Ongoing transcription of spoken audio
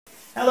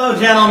Hello,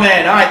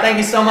 gentlemen. All right, thank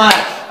you so much.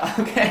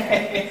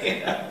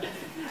 Okay.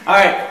 All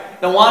right,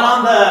 the one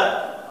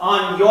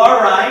on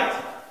your right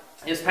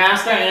is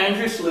Pastor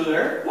Andrew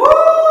Sluter. Woo!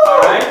 All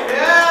right.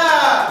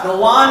 Yeah. The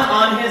one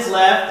on his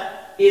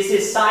left is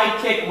his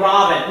sidekick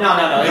Robin.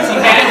 No. It's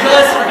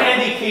Evangelist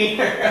Randy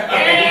Keener.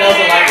 Okay, he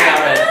doesn't like it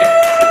already.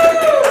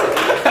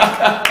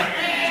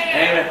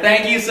 Anyway,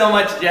 thank you so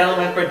much,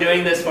 gentlemen, for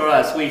doing this for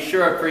us. We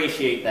sure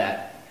appreciate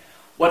that.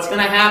 What's going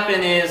to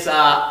happen is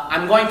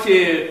I'm going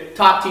to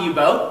talk to you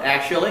both,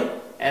 actually,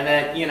 and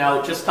then,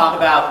 just talk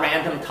about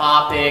random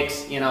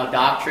topics,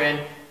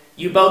 doctrine.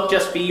 You both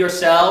just be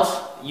yourselves.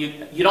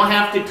 You don't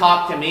have to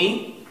talk to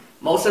me.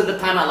 Most of the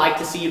time, I like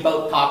to see you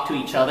both talk to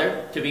each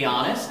other, to be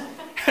honest.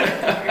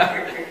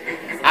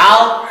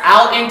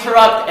 I'll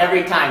interrupt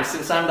every time.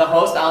 Since I'm the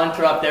host, I'll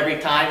interrupt every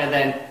time and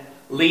then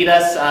lead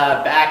us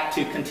back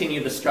to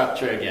continue the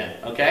structure again,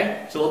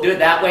 okay? So we'll do it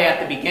that way at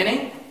the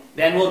beginning.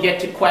 Then we'll get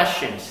to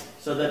questions.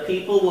 So the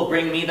people will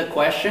bring me the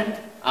question.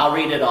 I'll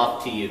read it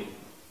off to you.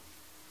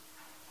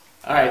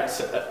 All right.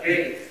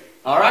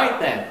 All right,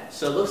 then.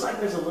 So it looks like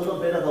there's a little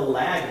bit of a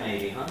lag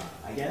maybe, huh?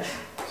 I guess.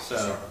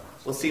 So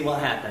we'll see what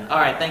happens. All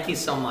right, thank you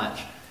so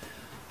much.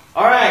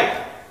 All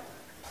right.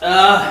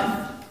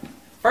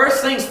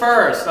 First things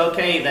first.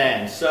 Okay,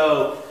 then.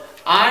 So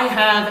I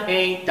have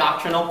a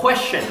doctrinal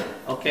question.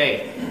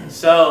 Okay.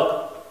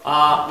 So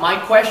my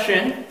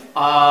question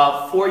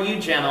for you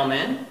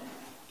gentlemen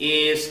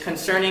is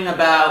concerning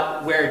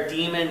about where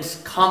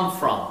demons come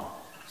from.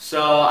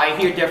 So I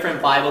hear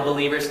different Bible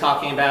believers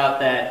talking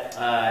about that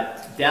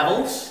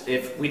devils,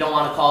 if we don't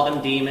want to call them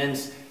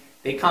demons,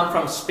 they come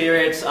from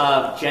spirits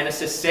of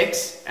Genesis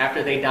 6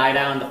 after they died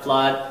out in the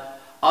flood.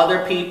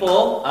 Other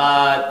people,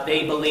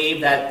 they believe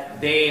that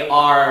they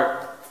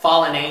are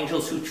fallen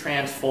angels who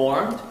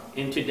transformed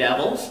into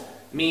devils.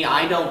 Me,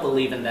 I don't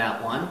believe in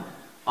that one.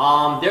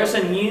 There's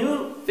a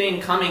new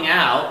thing coming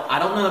out. I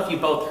don't know if you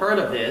both heard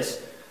of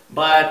this,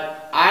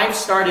 but I've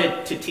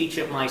started to teach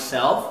it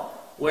myself,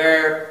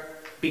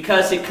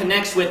 because it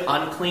connects with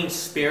unclean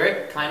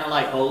spirit, kind of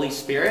like Holy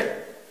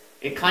Spirit,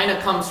 it kind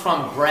of comes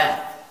from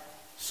breath.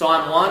 So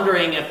I'm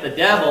wondering if the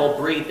devil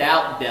breathed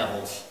out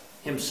devils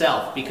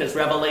himself, because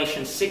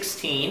Revelation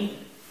 16,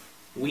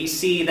 we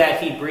see that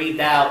he breathed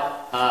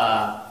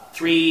out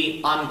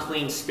 3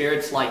 unclean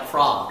spirits like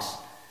frogs.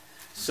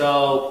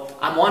 So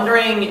I'm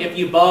wondering if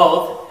you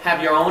both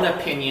have your own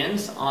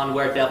opinions on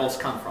where devils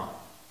come from.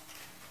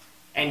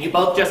 And you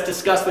both just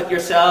discuss with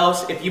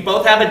yourselves. If you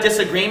both have a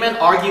disagreement,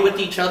 argue with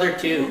each other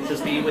too.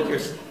 Just be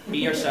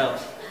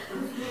yourselves.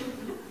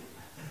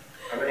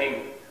 I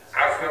mean,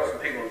 I smell some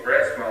people's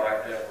breath smell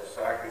like devils,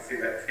 so I can see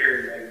that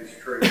theory maybe is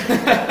true.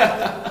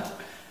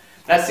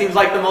 That seems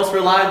like the most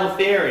reliable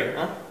theory,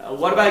 huh?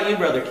 What about you,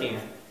 Brother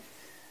Keenan?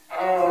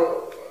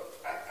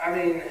 I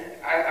mean,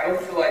 I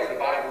don't feel like the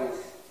Bible's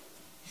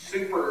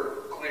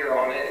super clear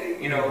on it.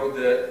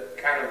 The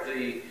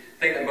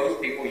thing that most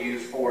people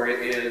use for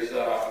it is that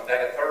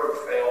a third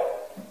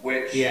fell,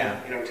 which,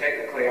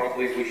 technically I don't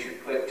believe we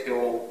should put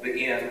till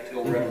the end,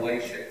 till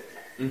Revelation.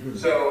 Mm-hmm.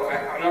 So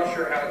I'm not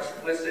sure how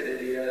explicit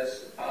it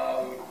is.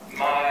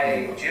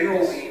 My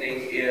general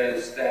leaning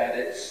is that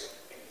it's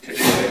to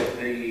do with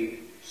the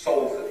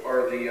souls,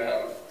 or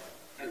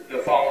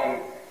the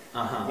fallen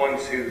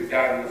ones who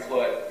died in the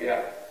flood.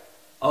 Yeah.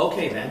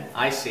 Okay then,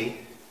 I see.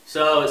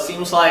 So it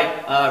seems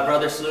like,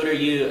 Brother Sluter,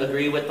 you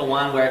agree with the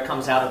one where it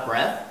comes out of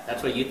breath?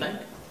 That's what you think?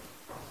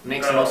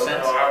 Makes no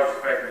sense? No, I was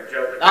expecting a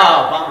joke.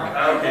 Oh, bummer.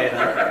 Okay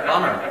then.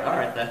 Bummer. All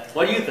right then.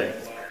 What do you think?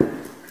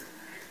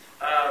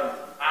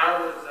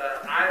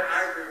 I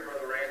agree with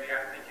Brother Randy. I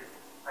think it's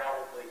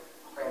probably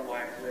from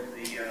like when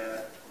the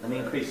Let me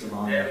increase the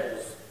volume.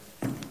 devils,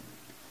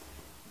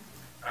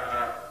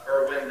 or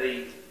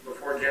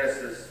before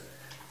Genesis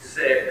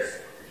 6,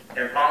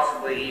 and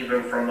possibly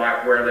even from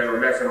like where they were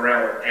messing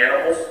around with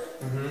animals.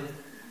 Mm-hmm.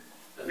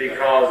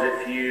 Because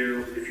if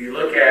you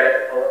look at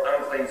it,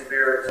 unclean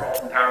spirits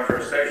oftentimes are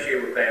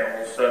associated with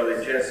animals. So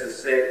in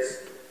Genesis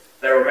 6,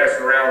 they were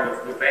messing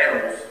around with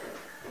animals,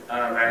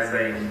 as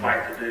they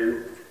like to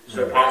do.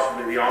 So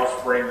possibly the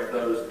offspring of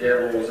those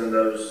devils and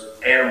those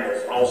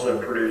animals also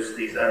produce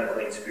these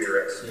unclean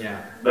spirits. Yeah.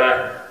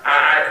 But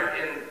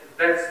and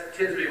that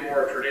tends to be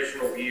more a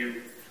traditional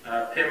view.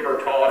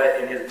 Pember taught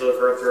it in his book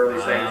Earth's Early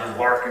Stages.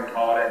 Larkin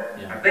taught it.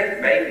 Yeah. I think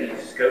maybe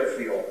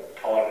Schofield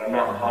taught it. I'm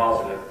not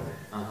positive.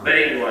 But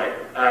anyway,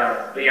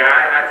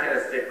 I tend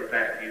to stick with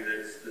that view that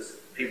it's this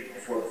people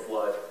before the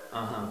flood.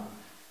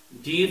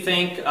 Do you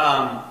think,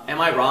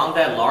 am I wrong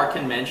that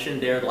Larkin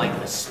mentioned they're like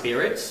the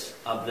spirits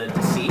of the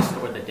deceased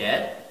or the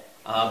dead,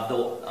 of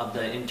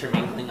the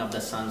intermingling of the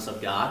sons of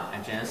God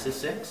at Genesis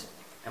 6?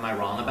 Am I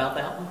wrong about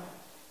that one?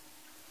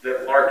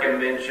 That Larkin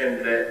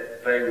mentioned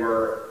that they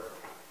were...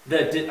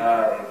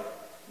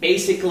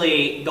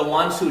 basically, the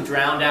ones who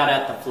drowned out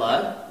at the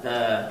flood,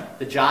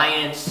 the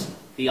giants,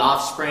 the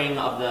offspring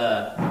of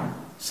the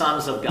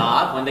sons of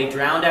God, when they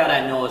drowned out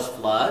at Noah's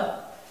flood,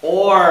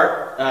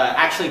 or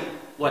actually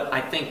what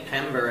I think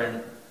Pember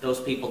and those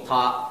people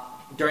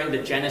taught during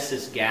the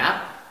Genesis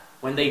gap,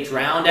 when they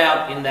drowned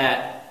out in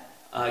that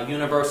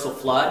universal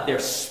flood, their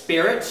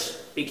spirits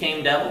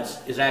became devils.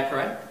 Is that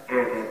correct?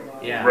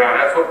 Mm-hmm. Yeah. Right,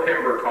 that's what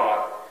Pember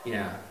taught.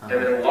 Yeah. And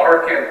then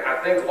Larkin,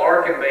 I think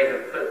Larkin may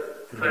have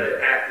put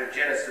it at the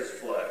Genesis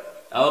flood.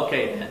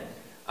 Okay then.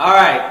 All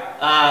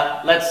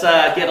right, let's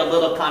get a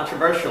little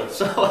controversial.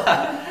 So,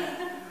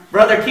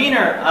 Brother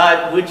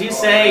Keener, would you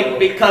say,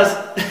 because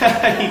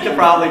he could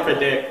probably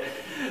predict.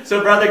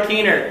 So, Brother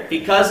Keener,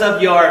 because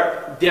of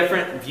your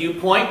different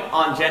viewpoint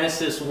on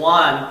Genesis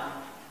 1,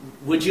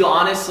 would you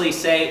honestly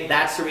say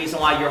that's the reason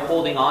why you're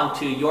holding on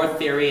to your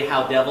theory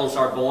how devils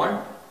are born?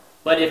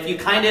 But if you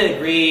kind of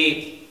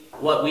agree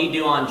what we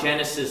do on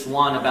Genesis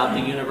 1 about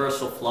the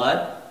universal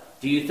flood,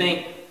 do you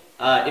think,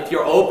 if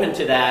you're open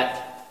to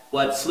that,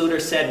 what Sluter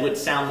said would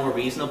sound more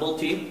reasonable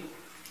to you?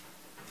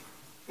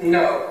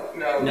 No.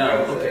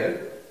 Okay.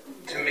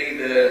 To me,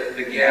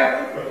 the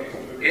gap.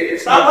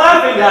 It's Stop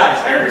laughing,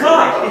 guys. Let him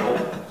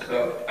talk.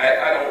 So I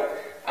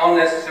don't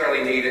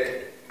necessarily need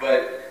it,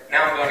 but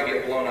now I'm going to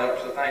get blown up.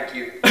 So thank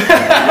you.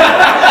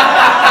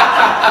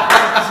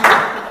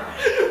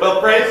 Well,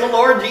 praise the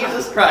Lord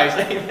Jesus Christ.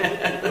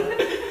 Amen.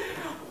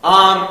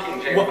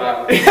 King James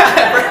Bible.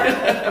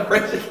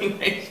 Praise the King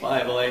James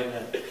Bible.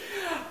 Amen.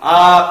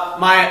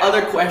 My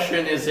other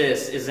question is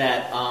this: is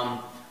that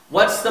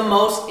what's the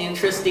most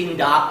interesting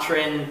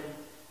doctrine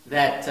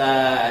that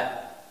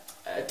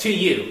to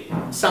you,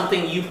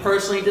 something you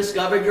personally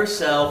discovered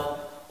yourself,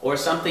 or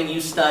something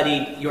you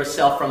studied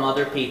yourself from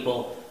other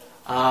people?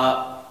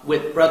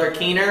 With Brother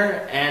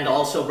Keener and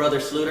also Brother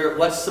Sluter,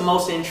 what's the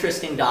most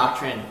interesting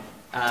doctrine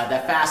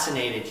that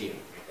fascinated you?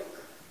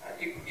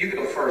 You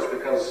go first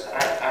because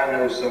I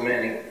know so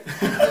many. You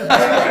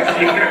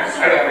can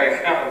sit on a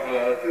kind of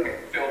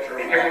filter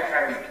every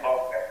time you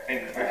talk.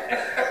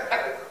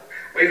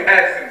 We've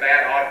had some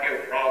bad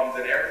audio problems,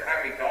 and every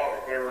time you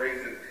talk, for whatever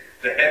reason,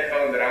 the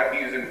headphone that I'm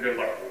using feels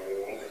like,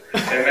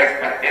 and it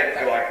makes my head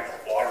feel like it's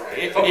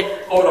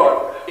water. Hold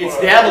on. It's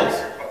devils.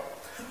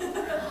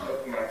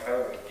 My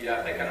phone. Yeah,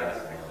 I think I know.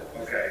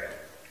 Okay.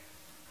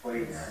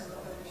 Please.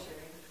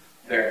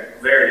 There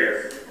it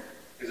is.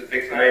 Is it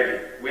fixed? Maybe.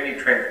 We need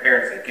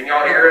transparency. Can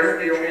y'all hear us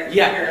still?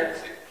 Yeah.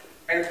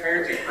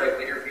 Transparency for us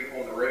to hear people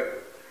in the room.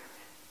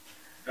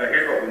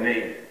 Here's what we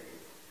need.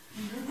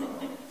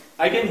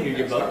 I can hear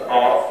you both.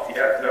 Off.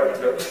 Yeah,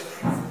 nope.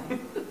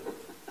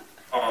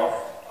 Off.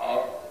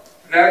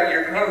 No,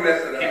 you're going to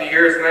mess it up. Can you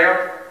hear us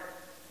now?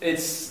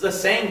 It's the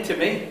same to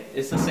me.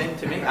 It's the same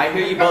to me. I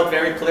hear you both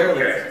very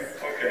clearly. Okay.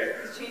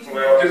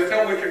 Well, just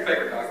tell me what your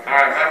favorite doctrine is. All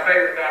right, my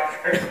favorite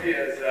doctrine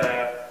is,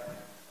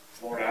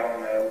 Lord, I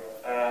don't know.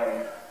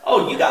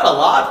 Oh, you got a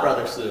lot,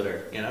 Brother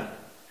Sluter. You know,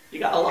 you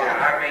got a lot. Yeah,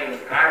 I mean,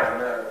 I don't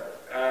know.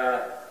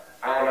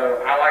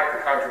 I like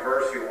the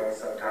controversial ones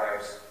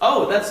sometimes.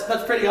 Oh, that's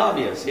pretty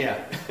obvious. Yeah.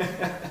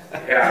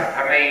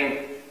 Yeah, I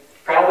mean,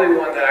 probably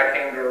one that I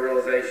came to a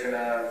realization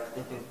of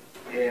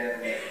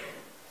in.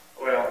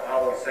 Well,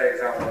 all I want to say is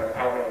I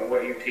don't know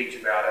what you teach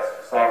about us,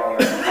 so I don't want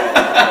to call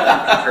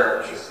the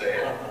church. Just say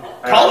it.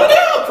 Call it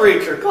out,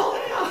 preacher. Call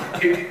it out.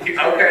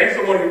 Okay, he's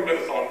the one who put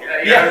us on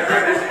here. Yeah,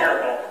 this is your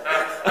fault.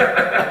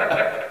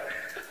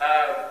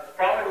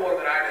 Probably the one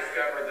that I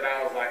discovered that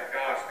I was like,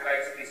 gosh, because I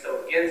used to be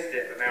so against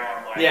it, but now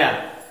I'm like,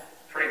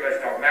 pretty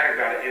much dogmatic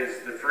about it,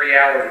 is the 3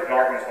 hours of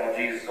darkness while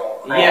Jesus is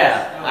on the cross.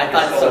 Yeah, I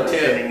thought so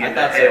too. I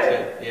thought so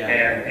too. Yeah.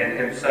 And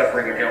him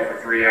suffering in hell for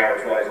 3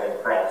 hours while he's on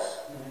the cross.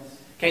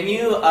 Can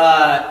you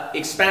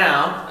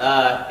expound,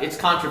 it's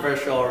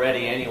controversial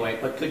already anyway,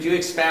 but could you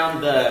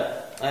expound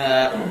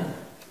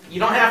you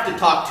don't have to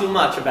talk too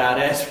much about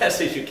it, as best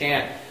as you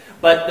can,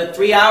 but the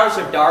 3 hours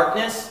of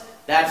darkness,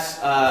 that's,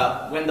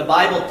 when the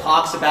Bible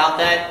talks about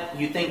that,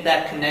 you think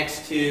that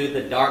connects to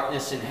the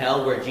darkness in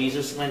hell where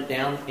Jesus went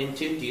down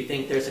into? Do you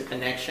think there's a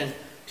connection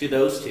to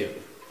those two?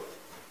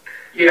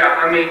 Yeah,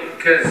 I mean,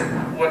 because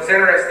what's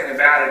interesting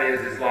about it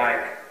is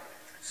like,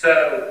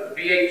 so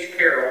B.H.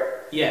 Carroll,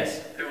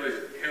 yes, who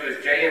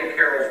is J.M.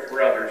 Carroll's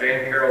brother.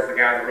 J.M. Carroll's the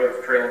guy that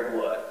wrote The Trail of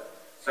Blood.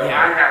 So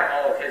yeah. I have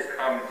all of his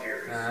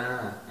commentaries,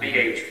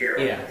 B.H.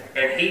 Carroll. Yeah.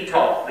 And he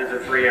taught that the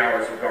 3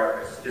 hours of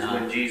darkness is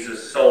when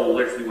Jesus' soul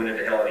literally went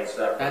into hell and he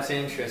suffered. That's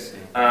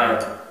interesting.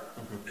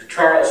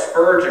 Charles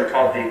Spurgeon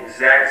taught the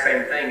exact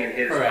same thing in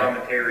his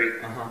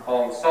commentary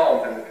on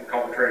Psalms and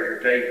called The Treasure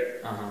of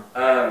David.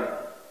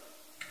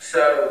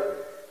 So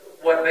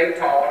what they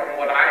taught and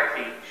what I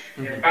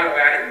teach, and by the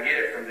way, I didn't get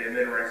it from them,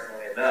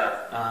 interestingly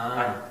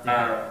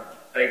enough.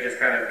 They just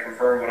kind of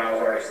confirmed what I was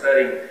already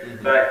studying.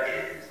 But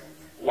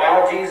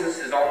while Jesus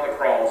is on the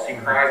cross, he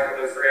cries at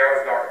those 3 hours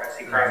of darkness.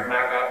 He cries, my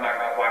God,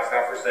 why hast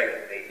thou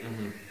forsaken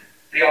me?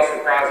 He also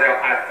cries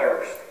out, I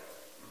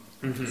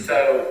thirst.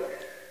 So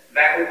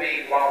that would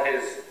be while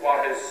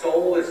his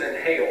soul is in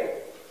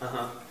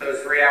hell,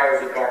 those 3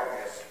 hours of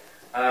darkness.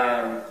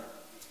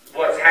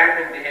 What's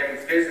happening to him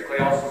physically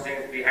also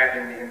seems to be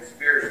happening to him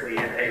spiritually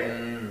in hell.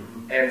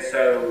 And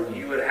so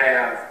you would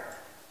have,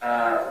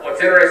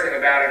 what's interesting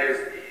about it is,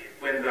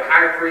 when the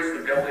high priest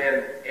would go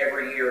in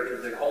every year to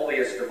the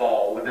holiest of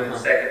all, within the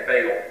second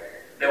veil,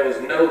 there was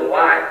no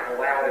light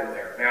allowed in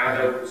there. Now, I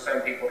know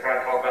some people try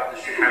to talk about the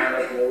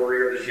Shekinah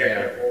glory or the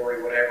Shekinah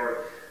glory,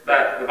 whatever,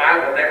 but the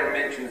Bible never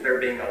mentions there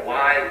being a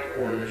light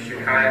or the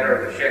Shekinah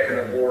or the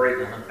Shekinah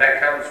glory. That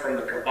comes from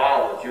the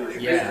Kabbalah,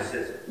 Jewish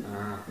mysticism.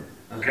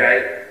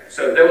 Okay?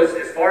 So there was,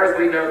 as far as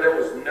we know, there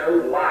was no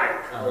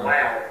light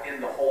allowed in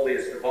the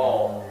holiest of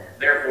all.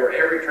 Therefore,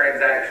 every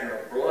transaction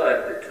of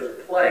blood that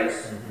took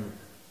place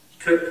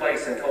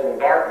in total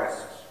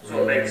darkness.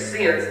 So it makes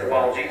sense that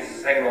while Jesus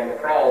is hanging on the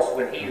cross,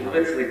 when he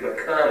literally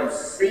becomes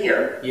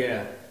sin,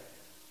 that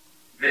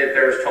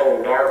there's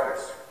total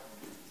darkness.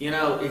 You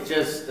know, it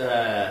just,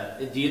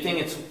 do you think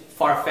it's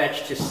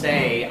far-fetched to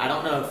say, I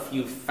don't know if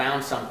you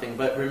found something,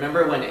 but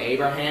remember when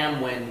Abraham,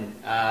 when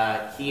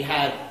he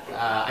had,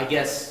 I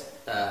guess,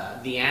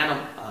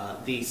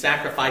 the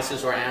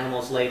sacrifices or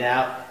animals laid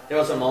out, there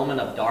was a moment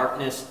of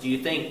darkness. Do you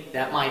think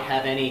that might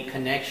have any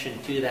connection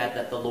to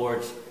that the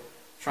Lord's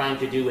trying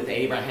to do with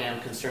Abraham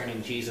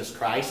concerning Jesus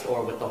Christ,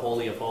 or with the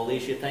Holy of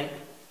Holies, you think?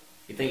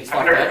 You think it's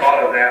I've never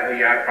thought of that, but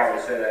yeah, I'd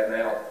probably say that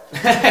now.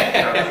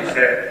 What you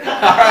said.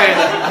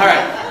 All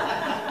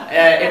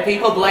right. If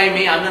people blame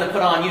me, I'm going to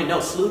put on you. No,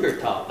 Sluter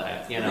taught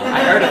that. You know, I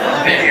heard it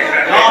from him.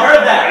 Y'all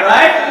heard that,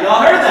 right?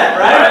 Y'all heard that,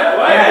 right?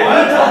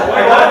 I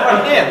got it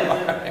from him.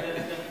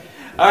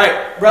 All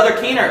right, Brother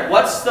Keener,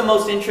 what's the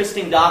most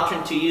interesting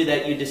doctrine to you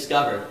that you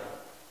discovered?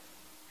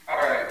 All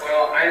right.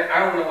 Well, I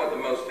don't know what the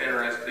most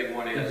interesting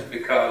one is,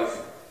 because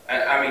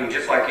I mean,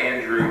 just like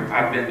Andrew,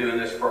 I've been doing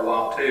this for a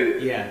while too.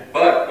 Yeah.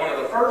 But one of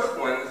the first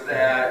ones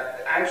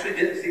that actually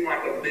didn't seem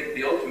like a big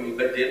deal to me,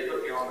 but did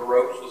put me on the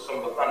ropes, was some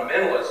of the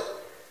fundamentalists.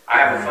 I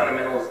have a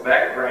fundamentalist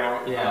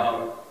background.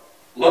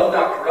 Loved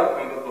Dr.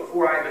 Ruckman, but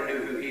before I even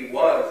knew who he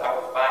was, I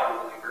was a Bible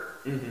believer.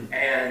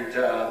 And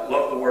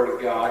loved the Word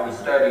of God and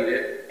studied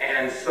it.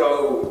 And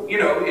so, you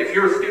know, if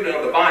you're a student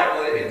of the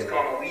Bible, it's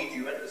going to lead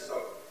you into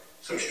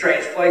some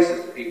strange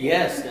places to people.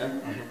 Yes.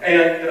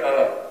 And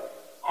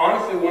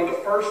honestly, one of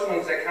the first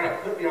ones that kind of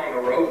put me on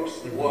the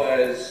ropes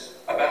was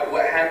about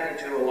what happened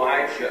to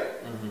Elijah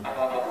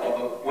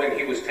when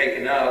he was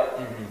taken up.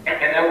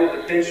 And that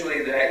was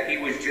essentially that he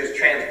was just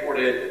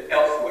transported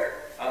elsewhere.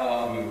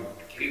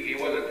 He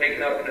wasn't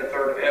taken up in the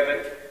third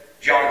heaven.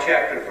 John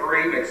chapter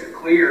 3 makes it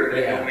clear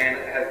that no man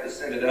has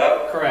descended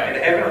up into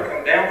heaven or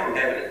come down from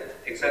heaven,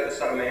 except the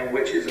Son of Man,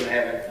 which is in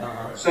heaven.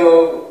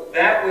 So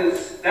that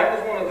was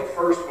one of the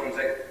first ones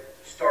that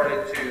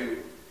started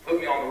to put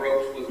me on the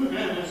ropes with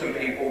some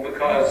people,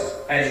 because,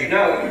 as you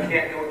know, you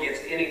can't go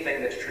against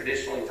anything that's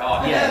traditionally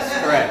taught. Yes,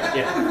 correct.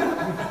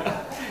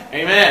 Yeah.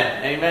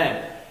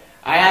 Amen.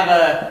 I have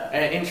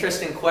an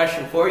interesting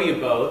question for you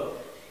both.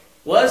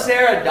 Was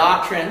there a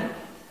doctrine,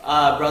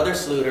 Brother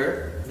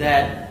Sluter,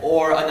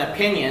 or an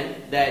opinion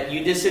that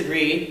you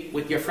disagreed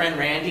with your friend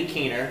Randy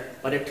Keener,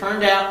 but it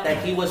turned out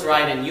that he was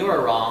right and you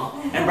were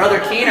wrong? And Brother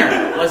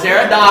Keener, was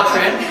there a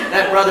doctrine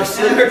that Brother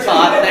Sluter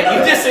taught that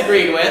you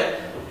disagreed with,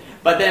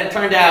 but then it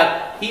turned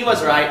out he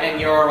was right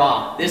and you were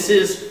wrong? This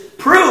is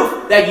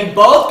proof that you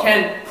both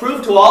can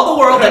prove to all the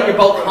world that you're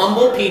both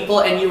humble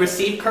people and you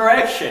receive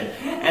correction,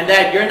 and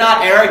that you're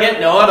not arrogant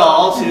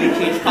know-it-alls who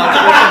teach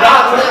controversial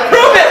doctrine.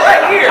 Prove it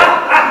right here.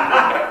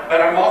 But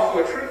I'm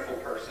also a truthful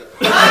person.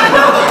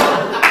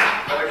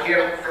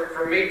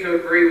 For me to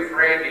agree with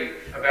Randy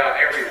about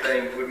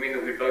everything would mean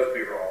that we'd both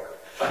be wrong.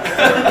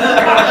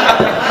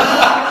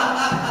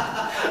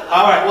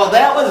 All right. Well,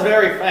 that was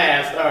very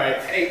fast. All right.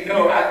 Hey,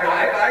 no, I've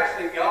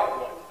actually got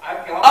one.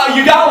 Oh,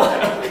 you got one.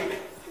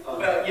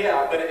 Well,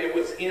 yeah, but it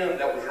was him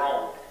that was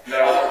wrong.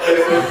 No, but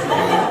it was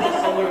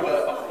somewhat of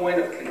a point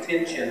of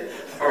contention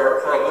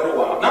for a little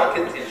while. Not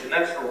contention,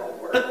 that's the wrong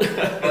word.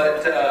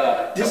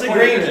 But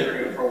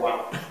disagreement for a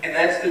while. And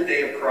that's the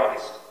day of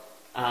Christ.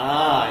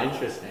 Ah,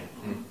 interesting.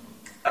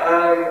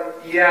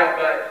 Yeah,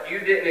 but you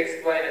didn't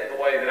explain it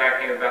the way that I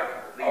came about.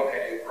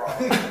 Okay,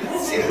 right.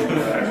 That's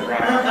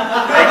right.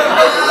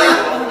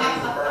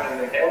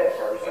 Burning in hell at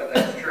first, so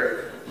that's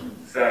true.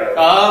 So.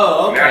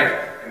 Oh, okay.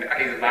 Now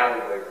he's a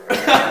Bible believer.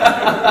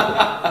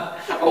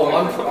 Oh,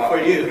 one for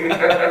you.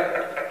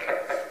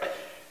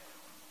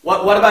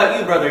 What about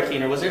you, Brother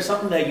Keener? Was there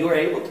something that you were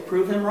able to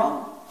prove him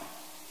wrong?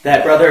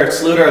 That Brother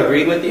Sluter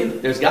agreed with you?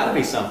 There's got to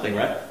be something,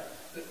 right?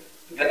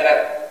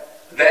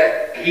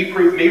 That he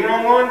proved me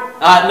wrong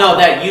on? No,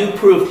 that you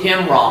proved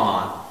him wrong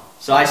on.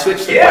 So I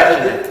switched the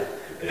question.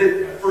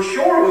 For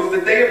sure it was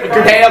the day of Christ.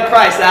 The day of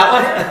Christ, that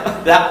one?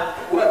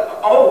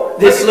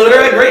 Did Did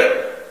Sluter agree?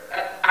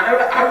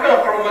 I'm going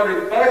to throw him under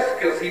the bus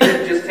because he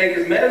didn't just take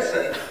his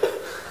medicine.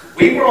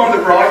 We were on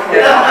the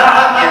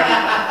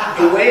broadcast,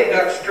 and the way it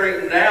got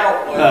straightened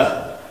out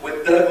was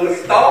with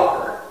Douglas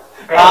Stalker.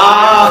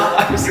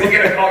 You'll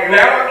get a call.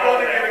 Now I'm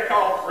going to get a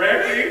call.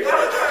 Randy, I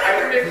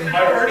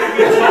heard him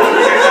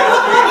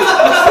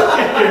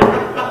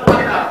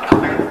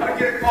I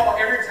get a call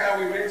every time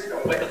we mention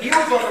him. But he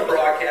was on the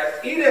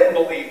broadcast. He didn't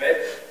believe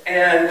it.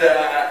 And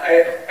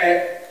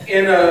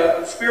in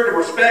a spirit of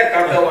respect,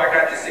 I felt like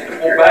I just need to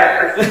pull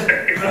back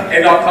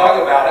and not talk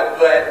about it.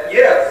 But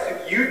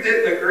yes, you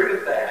didn't agree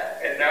with that,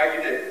 and now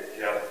you did.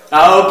 Yeah.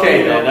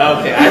 Okay then.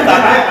 Okay.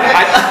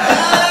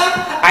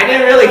 I I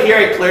didn't really hear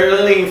it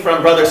clearly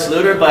from Brother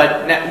Sluter,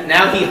 but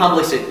now he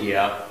humbly said,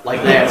 yeah,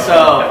 like that.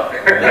 So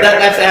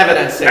that's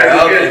evidence there.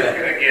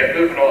 Yeah,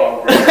 moving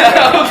along.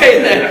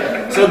 Okay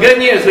then. So good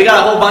news. We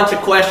got a whole bunch of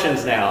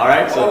questions now. All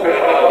right. So,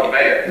 oh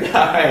man.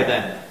 All right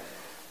then.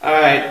 All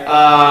right.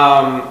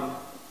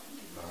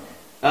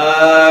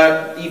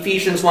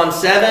 Ephesians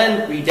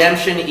 1:7.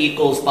 Redemption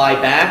equals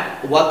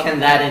buyback. What can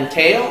that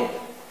entail?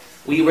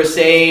 We were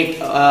saved.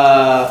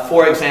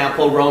 For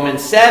example,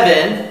 Romans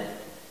 7.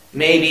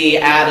 Maybe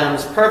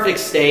Adam's perfect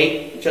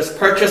state just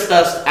purchased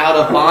us out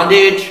of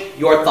bondage.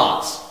 Your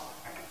thoughts?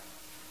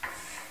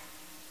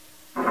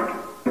 Well,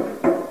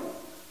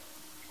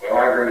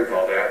 I agree with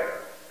all that.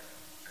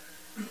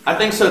 I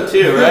think so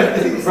too,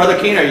 right? Brother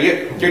Keener,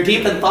 you're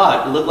deep in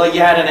thought. You look like you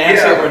had an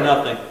answer or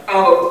nothing.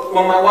 Oh,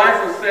 well, my wife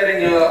was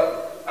setting up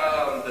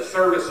the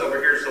service over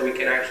here so we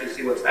can actually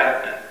see what's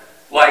happening.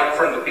 Like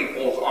from the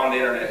people on the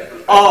internet.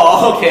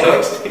 Oh, okay.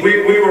 So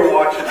we were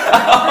watching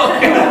that.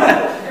 Okay.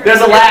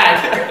 There's a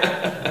lag.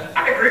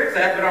 I agree with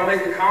that, but I'll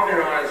make a comment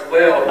on it as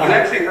well. You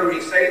actually heard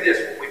me say this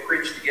when we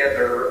preached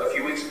together a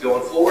few weeks ago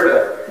in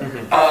Florida.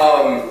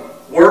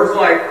 Words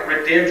like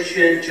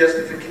redemption,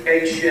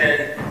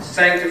 justification,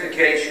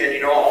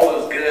 sanctification, all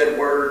those good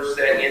words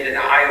that end in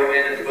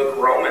I-O-N in the book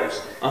of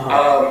Romans.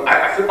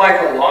 I feel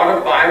like a lot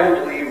of Bible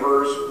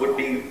believers would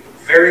be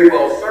very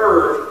well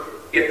served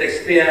if they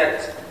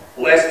spent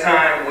less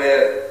time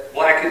with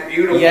Black is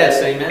Beautiful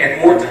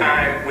and more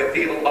time with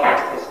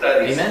theological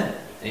studies.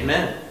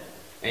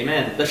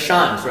 Amen. The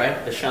shuns,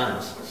 right? The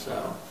shuns.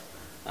 So,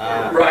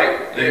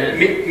 right. The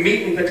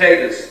meat and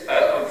potatoes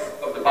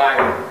of the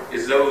Bible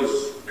is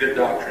those good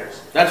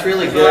doctrines. That's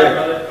really good.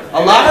 A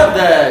lot of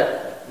the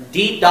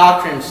deep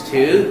doctrines,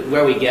 too,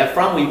 where we get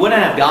from, we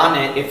wouldn't have gotten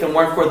it if it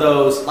weren't for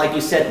those, like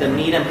you said, the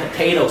meat and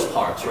potatoes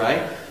parts,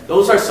 right?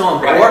 Those are so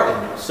important.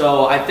 Right.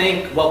 So I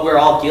think what we're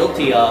all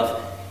guilty of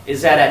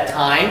is that at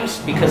times,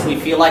 because we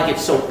feel like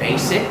it's so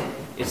basic,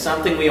 it's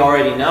something we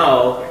already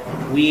know,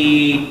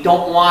 we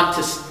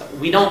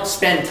don't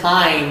spend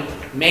time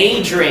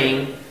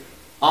majoring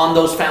on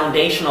those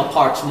foundational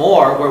parts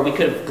more, where we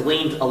could have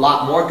gleaned a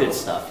lot more good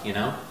stuff,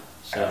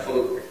 So,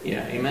 absolutely.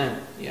 Yeah,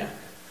 amen. Yeah.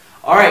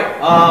 All right.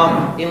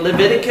 In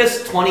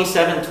Leviticus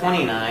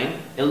 27:29,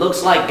 it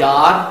looks like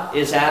God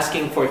is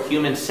asking for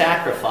human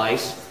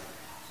sacrifice.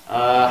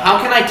 How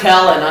can I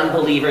tell an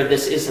unbeliever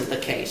this isn't the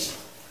case?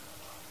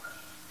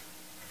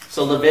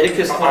 So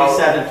Leviticus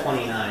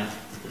 27:29.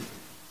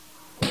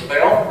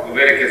 Well,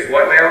 Leviticus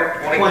what now?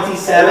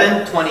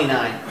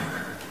 27:29.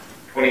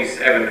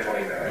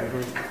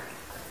 27:29.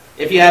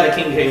 If you have a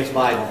King James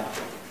Bible.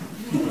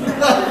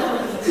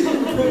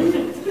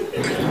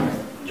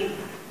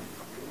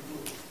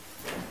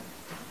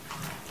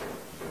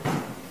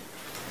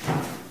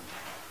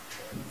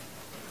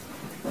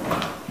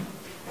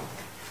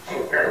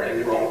 I'm apparently in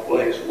the wrong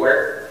place.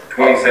 Where?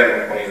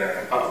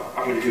 27:29.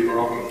 I'm in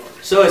Deuteronomy.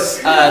 So it's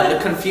the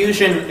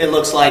confusion. It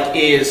looks like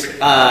is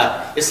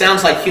it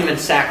sounds like human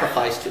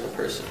sacrifice to the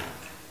person.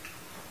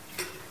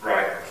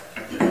 Right.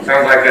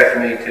 Sounds like that to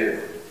me too.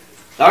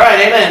 All right,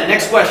 amen.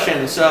 Next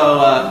question. So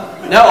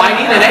no, I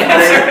need an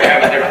answer. I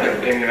have a different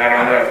opinion. I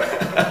don't know.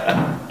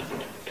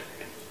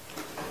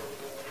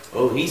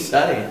 Oh, he's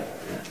studying.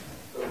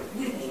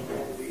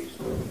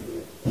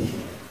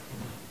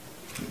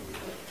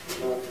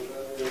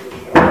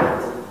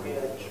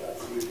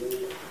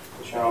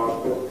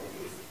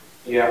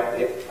 Yeah,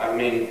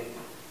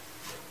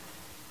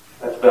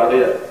 that's about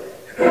it.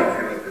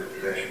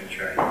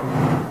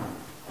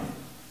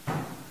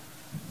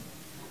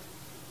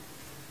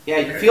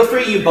 Yeah, feel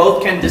free. You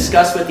both can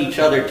discuss with each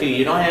other too.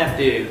 You don't have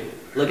to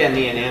look at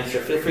me and answer.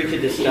 Feel free to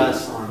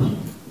discuss on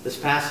this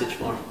passage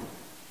more.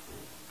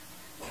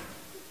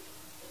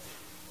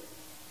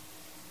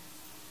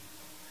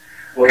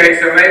 Okay,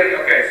 so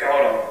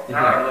hold on.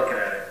 Now I'm looking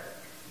at it.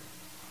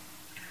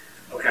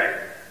 Okay.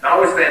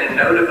 Notwithstanding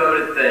no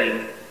devoted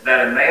thing,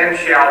 that a man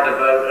shall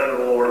devote unto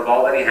the Lord of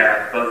all that he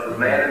hath, both of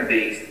man and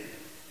beast,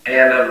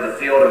 and of the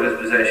field of his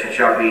possession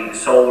shall be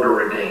sold or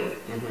redeemed.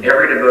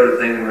 Every devoted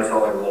thing in the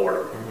holy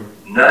Lord.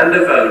 None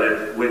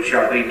devoted, which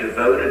shall be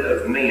devoted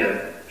of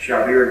men,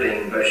 shall be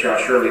redeemed, but shall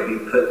surely be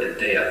put to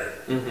death.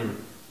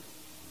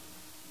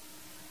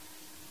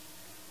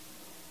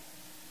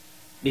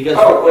 Because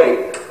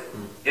wait,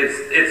 it's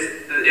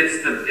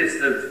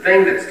the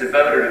thing that's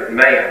devoted of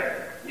man.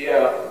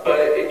 Yeah, but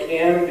it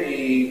can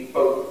be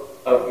both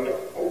of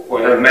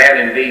man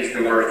and beast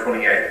in verse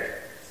 28.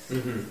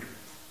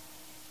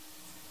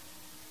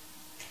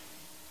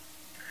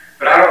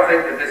 But I don't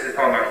think that this is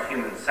talking about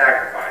human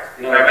sacrifice.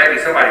 No. Now, maybe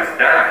somebody's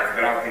dying,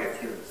 but I don't think it's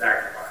human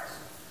sacrifice.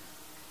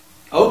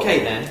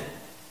 Okay, then.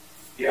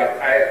 Yeah,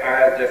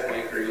 I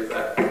definitely agree with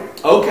that.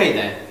 Okay,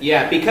 then.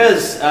 Yeah,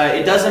 because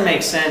it doesn't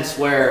make sense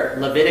where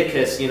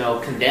Leviticus,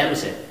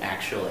 condemns it,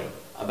 actually,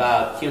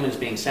 about humans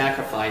being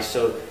sacrificed.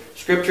 So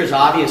scriptures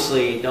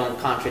obviously don't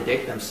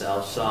contradict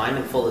themselves, so I'm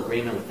in full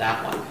agreement with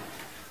that one.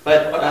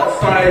 But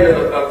outside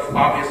of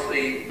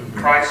obviously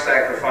Christ's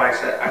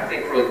sacrifice, I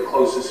think really the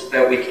closest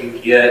that we can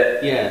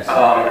get. Yes.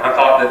 I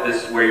thought that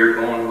this is where you're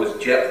going was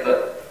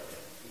Jephthah.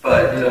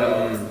 But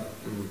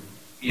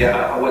yeah,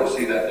 I wouldn't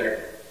see that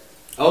there.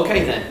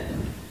 Okay, then.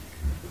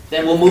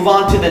 Then we'll move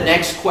on to the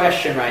next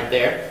question right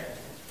there.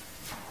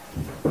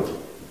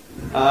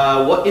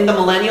 What in the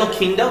millennial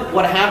kingdom,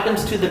 what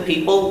happens to the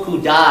people who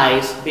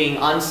dies being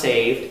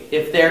unsaved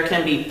if there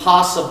can be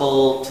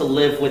possible to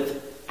live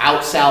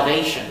without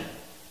salvation?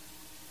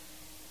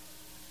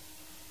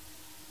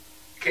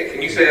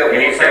 Can you say that?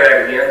 Can you say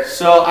that again?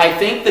 So I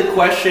think the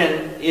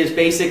question is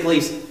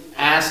basically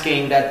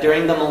asking that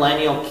during the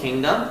millennial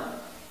kingdom,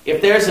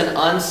 if there's an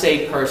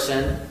unsaved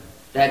person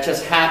that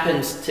just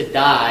happens to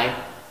die,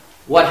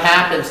 what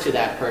happens to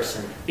that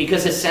person?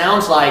 Because it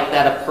sounds like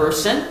that a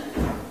person,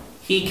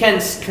 he can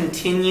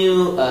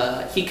continually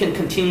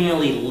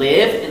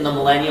live in the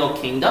millennial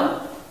kingdom,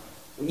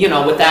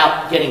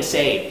 without getting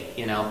saved,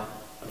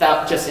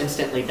 without just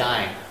instantly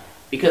dying.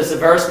 Because the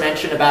verse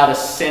mentioned about a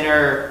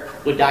sinner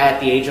would die at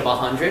the age of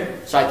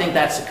 100. So I think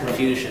that's the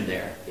confusion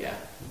there. Yeah.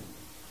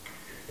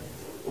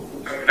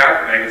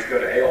 Not they just go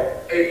to hell.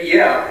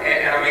 Yeah,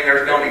 and I mean,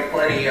 there's going to be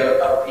plenty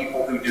of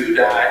people who do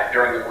die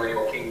during the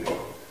millennial kingdom.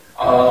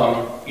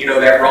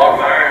 That rod of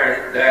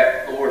iron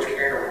that the Lord's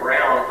carrying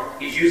around,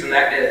 He's using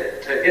that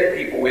to hit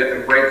people with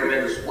and break them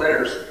into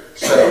splinters.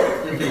 So,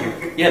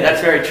 yeah,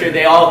 that's very true.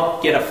 They all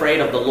get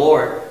afraid of the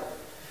Lord.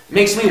 It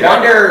makes me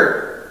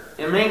wonder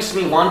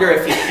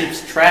if He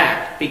keeps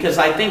track, because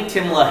I think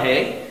Tim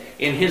LaHaye,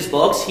 in his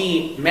books,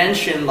 he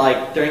mentioned,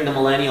 like, during the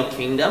millennial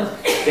kingdom,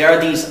 there are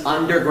these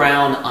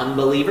underground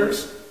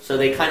unbelievers. So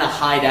they kind of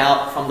hide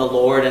out from the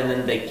Lord and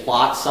then they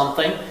plot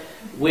something,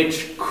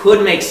 which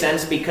could make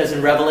sense because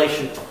in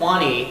Revelation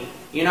 20,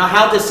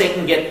 how does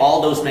Satan get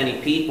all those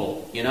many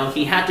people?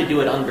 He had to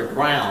do it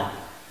underground.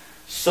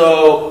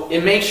 So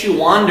it makes you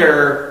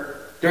wonder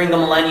during the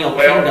millennial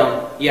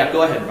kingdom. Yeah,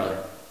 go ahead,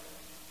 brother.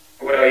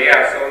 Well,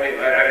 yeah, so I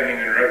didn't mean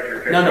to interrupt your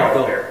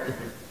go there.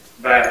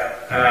 But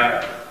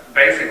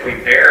basically,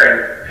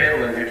 Darren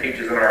Penland, who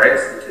teaches in our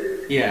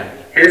institute,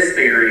 his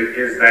theory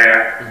is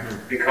that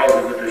because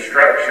of the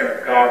destruction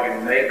of Gog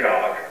and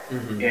Magog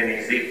in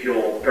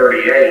Ezekiel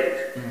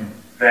 38,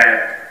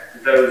 that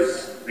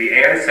the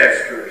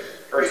ancestors,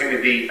 or excuse me,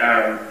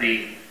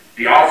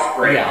 the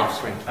offspring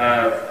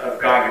of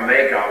Gog and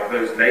Magog,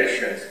 those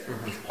nations,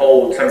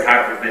 hold some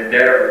type of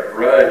vendetta or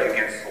grudge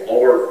against the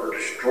Lord for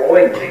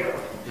destroying them.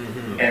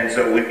 And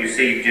so when you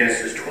see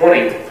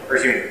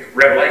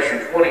Revelation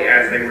 20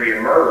 as they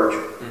reemerge,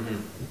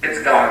 it's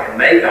Gog and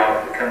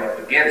Magog that come up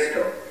against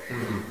them.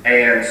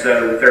 And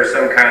so there's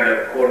some kind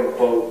of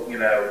quote-unquote,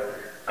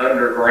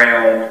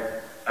 underground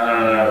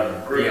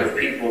group of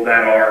people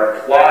that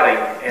are plotting,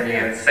 and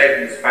then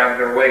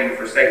they're waiting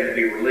for Satan to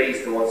be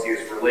released, and once he's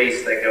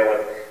released, they go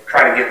and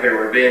try to get their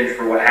revenge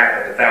for what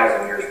happened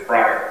 1,000 years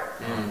prior.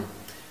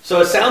 So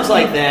it sounds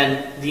like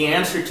then the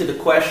answer to the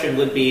question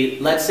would be,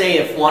 let's say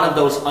if one of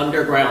those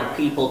underground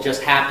people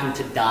just happened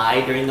to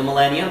die during the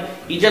millennium,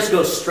 he just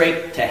goes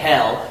straight to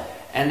hell.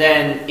 And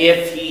then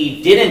if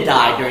he didn't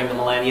die during the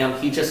millennium,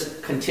 he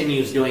just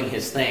continues doing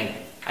his thing.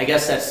 I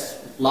guess that's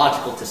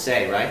logical to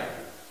say, right?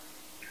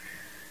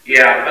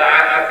 Yeah, but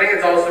I think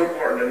it's also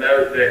important to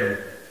note that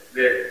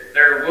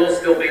there will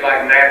still be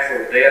like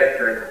natural death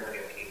during the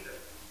millennial kingdom.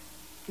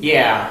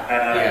 Yeah.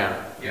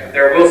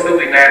 There will still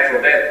be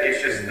natural death.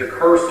 It's just the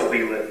curse will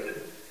be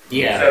lifted.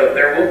 Yeah. So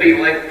there will be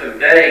length of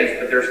days,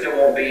 but there still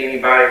won't be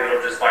anybody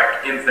that'll just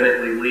like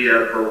infinitely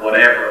live or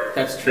whatever.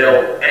 That's true.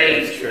 They'll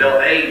age. They'll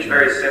age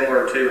very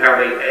similar to how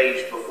they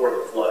aged before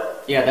the flood.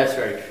 Yeah, that's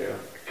very true.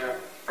 Yeah.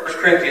 1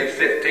 Corinthians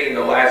 15,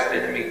 the last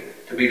enemy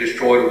to be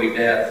destroyed will be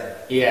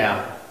death.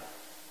 Yeah.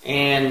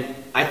 And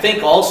I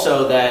think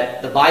also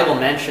that the Bible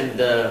mentioned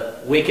the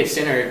wicked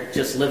sinner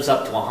just lives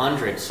up to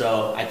 100.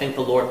 So I think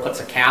the Lord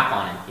puts a cap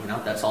on it.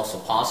 That's also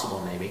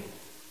possible maybe.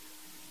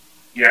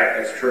 Yeah,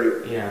 that's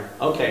true. Yeah.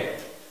 Okay.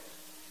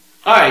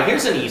 All right,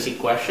 here's an easy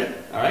question.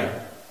 All right.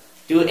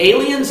 Do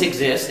aliens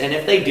exist? And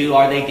if they do,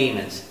 are they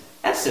demons?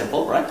 That's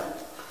simple, right?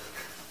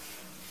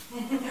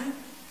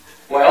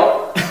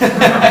 Well.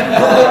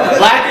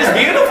 Black is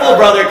beautiful,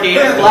 Brother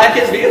Keenan. Black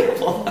is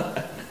beautiful.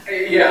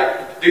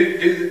 Yeah.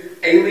 Do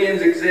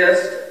aliens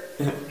exist?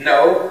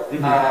 No.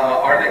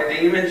 Are they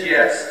demons?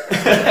 Yes.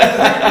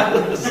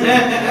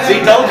 See,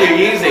 told you,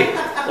 easy.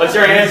 What's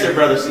your answer,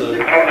 Brother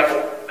Sluder? I don't know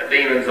what the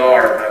demons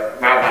are, but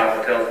my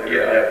Bible tells me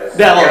they're devils.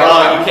 Devil, you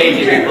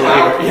Cajun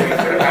believer.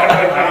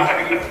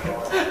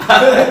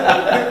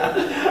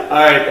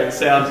 All right, that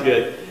sounds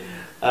good.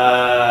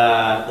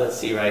 Let's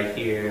see right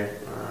here.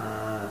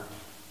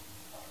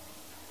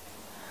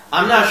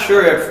 I'm not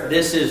sure if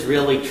this is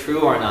really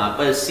true or not,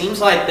 but it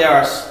seems like there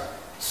are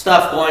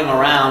stuff going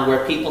around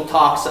where people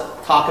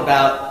talk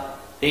about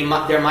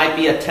there might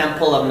be a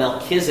temple of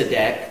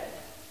Melchizedek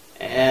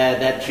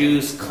that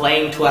Jews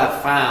claim to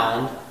have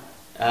found.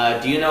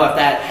 Do you know if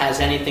that has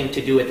anything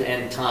to do with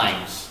end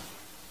times?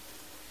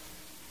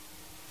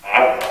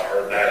 I've not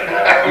heard that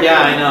at all.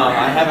 Yeah, I know.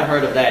 I haven't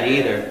heard of that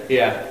either.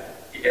 Yeah.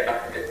 Yeah.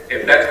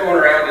 If that's going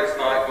around, it's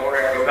not going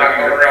around. It's not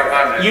going around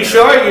my neck. You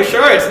sure? You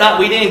sure? It's not.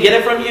 We didn't get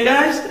it from you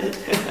guys?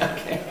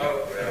 Okay.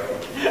 Oh,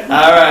 no.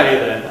 All righty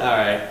then. All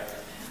right.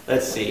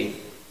 Let's see.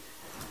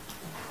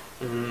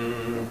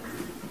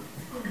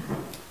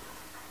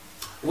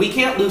 we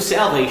can't lose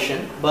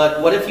salvation,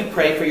 but what if you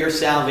pray for your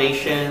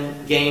salvation,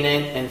 gain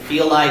it, and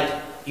feel like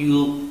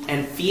you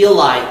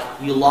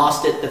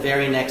lost it the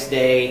very next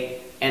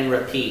day and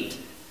repeat?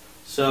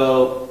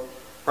 So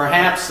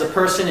perhaps the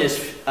person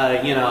is,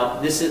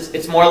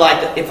 it's more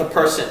like if a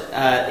person,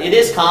 it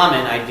is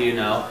common, I do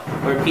know,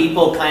 where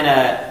people kind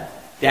of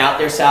doubt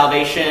their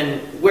salvation,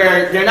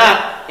 where they're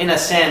not, in a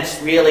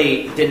sense,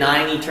 really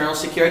denying eternal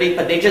security,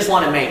 but they just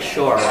want to make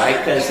sure, right?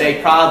 Because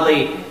they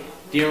probably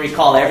didn't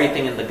recall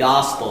everything in the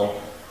gospel.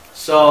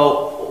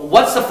 So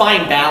what's the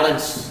fine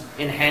balance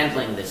in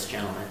handling this,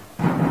 gentlemen?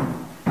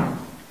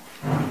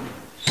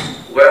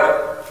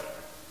 Well,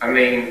 I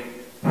mean,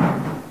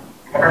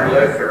 Martin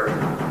Luther,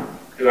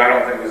 who I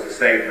don't think was a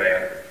saved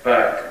man,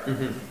 but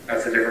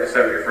that's a different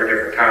subject for a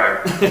different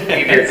time.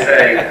 He did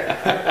say,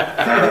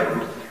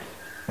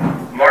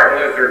 Martin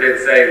Luther did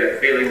say that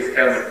feelings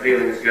come and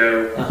feelings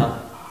go,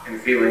 and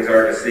feelings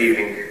are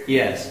deceiving.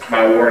 Yes.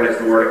 My warning is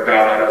the word of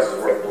God on us is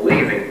worth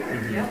believing.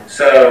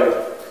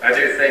 So I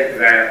do think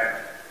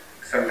that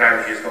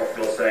sometimes you just don't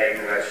feel saved,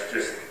 and that's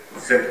just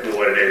simply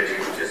what it is. You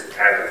just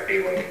have a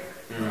feeling.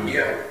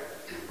 Yeah.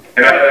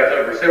 And I know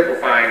that's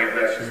oversimplifying it,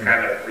 but that's just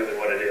kind of really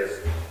what it is.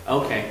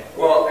 Okay.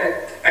 Well,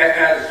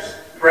 as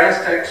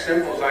brass tacks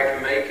simple as I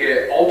can make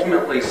it,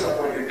 ultimately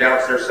someone who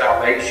doubts their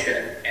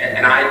salvation,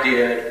 and I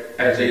did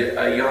as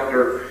a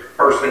younger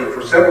person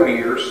for several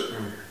years,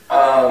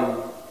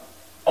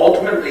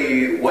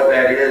 ultimately what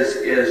that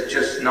is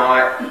just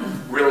not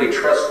really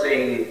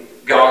trusting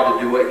God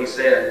to do what He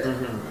said,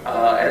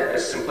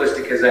 as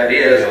simplistic as that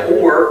is,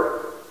 or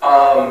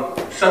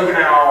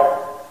somehow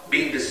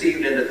being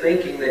deceived into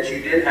thinking that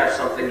you did have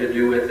something to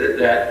do with it,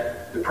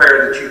 that the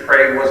prayer that you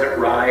prayed wasn't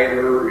right,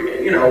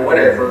 or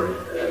whatever.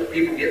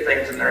 People get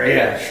things in their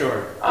head. Yeah,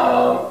 sure.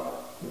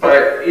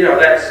 But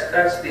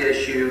that's the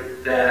issue,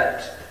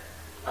 that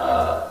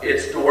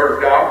it's the Word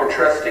of God. We're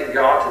trusting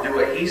God to do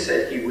what He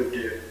said He would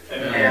do,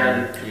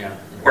 and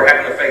we're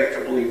having the faith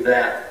to believe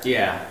that.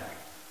 Yeah.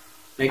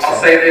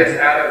 I'll say this: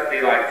 out of the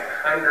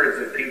hundreds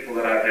of people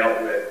that I've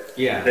dealt with,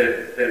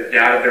 that have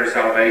doubted their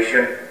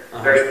salvation,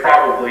 there's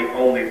probably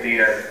only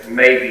been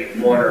maybe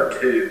one or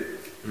two,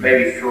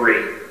 maybe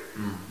three,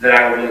 that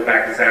I would look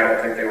back and say I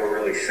don't think they were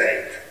really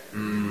saved.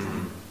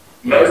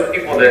 Most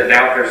people that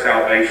doubt their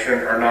salvation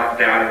are not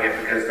doubting it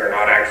because they're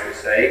not actually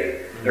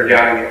saved. They're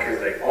doubting it because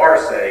they are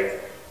saved,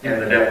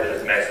 and the devil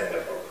is messing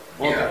with them.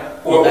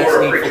 Or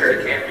a preacher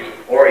that can't be.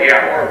 Or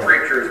a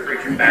preacher is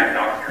preaching bad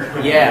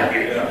doctrine.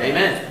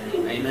 Amen.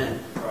 Amen.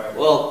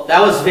 Well,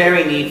 that was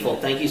very needful.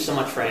 Thank you so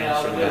much for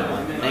answering that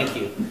one. Thank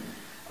you.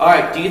 All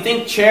right. Do you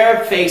think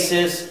cherub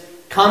faces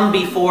come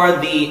before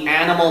the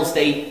animals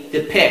they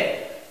depict?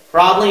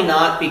 Probably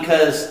not,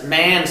 because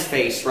man's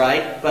face,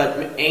 right?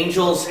 But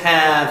angels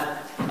have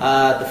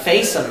the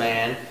face of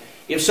man.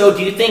 If so,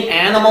 do you think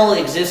animal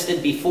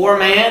existed before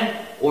man,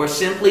 or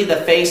simply the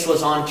face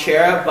was on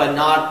cherub but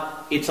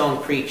not its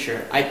own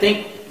creature? I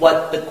think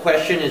what the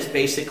question is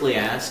basically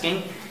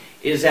asking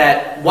is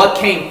that what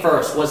came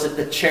first? Was it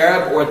the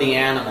cherub or the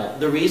animal?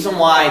 The reason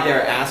why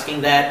they're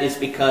asking that is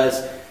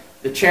because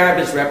the cherub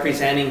is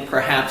representing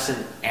perhaps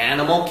an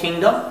animal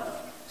kingdom.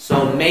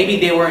 So maybe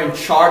they were in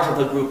charge of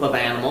a group of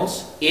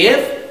animals.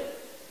 If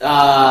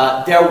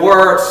there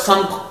were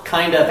some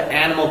kind of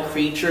animal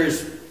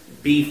creatures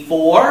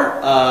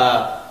before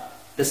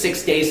the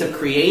 6 days of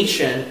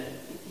creation,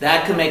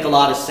 that could make a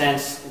lot of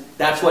sense.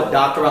 That's what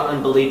Dr.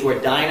 Rutland believed where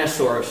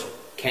dinosaurs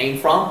came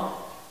from.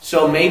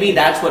 So maybe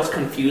that's what's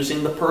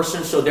confusing the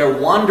person. So they're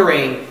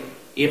wondering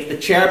if the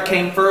cherub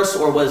came first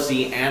or was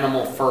the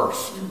animal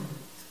first.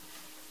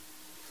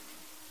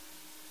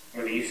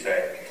 What do you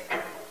say?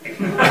 I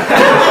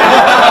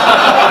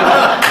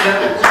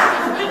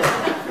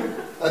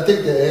think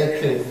the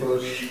egg came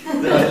first.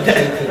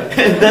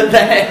 The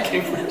egg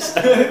came first.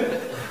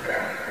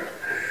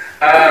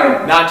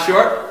 Not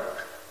sure?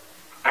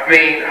 I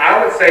mean,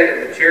 I would say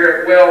that the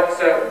cherub. Well,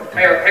 so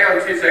hang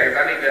on 2 seconds.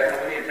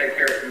 We need to take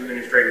care of some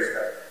administrative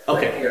stuff.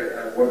 Okay.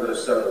 One of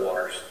those soda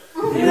waters.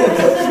 Oh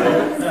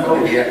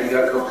yeah, you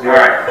got Coke Zero. All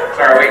right.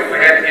 Sorry, we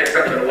had to get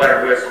something to wet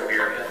our whistle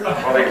here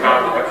while they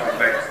talk about your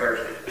face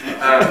thirsty.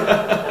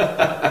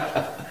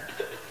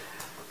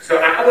 So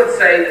I would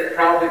say that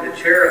probably the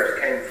cherubs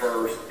came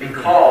first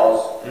because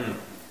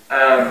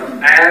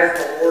as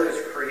the Lord is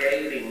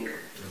creating,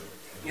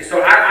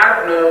 so I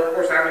don't know, of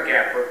course I'm a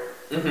gapper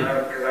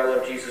because I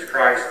love Jesus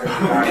Christ.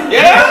 And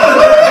yeah!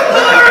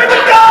 Glory to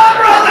God,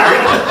 brother!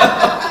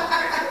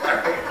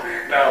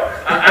 No,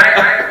 I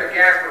am a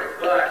gapper,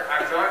 but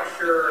I'm not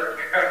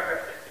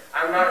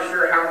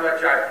sure how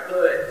much I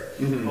put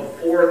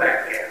before that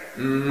gap.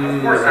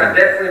 Of course, I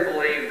definitely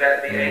believe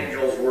that the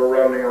angels were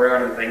roaming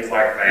around and things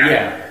like that.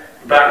 Yeah.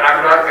 But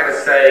I'm not going to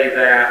say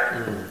that.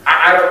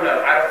 I don't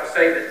know. I don't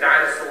say that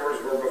dinosaurs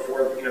were before.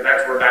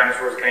 That's where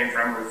dinosaurs came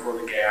from, before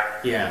the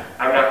gap. Yeah.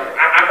 I'm not.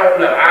 I don't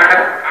know.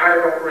 I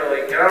don't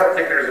really. I don't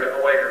think there's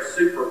a way to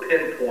super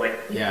pinpoint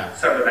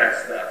some of that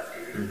stuff.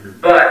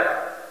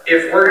 But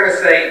if we're going to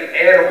say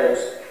animals,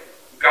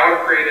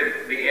 God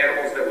created the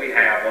animals that we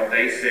have on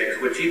day 6,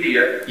 which He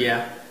did.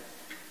 Yeah.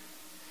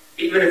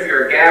 even if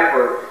you're a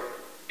gapper,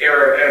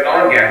 or a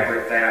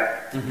non-gapper at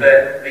that,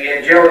 that the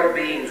angelic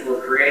beings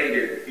were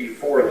created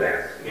before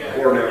that,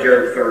 according to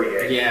Job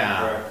 38.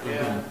 Yeah.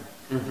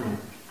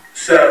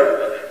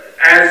 So,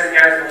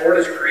 as the Lord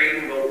is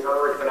creating the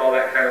earth and all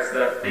that kind of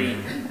stuff,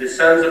 the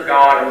sons of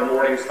God and the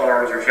morning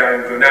stars are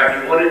shining through. Now,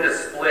 if you wanted to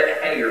split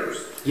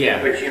hairs,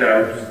 which,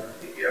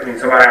 I mean,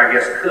 somebody I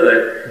guess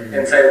could,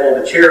 and say, well,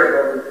 the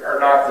cherubim are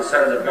not the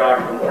sons of God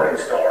and the morning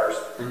stars,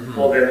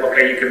 well then,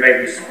 okay, you could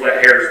maybe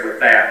split hairs with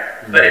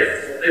that. But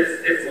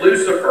if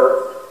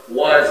Lucifer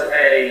was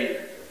a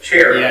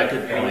cherub,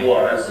 and he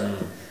was,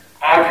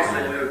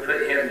 obviously we would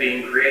put him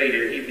being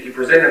created. He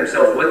presented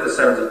himself with the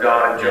sons of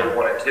God in Job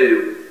 1 and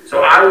 2.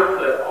 So I would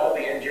put all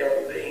the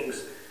angelic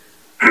beings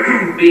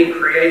being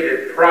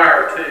created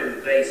prior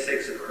to day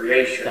 6 of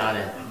creation. Got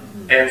it.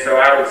 And so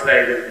I would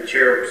say that the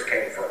cherubs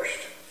came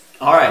first.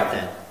 All right,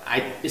 then.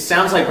 It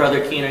sounds like,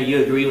 Brother Keener,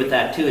 you agree with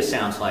that too, it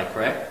sounds like,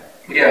 correct?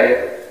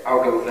 Yeah,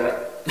 I'll go with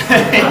that.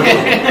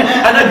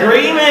 An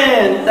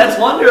agreement! That's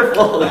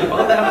wonderful. We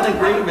both have an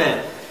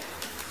agreement.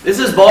 This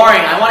is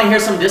boring. I want to hear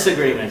some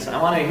disagreements. I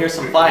want to hear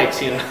some fights,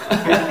 But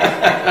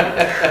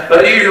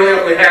usually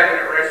only happen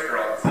at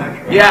restaurants.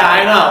 Actually. Yeah,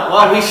 I know.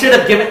 Well, you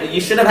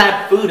should have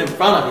had food in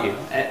front of you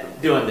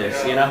doing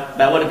this,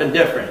 That would have been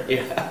different.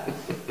 Yeah.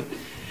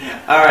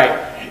 All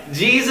right.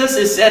 Jesus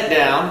is set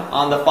down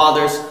on the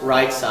Father's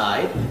right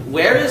side.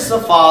 Where is the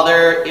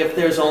Father if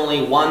there's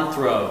only one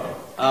throne?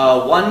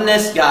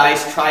 Oneness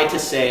guys try to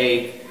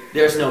say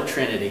there's no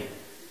Trinity.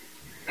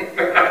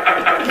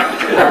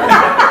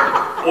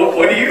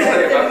 What do you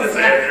say about this,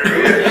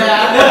 Andrew?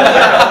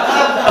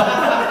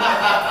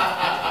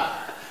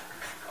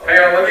 Hang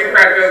on, let me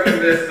crack open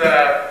this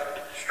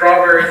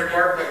strawberry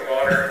sparkling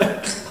water,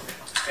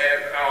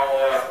 and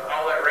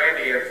I'll let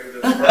Randy answer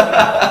this first.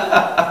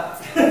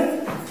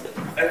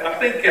 I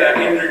think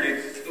Andrew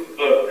needs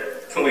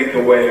to lead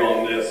the way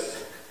on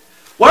this.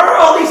 Where are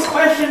all these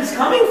questions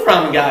coming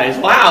from, guys?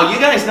 Wow, you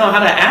guys know how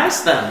to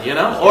ask them,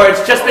 Or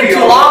it's just been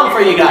too long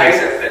for you guys.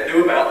 That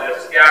knew about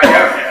this. Yeah.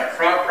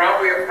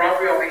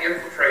 Probably all the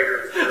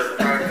infiltrators that are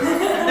trying to...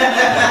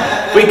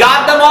 We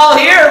got them all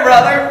here,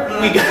 brother.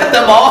 We got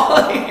them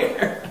all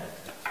here.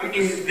 I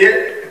mean,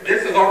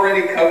 this has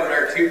already covered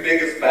our two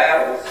biggest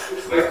battles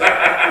since we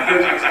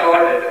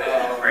started.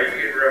 Are you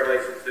getting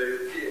Revelation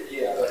 2?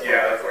 Yeah,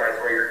 that's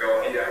where you're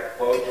going. Yeah,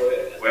 well, go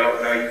ahead. Well,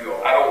 no, you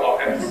go. I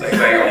don't have to say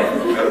Stay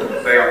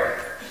on. Stay on.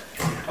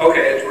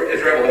 Okay,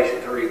 it's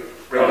Revelation 3.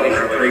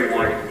 Revelation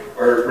 3:1.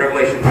 Or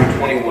Revelation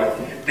 3:21.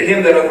 To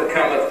him that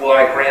overcometh will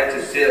I grant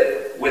to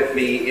sit with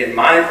me in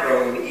my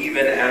throne,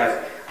 even as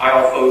I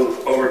also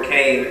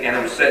overcame and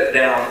am set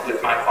down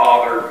with my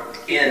Father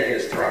in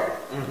his throne.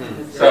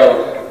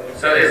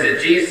 So is it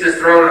Jesus'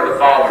 throne or the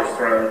Father's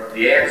throne?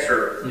 The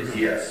answer is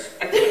yes.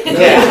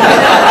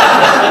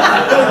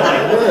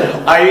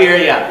 I hear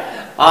ya.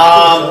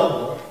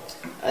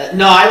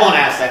 No, I won't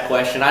ask that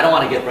question. I don't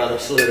want to get Brother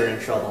Sluter in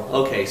trouble.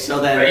 Okay, so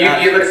then...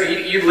 You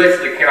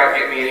literally cannot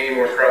get me in any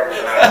more trouble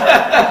than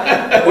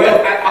I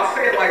Well, I'll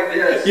say it like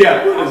this.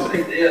 Yeah. I'll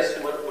say this.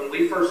 When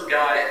we first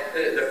got it,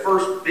 the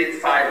first big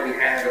fight we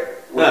had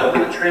was over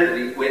the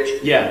Trinity,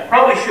 which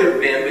probably should have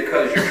been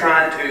because you're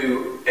trying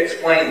to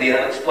explain the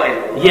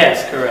unexplainable. Right?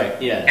 Yes,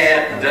 correct, yes.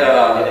 And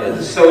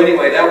so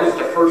anyway, that was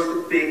the first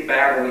big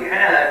battle we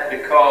had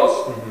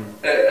because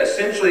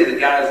essentially the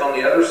guys on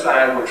the other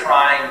side were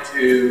trying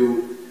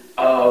to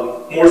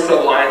more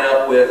so line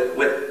up with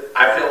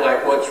I feel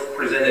like what's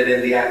presented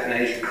in the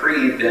Athanasian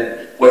Creed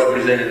than what's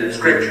presented in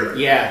Scripture.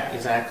 Yeah,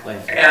 exactly.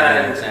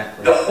 And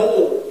the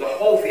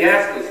whole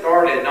fiasco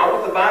started not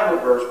with the Bible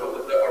verse, but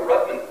with a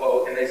Ruttman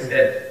quote, and they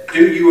said,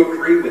 "Do you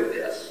agree with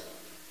this?"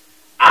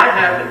 I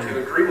happen to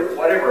agree with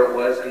whatever it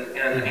was, and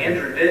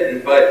Andrew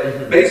didn't.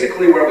 But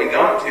basically, where we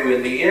got to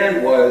in the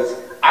end was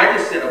I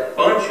just sent a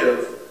bunch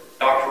of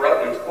Dr.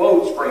 Ruttman's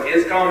quotes from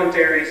his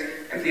commentaries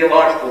and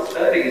theological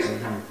studies,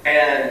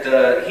 and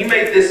he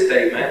made this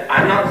statement.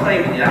 I'm not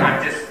claiming it,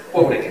 I'm just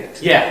quoting it.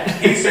 Yeah.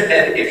 He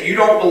said, if you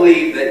don't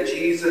believe that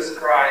Jesus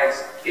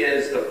Christ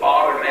is the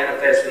Father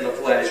manifest in the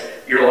flesh,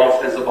 you're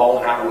lost as a ball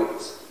in high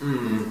weeds.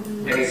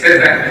 And he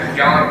said that in his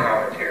John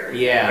commentary.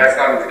 Yeah. That's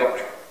not in the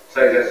doctrine.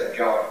 So that's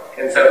John.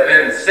 And so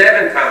then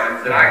 7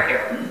 times that I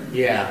counted,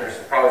 there's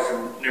probably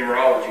some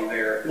numerology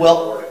there.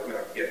 Well,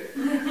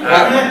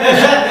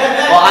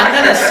 well, I'm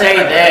going to say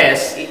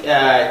this,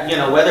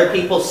 whether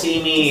people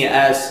see me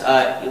as,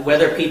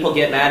 whether people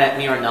get mad at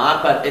me or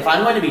not, but if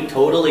I'm going to be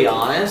totally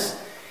honest,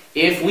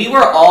 if we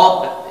were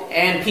all,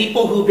 and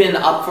people who've been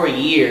up for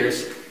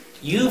years,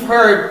 you've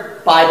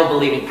heard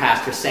Bible-believing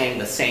pastors saying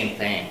the same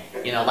thing,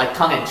 like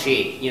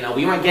tongue-in-cheek.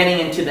 We weren't getting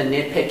into the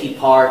nitpicky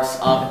parts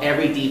of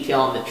every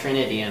detail in the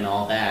Trinity and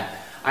all that.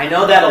 I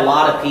know that a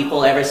lot of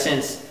people, ever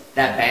since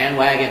that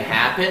bandwagon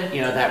happened,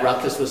 that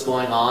ruckus was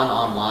going on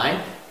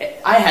online,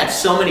 I had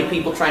so many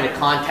people trying to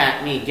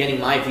contact me, getting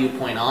my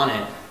viewpoint on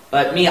it.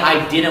 But me,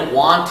 I didn't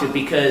want to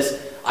because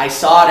I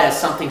saw it as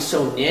something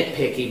so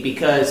nitpicky.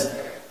 Because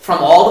from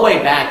all the way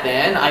back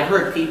then, I've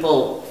heard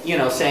people,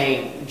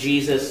 saying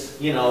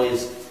Jesus,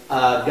 is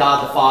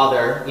God the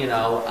Father,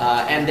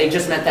 and they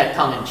just meant that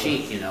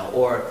tongue-in-cheek,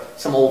 or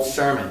some old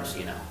sermons,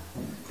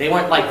 They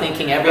weren't like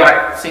thinking every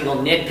single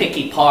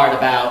nitpicky part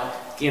about,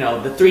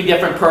 the three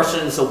different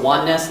persons of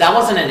oneness. That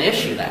wasn't an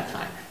issue that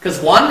time. Because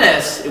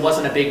oneness, it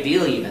wasn't a big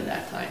deal even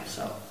that time,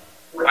 so.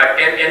 Right,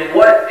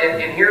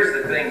 and here's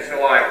the thing, so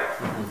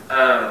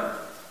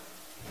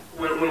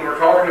when we're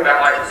talking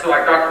about, like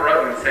Dr.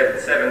 Rutman said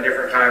 7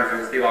 different times in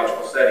his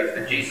theological studies,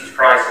 that Jesus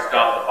Christ is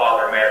God the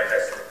Father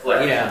manifested in the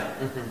flesh. Yeah.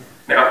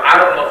 Now, I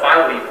don't know if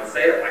I would even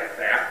say it like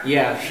that.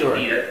 Yeah, sure.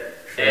 He did.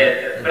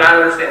 But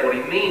I understand what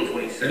he means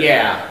when he says it.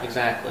 Yeah,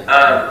 exactly.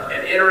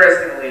 And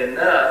interestingly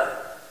enough,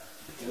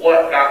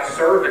 what got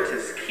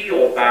Servetus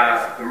killed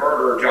by the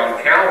murder of John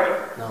Calvin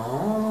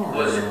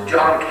was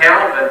John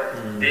Calvin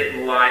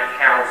didn't like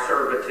how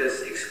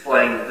Servetus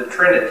explained the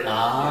Trinity.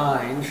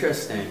 Ah,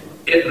 interesting.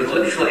 It was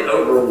literally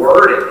over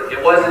wording.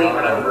 It wasn't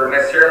even over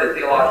necessarily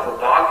theological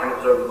doctrine, it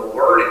was over the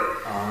wording.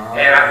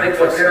 And I think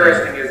what's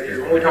interesting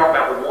is when we talk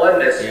about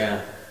oneness,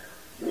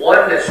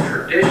 oneness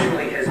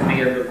traditionally has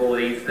been the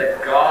belief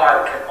that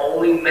God can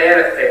only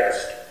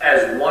manifest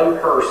as one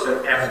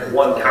person at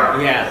one time.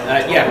 Correct.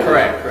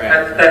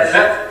 That's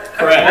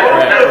correct.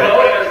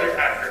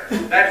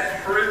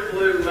 That's true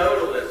blue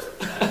modalism.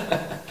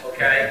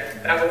 Okay?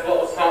 That was what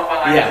was taught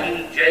by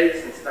T.D.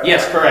 Jakes and stuff.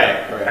 Yes,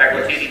 correct. Back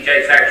when T.D.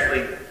 Jakes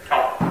actually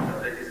taught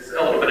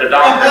a little bit of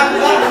doctrine,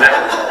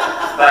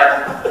 but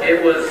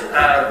it was,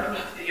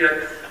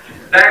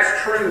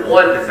 that's true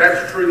oneness,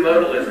 that's true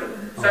modalism,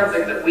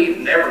 something that we've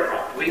never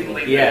taught. We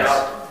believe that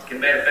God can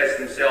manifest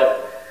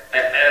himself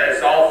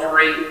as all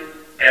three,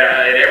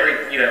 at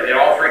every, in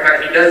all three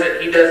kinds. He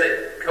does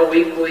it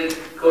co-equally,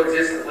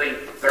 coexistently.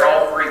 They're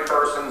all three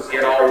persons,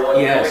 yet all one,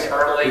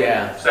 eternally.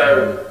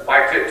 So,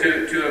 like to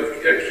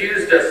have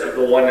accused us of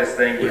the oneness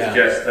thing was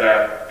just,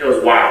 it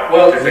was wild.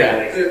 Well,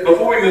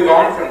 before we move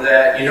on from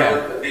that,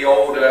 the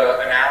old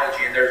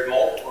analogy, and there's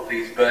multiple of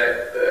these,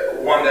 but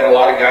one that a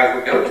lot of guys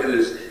would go to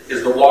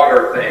is the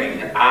water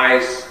thing,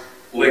 ice,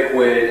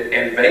 liquid,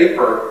 and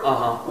vapor.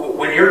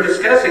 When you're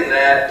discussing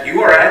that,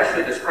 you are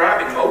actually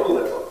describing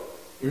modalism.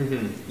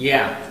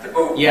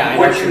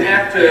 What you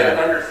have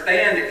to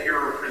understand if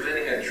you're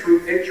presenting a true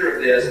picture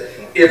of this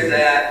is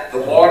that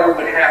the water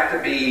would have to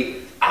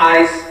be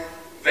ice,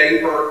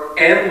 vapor,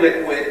 and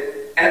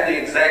liquid at the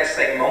exact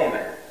same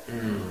moment.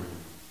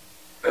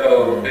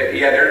 So,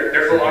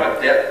 there's a lot of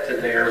depth to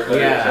there, but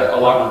it's a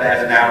lot of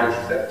that analogy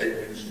that's been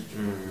used.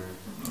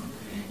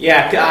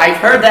 Yeah, I've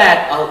heard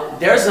that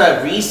there's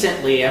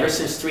recently, ever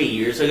since 3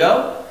 years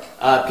ago,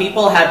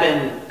 people have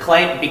been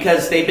claiming,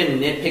 because they've been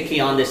nitpicky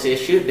on this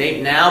issue,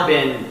 they've now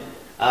been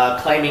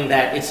claiming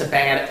that it's a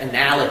bad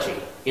analogy.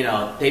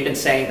 They've been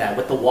saying that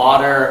with the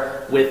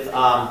water, with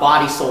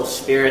body, soul,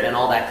 spirit, and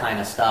all that kind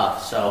of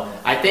stuff. So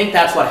I think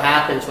that's what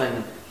happens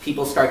when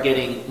people start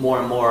getting more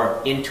and more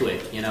into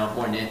it,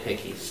 more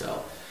nitpicky.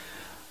 So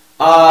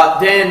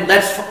then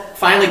let's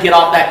finally get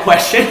off that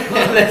question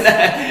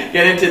and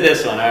get into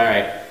this one. All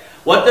right.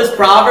 What does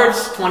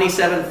Proverbs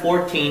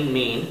 27:14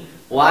 mean?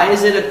 Why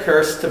is it a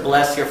curse to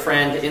bless your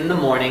friend in the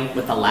morning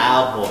with a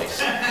loud voice?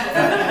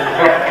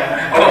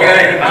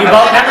 Okay. You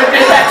both never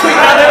did that to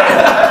each other?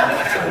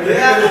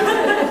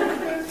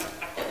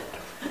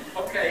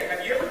 Okay,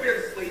 have you ever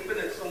been sleeping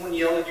and someone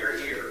yelled in your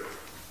ear?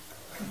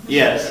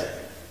 Yes.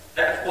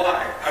 That's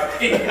why.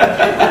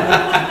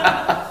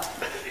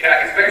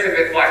 Especially if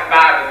it's like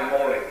 5 in the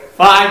morning.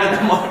 5 in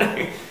the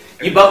morning.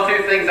 You both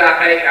two things I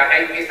hate. I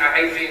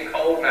hate being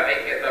cold and I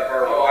hate getting up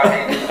early. I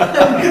hate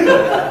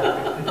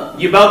it.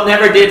 You both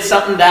never did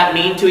something that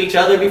mean to each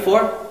other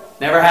before?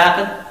 Never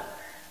happened?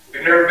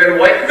 We've never been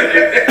awake to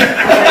it.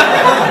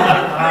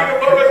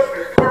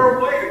 We're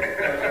awake.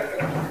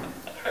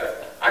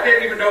 I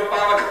didn't even know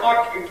 5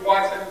 o'clock came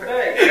twice a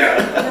day.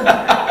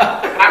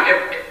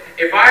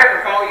 If I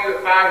ever call you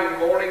at 5 in the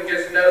morning,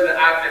 just know that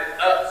I've been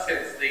up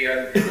since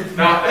then.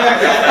 Not that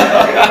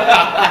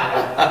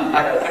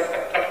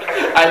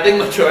I think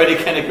majority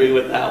can agree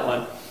with that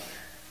one.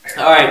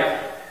 All right,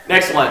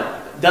 next one.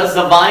 Does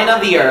the vine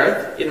of the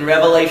earth in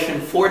Revelation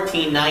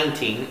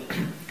 14:19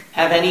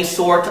 have any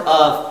sort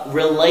of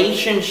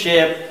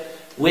relationship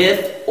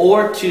with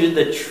or to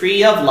the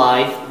tree of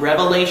life?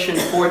 Revelation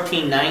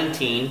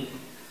 14:19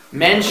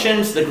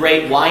 mentions the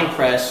great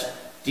winepress.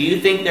 Do you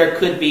think there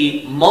could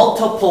be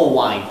multiple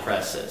wine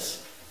presses?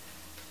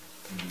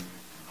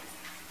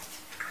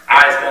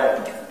 I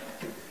don't.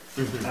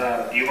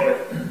 You want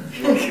to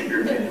shoot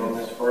your opinion on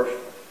this first?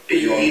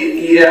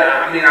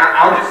 Yeah, I mean,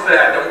 I'll just say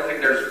I don't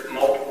think there's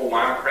multiple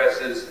wine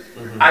presses.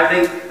 I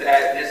think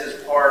that this is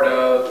part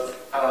of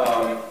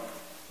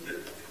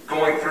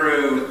going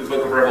through the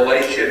book of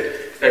Revelation,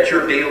 that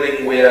you're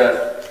dealing with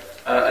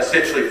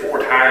essentially 4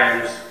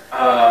 times,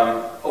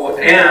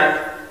 and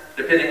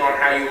depending on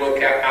how you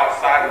look at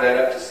outside of that,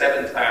 up to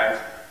 7 times,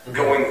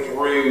 going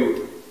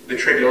through the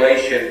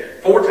tribulation.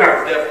 4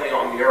 times definitely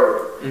on the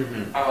earth.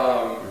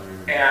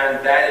 And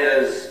that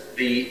is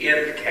the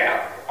end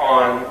cap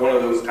on one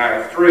of those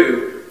times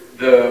through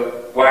the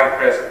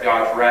winepress of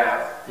God's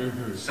wrath.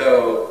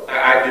 So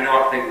I do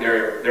not think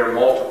there are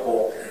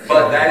multiple.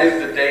 But that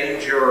is the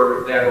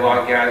danger that a lot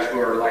of guys who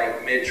are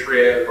like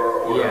mid-trib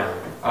or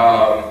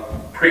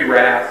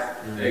pre-wrath,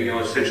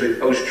 essentially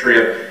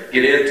post-trib,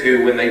 get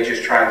into when they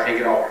just try and take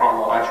it all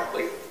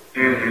chronologically.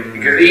 Mm-hmm.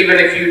 Because even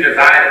if you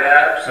divide it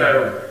up,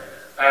 so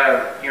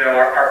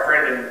our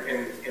friend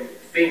in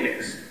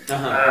Phoenix,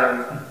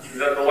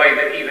 the way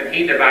that even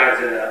he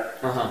divides it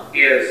up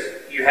is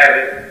you have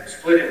it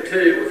split in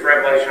two, with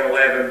Revelation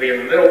 11 being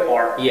the middle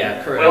part.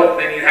 Yeah, correct. Well,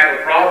 then you have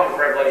a problem with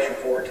Revelation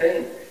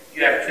 14.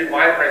 You have two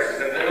wine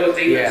presses, and there was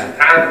even some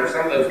times where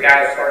some of those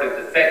guys started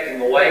defecting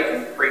away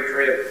from the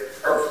pre-trib,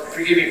 or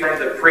forgive me, from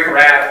the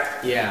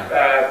pre-wrath,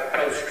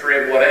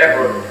 post-trib,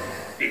 whatever,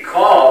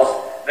 because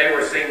they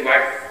were seeing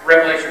like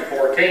Revelation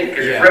 14.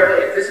 Because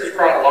if this is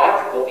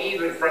chronological,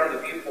 even from the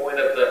viewpoint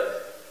of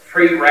the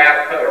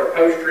pre-wrath or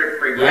post-trib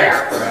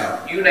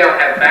pre-wrath, you now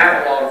have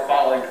Babylon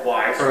falling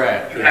twice.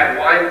 Correct. You have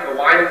the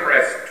wine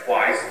press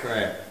twice.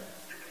 Correct.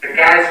 And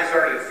guys just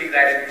started to see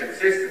that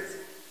inconsistency.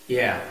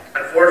 Yeah.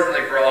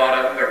 Unfortunately for a lot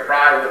of them, their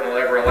pride wouldn't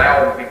ever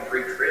allow them to be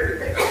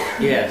pre-trib again.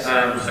 Yes.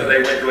 So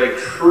they went to a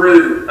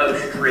true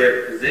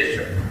post-trib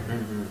position.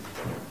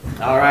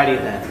 Alrighty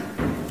then.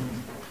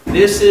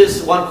 This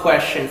is one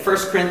question.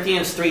 1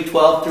 Corinthians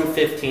 3:12 through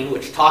 15,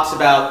 which talks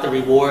about the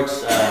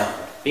rewards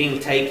being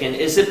taken.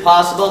 Is it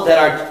possible that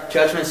our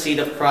judgment seat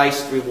of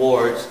Christ's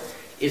rewards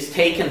is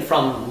taken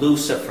from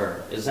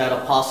Lucifer? Is that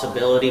a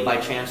possibility by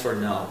chance or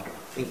no?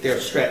 I think they're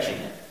stretching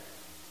it.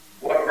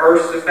 What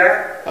verse is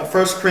that?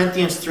 1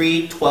 Corinthians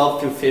 3:12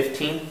 through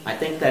 15. I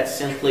think that's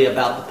simply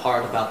about the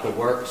part about the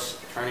works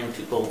turning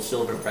to gold,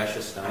 silver,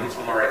 precious stones.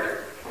 I'm right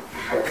there.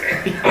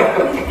 Okay.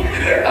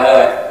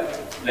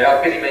 Now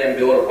if any man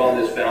build upon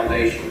this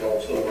foundation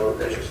gold, silver,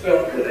 precious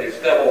stones, wood, hay,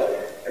 stubble,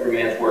 every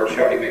man's work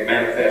shall be made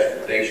manifest,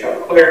 for they shall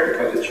declare it,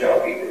 because it shall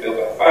be revealed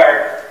by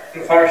fire.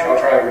 And the fire shall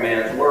try every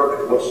man's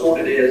work, what sort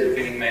it is. If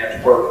any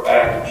man's work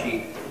abide, which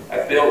he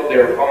hath built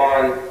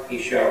thereupon,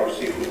 he shall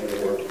receive the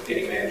reward. If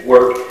any man's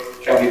work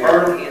shall be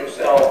burned, he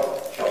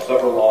himself shall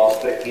suffer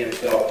loss, but he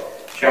himself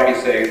shall be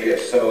saved, yet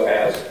so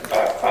as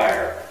by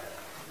fire.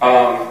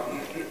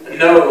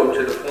 No,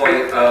 to the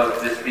point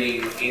of this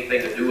being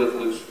anything to do with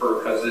Lucifer,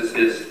 because this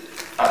is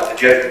the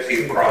judgment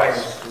seat of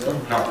Christ,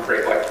 not the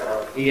great white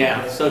throne.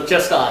 Yeah, so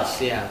just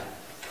us,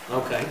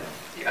 Okay.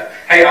 Yeah.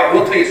 Hey, I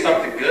will tell you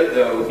something good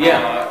though.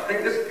 Yeah. I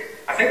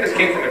think this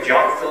came from a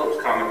John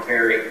Phillips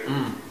commentary.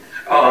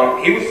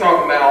 He was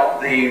talking about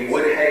the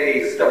wood,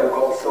 hay, stubble,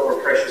 gold, silver,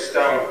 precious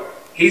stone.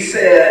 He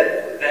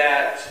said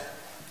that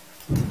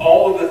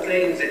all of the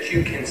things that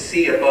you can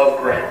see above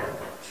ground,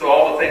 so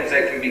all the things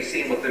that can be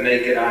seen with the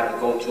naked eye, the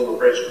gold, silver,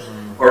 precious,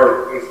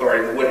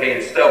 the wood, hay,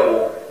 and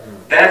stubble,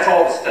 that's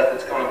all the stuff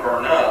that's going to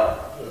burn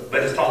up,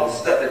 but it's all the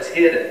stuff that's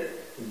hidden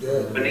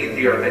beneath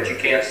the earth that you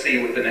can't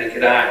see with the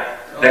naked eye.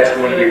 That's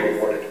going to be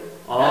rewarded.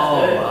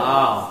 Oh,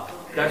 wow.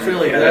 That's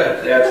really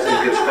good. That's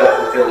some good stuff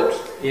from Phillips.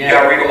 Yeah. You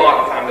got to read a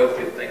lot to find those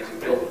good things in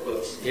Phillips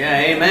books. Yeah,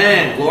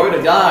 amen. Glory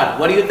to God.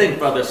 What do you think,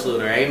 Brother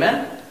Sluter?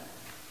 Amen?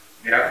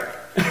 Yeah.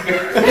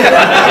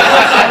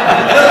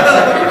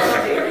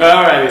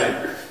 All right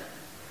then.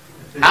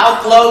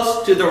 How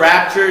close to the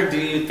rapture do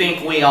you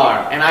think we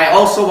are? And I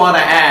also want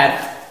to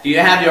add, do you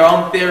have your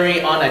own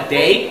theory on a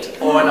date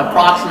or an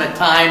approximate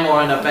time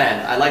or an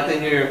event? I'd like to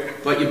hear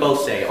what you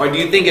both say. Or do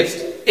you think it's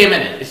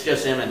imminent? It's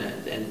just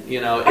imminent. And,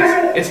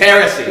 it's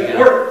heresy.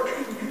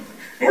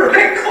 We're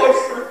getting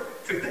closer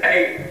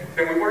today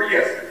than we were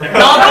yesterday.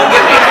 No, don't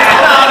give me that.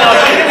 No,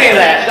 don't give me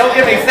that. Don't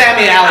give me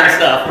Sammy Allen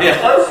stuff. Yeah.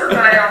 Closer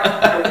now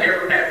than we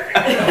ever have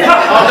been.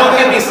 Oh, don't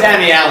give me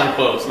Sammy Allen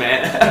quotes,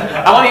 man.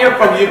 I want to hear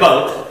from you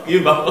both.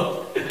 You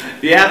both.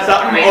 Do you have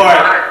something?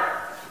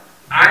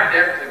 I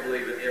definitely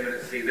believe in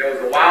imminency. There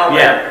was a while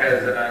there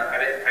because I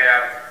didn't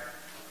have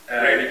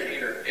Randy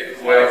Keener.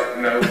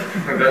 no,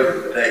 those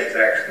are the dates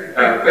actually.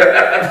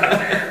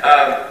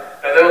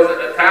 There was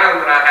a time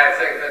when I had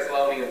 2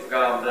 Thessalonians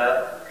gummed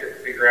up, couldn't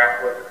figure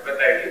out what. But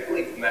you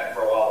believed in that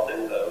for a while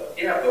too, though.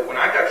 Yeah, but when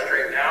I got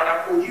straightened out,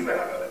 I pulled you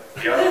out of it.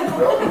 Yeah,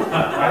 well,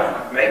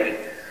 maybe.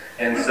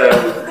 And so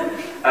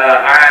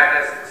I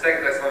had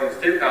 2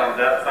 Thessalonians 2 gummed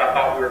up, so I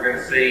thought we were going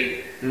to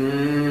see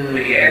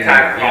the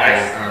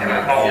Antichrist, and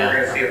I thought we were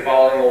going to see a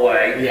falling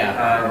away.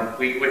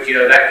 Which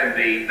that can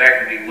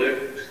be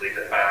loosely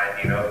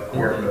defined, of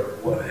course,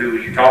 who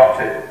you talk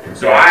to.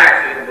 So I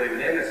actually didn't believe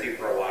in imminency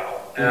for a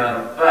while,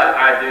 but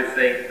I do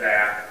think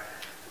that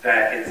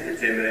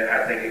it's imminent.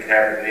 I think it could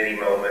happen at any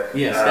moment.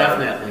 Yes,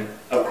 definitely.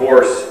 Of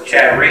course,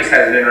 Chad Reese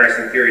has an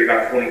interesting theory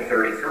about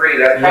 2033.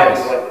 That's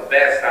probably one of the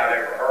best I've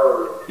ever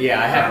heard. Yeah,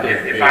 I have to.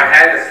 If I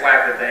had to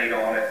slap a date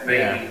on it,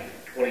 maybe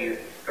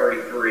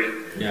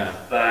 2033. Yeah.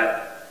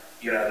 But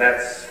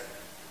that's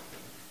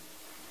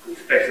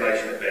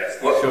speculation at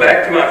best. Well,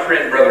 back to my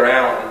friend Brother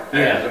Allen,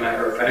 as a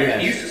matter of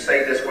fact. He used to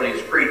say this when he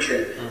was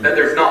preaching, that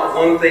there's not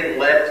one thing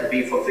left to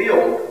be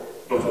fulfilled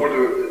before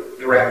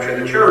the rapture of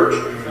the church.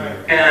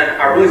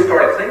 And I really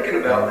started thinking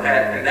about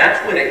that, and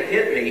that's when it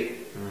hit me.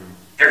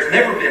 There's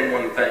never been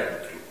one thing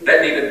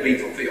that needed to be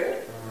fulfilled.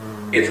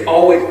 It's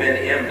always been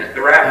imminent.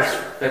 The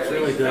rapture. That's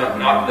really good.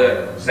 Not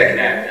the second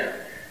advent.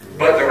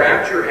 But the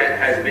rapture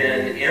has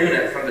been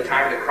imminent from the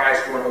time that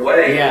Christ went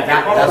away. Yeah,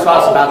 that's what I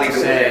was about to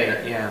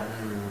say. Yeah,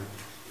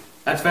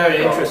 that's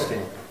very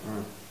interesting.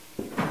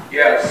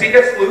 Yeah,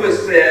 C.S.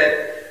 Lewis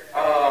said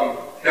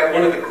that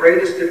one of the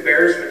greatest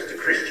embarrassments to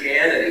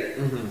Christianity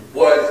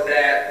was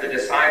that the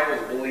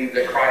disciples believed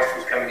that Christ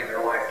was coming in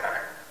their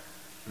lifetime.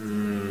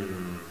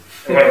 And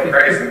one of the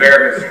greatest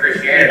embarrassments to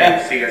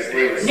Christianity is C.S.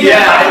 Lewis. Yeah.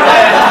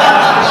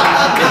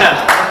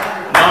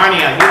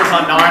 Narnia. He was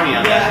on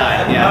Narnia that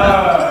time.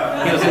 Yeah.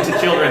 He was into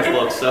children's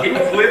books. So. He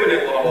was living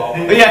in La La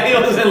Land. Yeah, he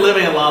was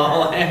living in La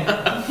La Land.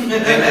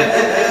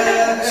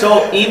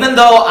 So even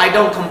though I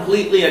don't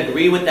completely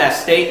agree with that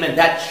statement,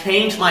 that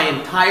changed my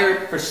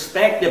entire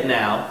perspective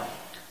now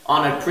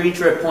on a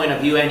pre-trib point of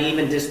view, and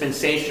even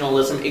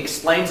dispensationalism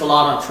explains a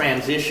lot on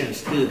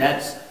transitions too.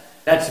 That's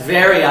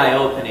very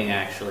eye-opening,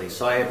 actually.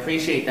 So I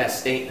appreciate that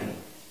statement.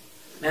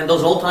 Man,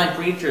 those old-time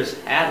preachers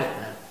had it,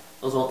 man.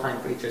 Those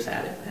old-time preachers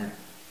had it, man.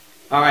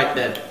 All right,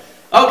 then.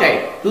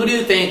 Okay, who do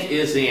you think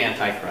is the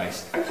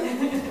Antichrist?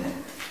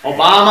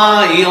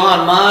 Obama,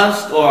 Elon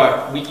Musk,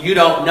 or you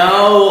don't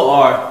know,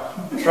 or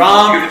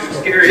Trump, Judas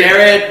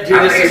Iscariot.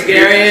 Judas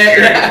Iscariot.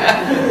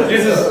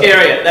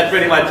 That's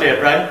pretty much it,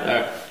 right? All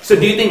right. So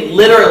do you think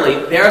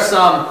literally, there are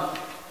some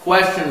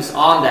questions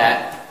on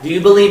that. Do you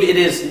believe it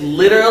is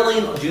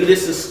literally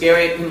Judas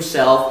Iscariot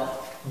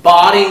himself,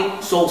 body,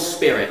 soul,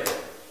 spirit?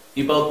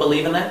 You both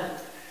believe in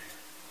that?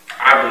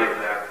 I believe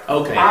that.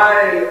 Okay.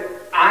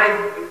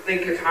 I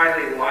think it's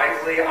highly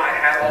likely. I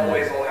have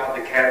always allowed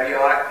the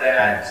caveat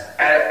that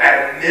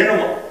at a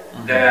minimum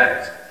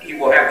that he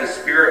will have the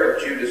spirit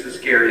of Judas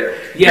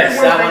Iscariot. Yes,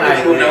 one thing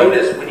that you'll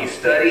notice when you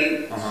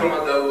study some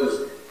of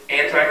those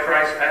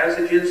Antichrist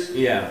passages.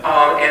 Yeah.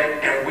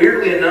 And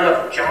weirdly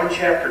enough, John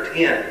chapter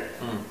 10,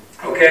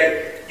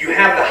 okay, you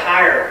have the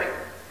hireling.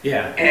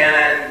 Yeah.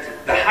 And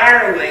the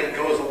hireling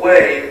goes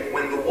away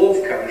when the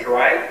wolf comes,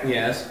 right?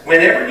 Yes.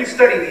 Whenever you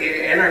study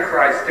the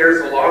Antichrist,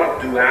 there's a lot of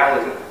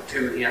duality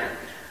to him.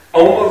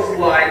 Almost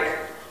like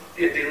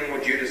in dealing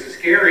with Judas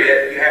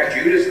Iscariot, you have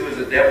Judas who was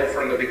a devil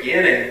from the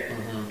beginning,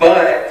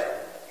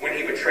 but when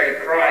he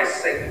betrayed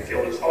Christ, Satan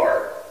filled his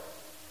heart.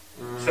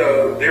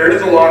 So there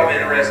is a lot of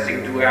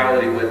interesting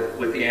duality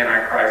with the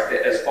Antichrist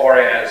as far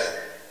as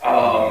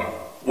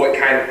what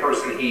kind of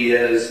person he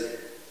is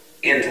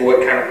into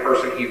what kind of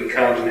person he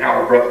becomes and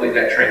how abruptly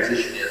that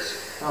transition is.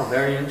 Oh,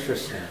 very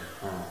interesting.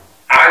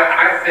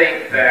 I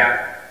think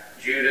that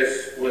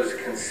Judas was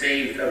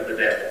conceived of the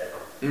devil.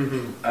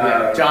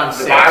 John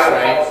 6, the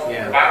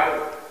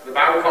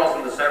Bible calls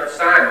him the son of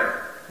Simon,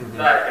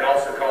 but it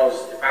also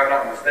calls, if I'm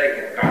not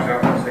mistaken, gosh,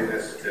 I'm going to say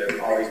this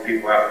to all these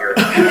people out here.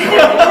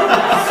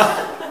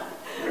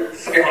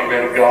 Hang on,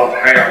 man of God.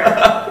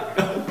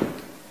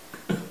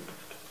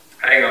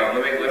 Hang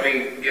on, let me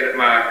get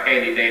my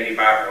handy dandy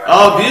Bible.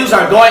 Oh, views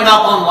are going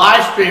up on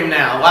live stream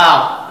now.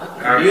 Wow.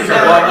 Views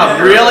are going up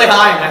really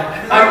high now.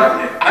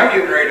 I'm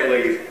getting ready to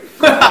leave.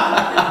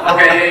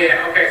 Okay,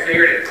 so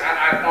here it is.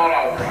 I thought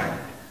I was right.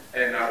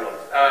 And I was.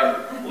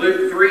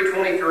 Luke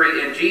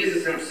 3:23, and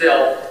Jesus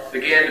himself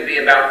began to be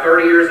about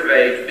 30 years of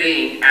age,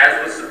 being, as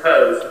was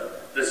supposed,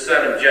 the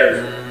son of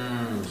Joseph.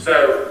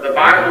 So the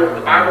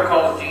Bible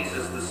calls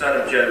Jesus the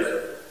son of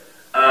Joseph.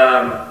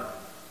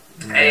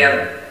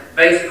 And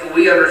basically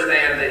we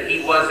understand that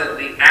he wasn't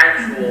the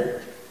actual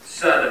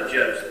son of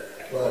Joseph.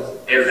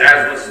 It was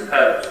as was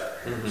supposed.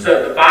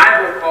 So the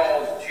Bible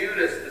calls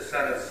Judas the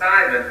son of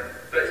Simon,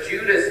 but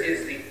Judas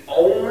is the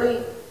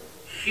only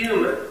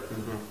human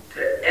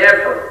to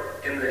ever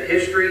in the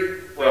history,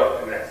 well,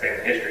 I'm not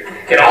saying history,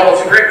 in all of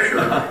Scripture,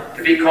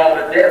 to be called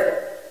a devil.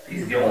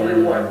 He's the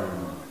only one.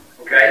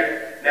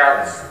 Okay?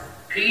 Now,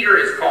 Peter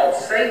is called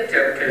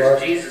Satan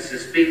because Jesus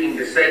is speaking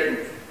to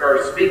Satan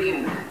through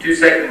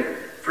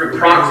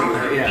proxy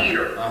through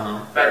Peter.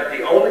 But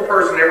the only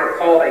person ever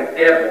called a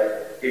devil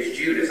is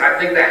Judas. I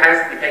think that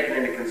has to be taken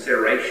into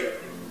consideration.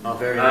 Oh,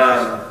 very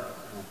interesting.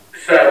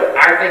 So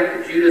I think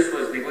that Judas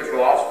was the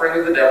literal offspring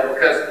of the devil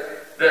because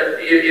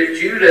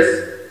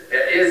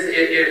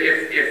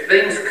if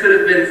things could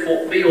have been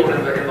fulfilled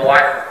in the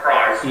life of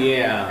Christ,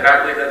 and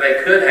I believe that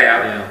they could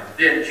have,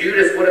 then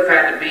Judas would have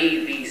had to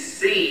be the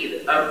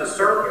seed of the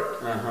serpent.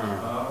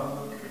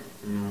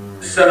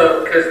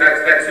 So, because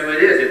that's who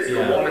it is. It's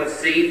the woman's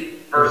seed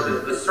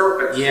versus the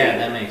serpent's seed. Yeah,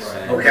 that makes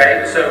sense.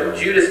 Okay, so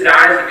Judas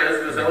dies, he goes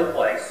to his own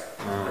place.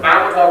 The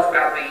Bible talks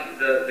about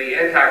the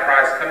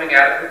Antichrist coming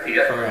out of the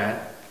pit,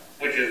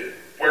 which is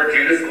where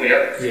Judas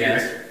went.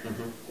 Yes.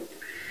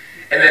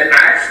 And then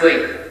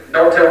actually,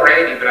 don't tell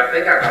Randy, but I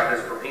think I got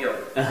this from him.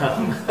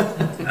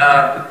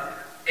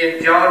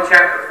 In John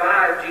chapter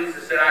 5,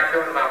 Jesus said, I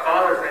come in my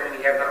Father's name and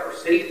ye have not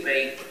received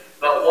me,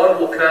 but one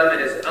will come in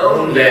his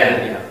own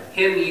name,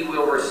 him ye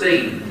will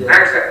receive.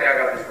 Actually, I think I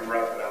got this from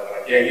Russell.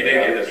 Yeah, you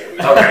didn't get this from me.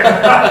 Okay. I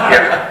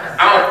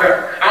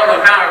don't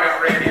know how I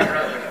got Randy and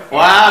Russell.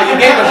 Wow, you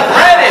gave us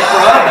credit,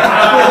 bro.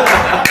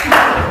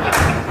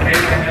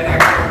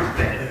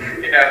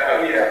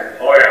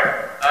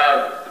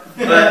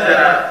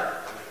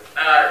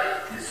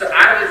 So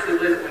obviously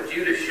when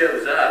Judas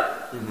shows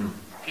up,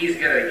 he he's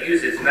going to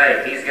use his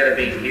name. He's going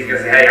to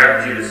say, hey,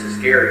 I'm Judas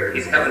Iscariot.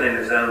 He's coming in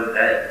his own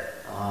name.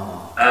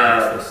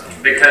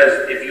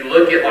 Because if you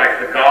look at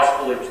like the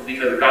Gospel of,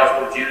 the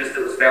Gospel of Judas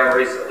that was found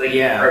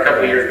recently, or a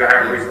couple of years ago,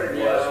 however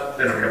recently it was,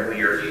 been a couple of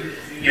years.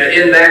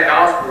 In that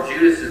Gospel,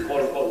 Judas is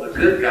quote unquote the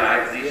good guy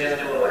because he's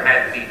just doing what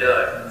had to be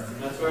done.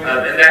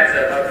 And that's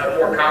a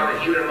more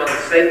common, even among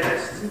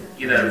Satanists.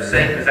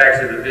 Satan is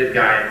actually the good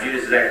guy, and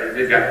Judas is actually the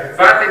good guy.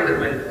 So I think that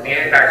when the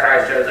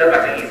Antichrist shows up,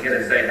 I think he's going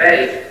to say,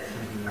 hey,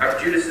 I'm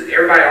Judas.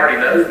 Everybody already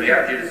knows me.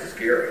 I'm Judas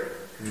Iscariot.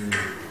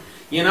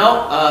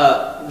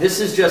 This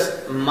is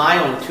just my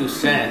own 2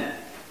 cents.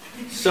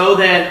 So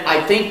then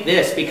I think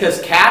this,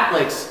 because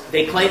Catholics,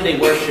 they claim they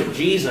worship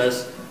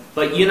Jesus,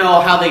 but you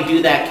know how they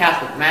do that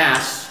Catholic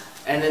Mass,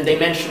 and then they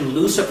mention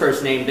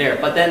Lucifer's name there.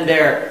 But then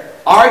their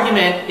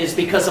argument is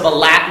because of a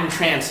Latin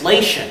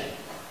translation.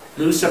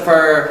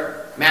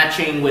 Lucifer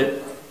matching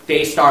with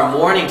day star,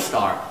 morning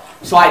star.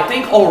 So I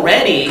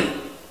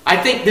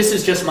think this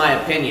is just my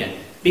opinion.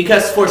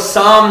 Because for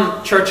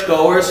some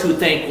churchgoers who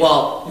think,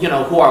 well,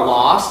 who are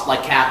lost,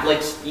 like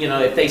Catholics,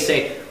 if they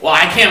say, well,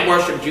 I can't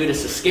worship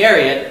Judas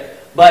Iscariot,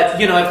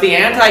 but, if the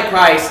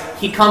Antichrist,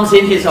 he comes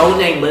in his own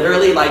name,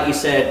 literally, like you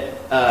said,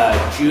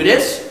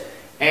 Judas,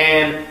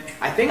 and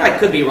I think I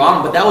could be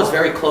wrong, but that was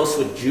very close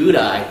with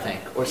Judah, I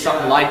think, or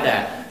something like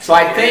that. So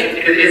I think...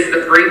 It's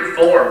the Greek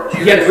form.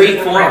 Judas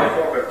Greek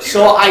form.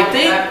 So I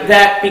think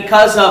that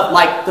because of,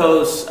 like,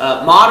 those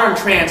modern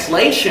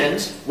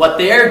translations, what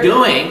they're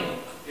doing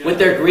with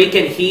their Greek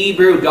and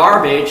Hebrew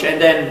garbage and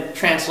then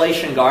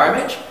translation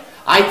garbage,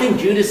 I think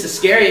Judas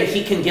Iscariot,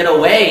 he can get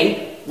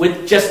away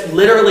with just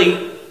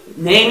literally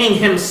naming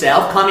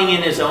himself, coming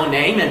in his own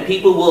name, and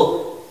people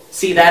will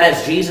see that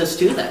as Jesus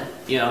to them,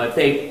 if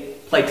they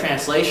play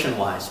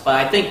translation-wise. But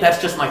I think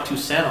that's just my 2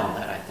 cents on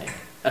that, I think.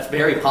 That's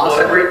very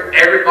possible. Well,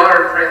 every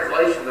modern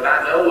translation that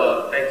I know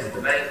of takes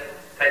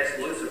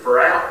Lucifer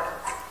out.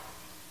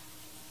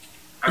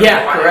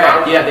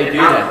 Correct. They do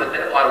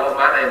that. I want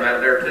my name out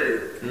of there,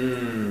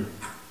 too.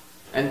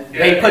 And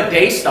they put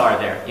Daystar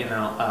there,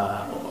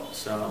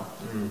 so...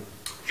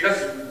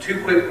 Just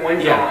 2 quick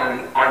points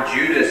on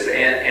Judas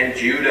and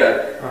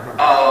Judah.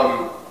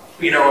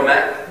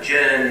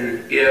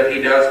 Imagine if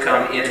he does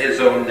come in his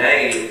own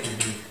name,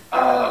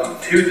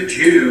 to the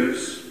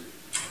Jews,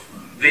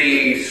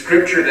 the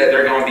scripture that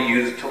they're going to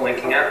use to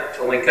link up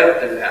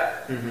to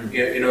that.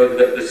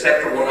 The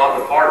scepter will not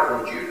depart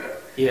from Judah.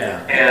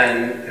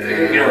 And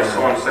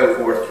so on and so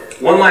forth.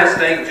 One last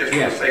thing, just for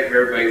the sake of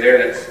everybody there,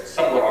 that's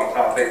somewhat on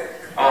topic.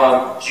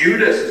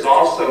 Judas is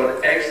also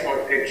an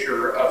excellent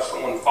picture of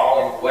someone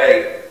falling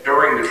away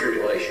during the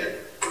tribulation.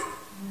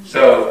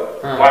 So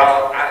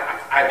while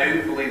I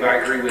do believe I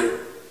agree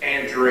with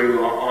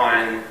Andrew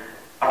on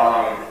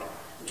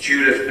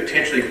Judas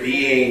potentially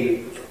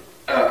being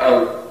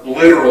a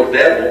literal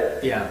devil,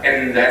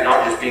 and that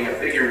not just being a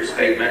figurative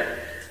statement,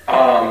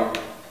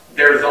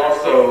 there's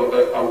also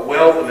a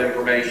wealth of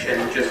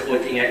information just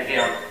looking at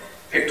him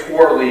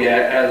pictorially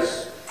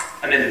as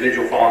an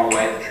individual falling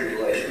away in the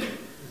tribulation.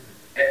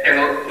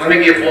 And let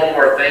me give one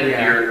more thing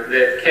here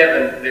that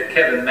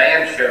Kevin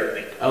Mann showed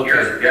me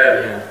years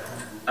ago.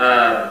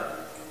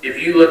 If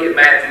you look at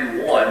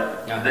Matthew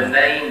 1, the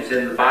names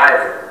in the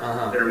Bible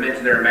that are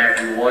mentioned there in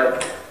Matthew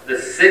 1, the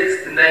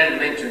 6th name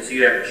mentioned, so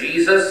you have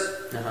Jesus,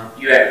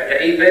 you have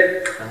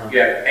David, you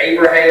have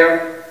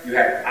Abraham, you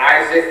have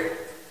Isaac,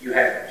 you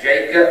have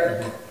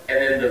Jacob, and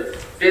then the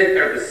 5th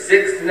or the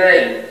 6th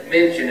name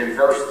mentioned in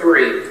verse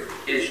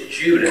 3 is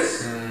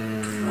Judas.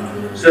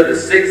 So the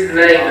 6th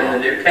name in the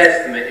New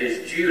Testament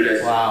is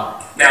Judas.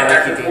 Wow. Now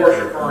that's of course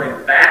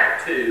referring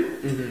back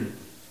to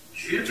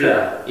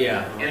Judah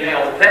in the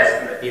Old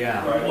Testament.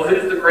 Well,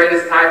 who's the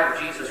greatest type of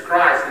Jesus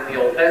Christ in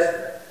the Old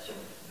Testament?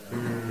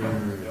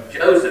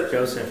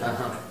 Joseph.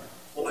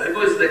 Well, who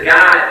was the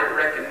guy that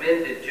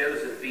recommended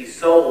Joseph be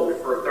sold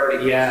for 30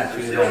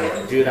 pieces of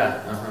silver?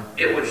 Judah.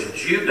 It was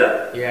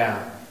Judah.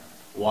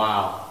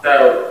 Wow.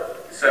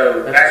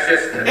 So that's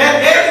just a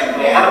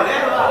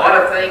lot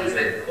of things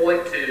that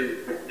point to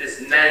this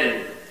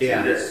name,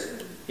 Judas.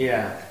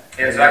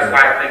 And so that's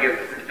why I think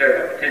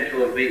there's a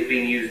potential of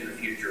being used in the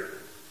future.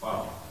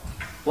 Wow.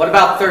 What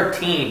about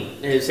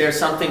 13? Is there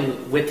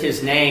something with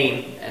his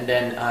name? And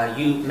then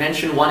you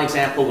mentioned one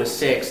example with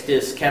 6.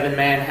 Does Kevin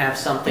Mann have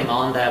something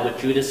on that with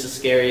Judas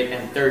Iscariot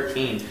and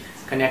 13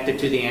 connected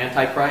to the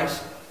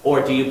Antichrist?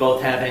 Or do you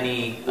both have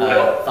any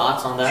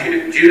thoughts on that?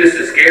 Judas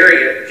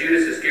Iscariot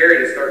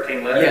is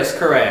 13 letters. Yes,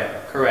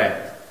 correct.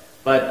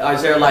 But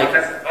is there like...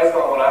 That's not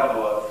what I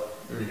know of.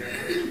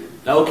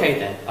 Okay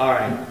then,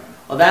 alright.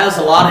 Well, that was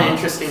a lot of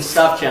interesting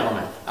stuff,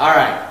 gentlemen.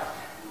 Alright.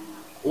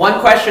 One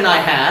question I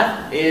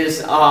have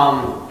is,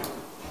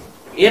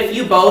 if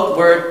you both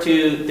were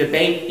to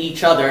debate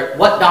each other,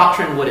 what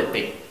doctrine would it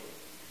be?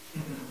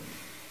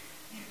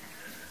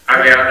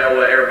 I mean, I know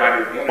what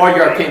everybody wants. Or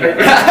your opinion.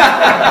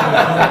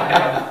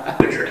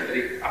 The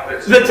Trinity.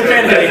 The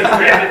Trinity.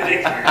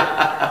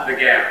 The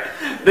gap.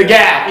 The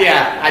gap,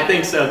 I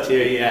think so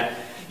too,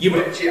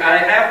 I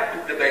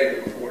have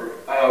debated before.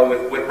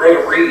 with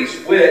Brother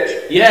Reese, which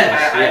I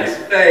yes.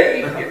 would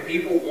say if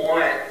people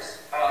want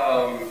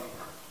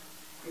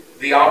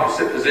the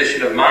opposite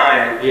position of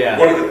mine,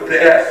 one of the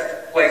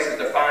best places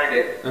to find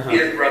it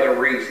is Brother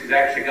Reese. He's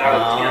actually got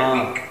a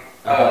 10-week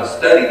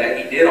study that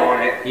he did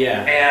on it.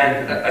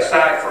 And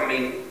aside from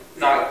me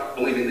not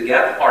believing the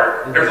gap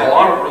part, there's a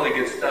lot of really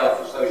good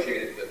stuff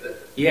associated with it.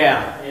 He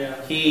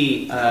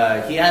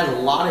has a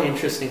lot of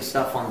interesting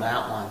stuff on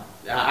that one.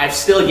 I've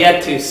still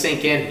yet to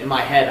sink in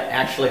my head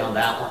actually on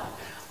that one,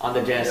 on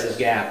the Genesis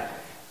gap.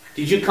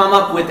 Did you come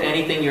up with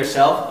anything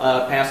yourself,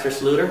 Pastor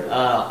Sluter,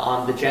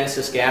 on the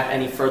Genesis gap?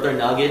 Any further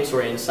nuggets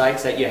or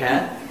insights that you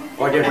had?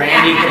 Or did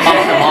Randy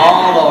debunk them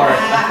all? Or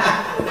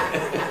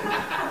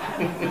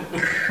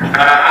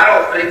I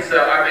don't think so.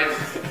 I mean,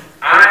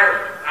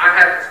 I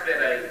haven't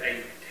spent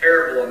a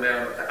terrible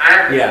amount of time. I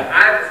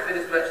haven't spent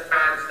as much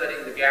time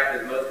studying the gap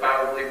as most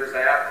Bible believers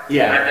have. I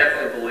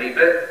definitely believe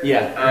it.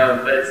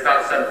 But it's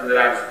not something that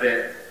I've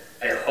spent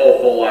a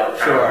whole lot of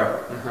time.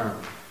 Sure.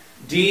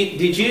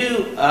 Did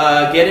you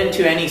get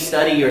into any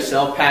study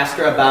yourself,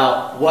 Pastor,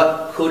 about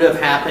what could have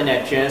happened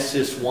at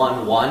Genesis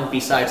 1:1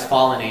 besides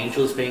fallen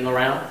angels being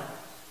around?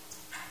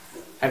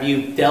 Have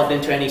you delved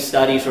into any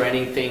studies or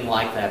anything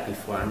like that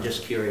before? I'm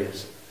just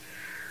curious.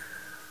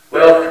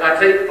 Well, I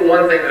think the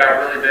one thing that I've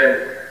really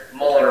been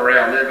mulling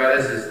around,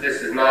 this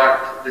is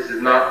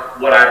not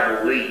what I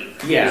believe.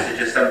 This is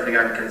just something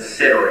I'm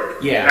considering.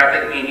 And I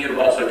think me and you have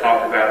also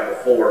talked about it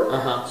before.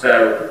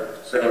 So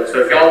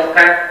if y'all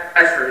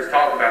pastor has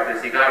talked about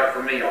this, he got it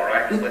from me, all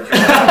right? Just let you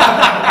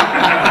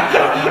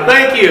know.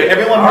 Thank you.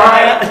 Everyone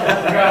buy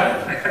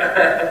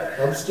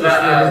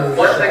I'm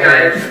one thing I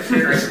am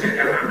considering,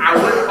 I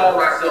would call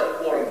myself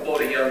quote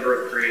unquote a young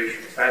earth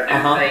creationist. I do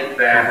think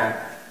that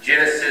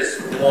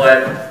Genesis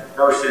 1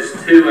 verses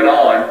 2 and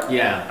on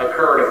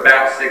occurred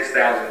about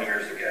 6,000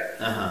 years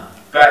ago.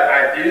 But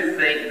I do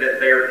think that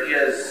there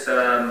is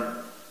some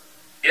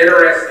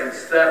interesting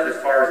stuff as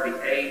far as the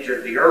age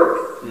of the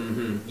earth.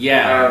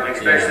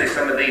 Especially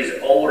some of these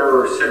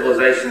older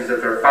civilizations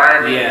that they're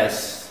finding.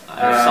 Yes,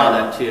 I saw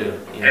that too.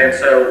 And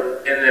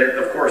then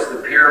of course the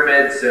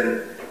pyramids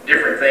and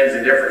different things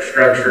and different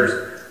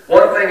structures.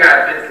 One thing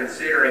I've been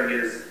considering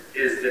is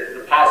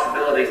the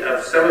possibility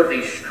of some of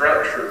these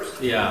structures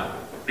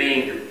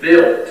being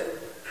built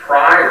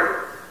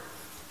prior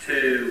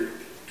to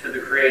the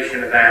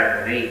creation of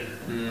Adam and Eve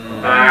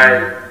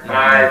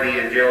by the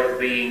angelic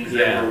beings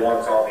that were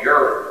once on the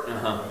earth.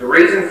 The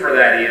reason for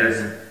that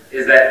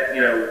is that,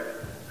 you know,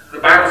 the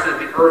Bible says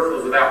the earth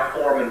was without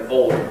form and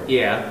void.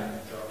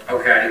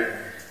 Okay.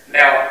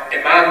 Now,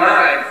 in my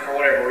mind, for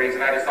whatever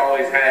reason, I just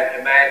always had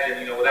imagined,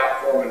 you know,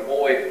 without form and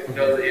void, you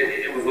know,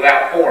 it was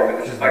without form. It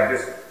was just like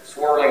this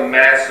swirling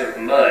mass of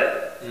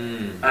mud.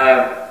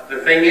 The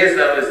thing is,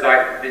 though, is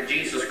like that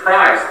Jesus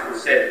Christ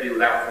was said to be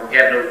without form. He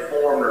had no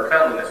form or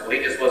comeliness. Well, he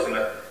just wasn't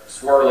a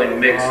swirling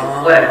mix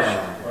of flesh.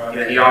 You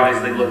know, he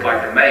obviously looked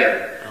like a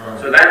man.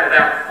 So that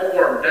without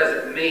form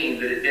doesn't mean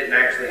that it didn't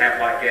actually have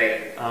like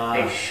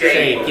a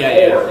shape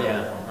or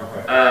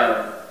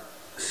form.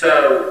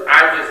 So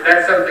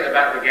that's something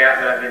about the gap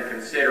that I've been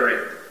considering.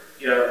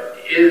 You know,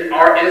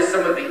 is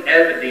some of the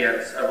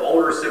evidence of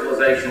older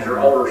civilizations or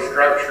older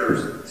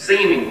structures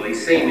seemingly,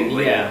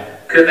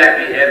 could that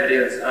be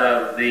evidence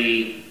of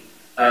you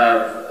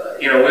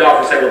know, we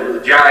often say, well, the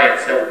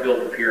giants helped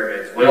build the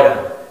pyramids.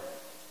 Well,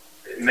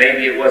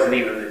 maybe it wasn't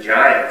even the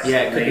giants.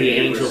 It could be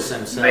angels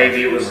themselves.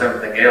 Maybe it was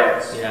something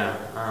else.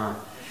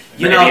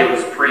 Maybe it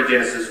was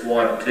pre-Genesis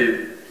 1,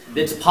 2.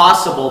 It's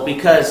possible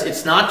because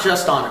it's not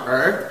just on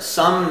Earth.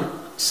 Some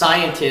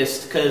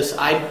scientists, because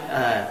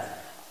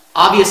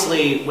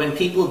obviously when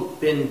people have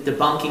been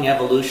debunking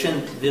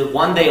evolution, the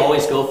one they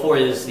always go for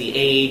is the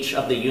age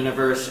of the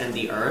universe and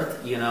the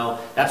Earth. You know,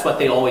 that's what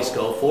they always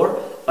go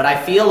for. But I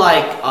feel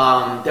like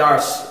there are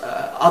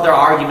other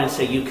arguments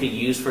that you could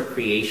use for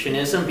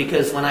creationism,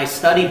 because when I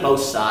study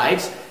both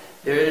sides,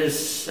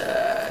 there's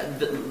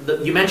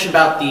you mentioned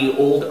about the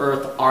old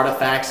Earth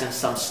artifacts and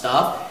some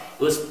stuff.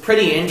 It was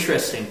pretty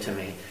interesting to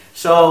me.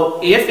 So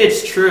if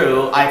it's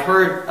true, I've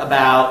heard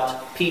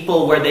about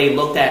people where they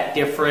looked at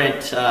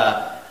different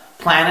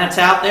planets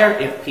out there,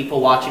 if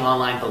people watching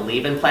online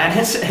believe in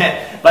planets,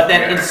 but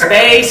then in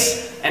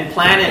space and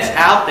planets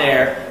out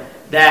there,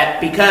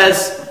 that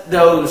because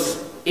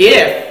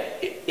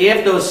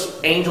if those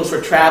angels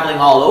were traveling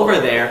all over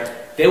there,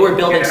 they were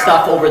building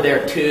stuff over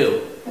there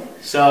too.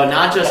 So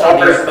not just on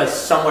the Earth, but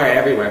somewhere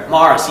everywhere.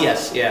 Mars,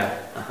 yes, and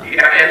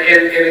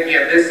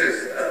again, this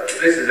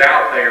is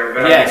out there,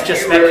 but it's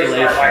just if you really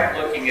speculation. start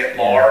like looking at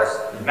Mars,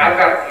 and I've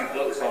got a few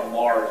books on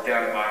Mars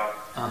down in my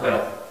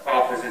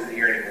office isn't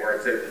here anymore.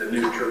 It's at the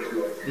new church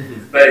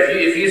building. But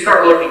if you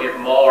start looking at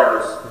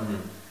Mars,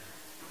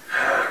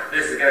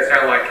 this is going to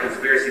sound like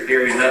conspiracy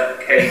theory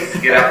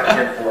nutcase. Get out the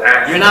tinfoil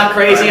hat. You're not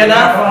crazy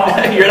enough.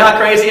 You're not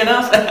crazy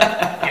enough. But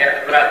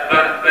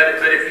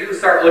if you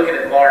start looking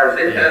at Mars,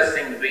 it does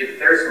seem to be that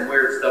there's some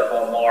weird stuff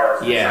on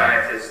Mars that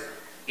scientists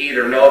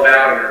either know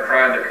about and are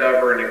trying to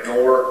cover and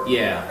ignore,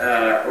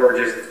 or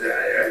just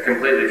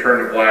completely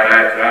turned a blind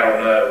eye to. I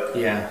don't know.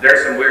 Yeah.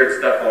 There's some weird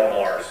stuff on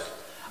Mars.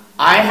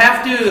 I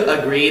have to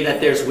agree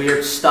that there's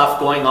weird stuff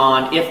going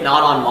on, if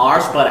not on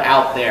Mars, but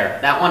out there.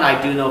 That one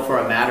I do know for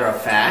a matter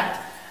of fact.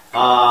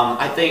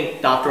 I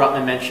think Dr.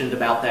 Ruttman mentioned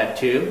about that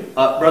too.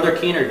 Brother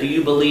Keener, do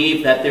you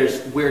believe that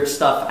there's weird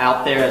stuff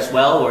out there as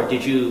well, or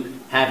did you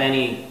have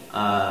any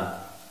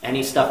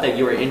stuff that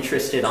you were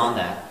interested on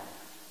that?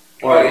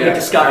 Or you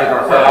discovered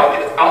or heard?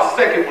 Well, I'll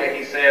second what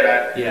he said.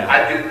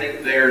 I do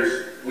think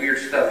there's weird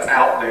stuff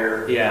out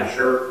there, for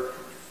sure.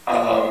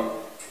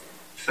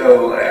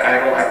 So I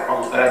don't have a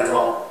problem with that at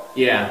all.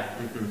 Yeah.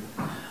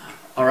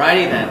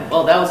 Alrighty then.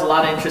 Well, that was a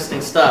lot of interesting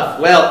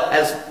stuff. Well,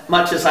 as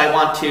much as I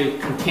want to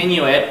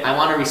continue it, I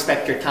want to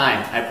respect your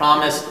time. I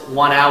promised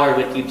 1 hour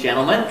with you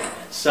gentlemen,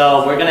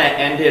 so we're going to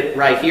end it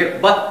right here.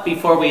 But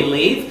before we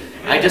leave,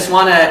 I just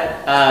want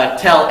to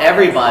tell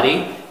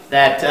everybody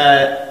that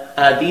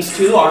these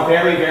two are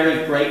very,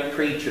 very great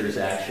preachers,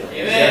 actually.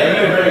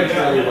 Very,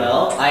 very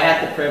well. I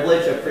had the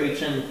privilege of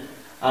preaching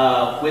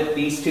with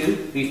these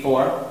two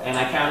before, and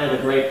I count it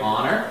a great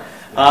honor.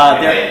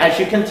 As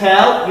you can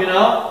tell,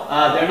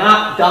 they're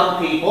not dumb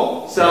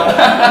people, so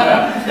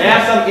they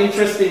have some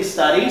interesting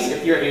studies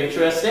if you're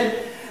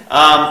interested.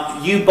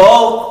 You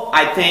both,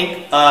 I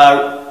think,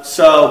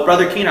 so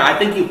Brother Keener, I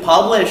think you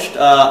published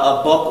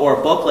a book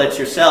or booklets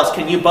yourselves.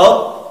 Can you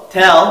both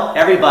tell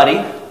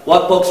everybody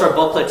what books or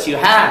booklets you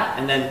have,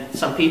 and then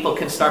some people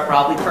can start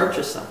probably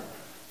purchase them?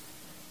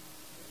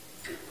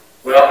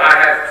 Well, I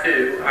have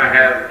two. I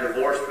have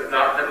Divorced but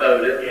Not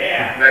Demoted.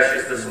 Yeah. And that's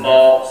just a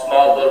small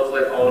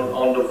booklet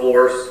on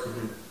divorce.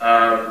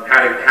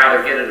 How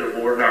to get a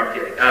divorce. No, I'm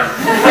kidding.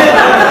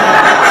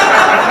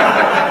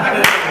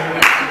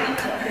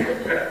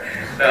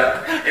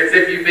 It's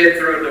if you've been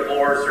through a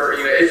divorce, or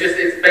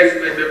it's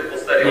basically a biblical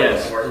study on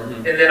divorce.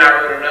 And then I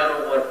wrote another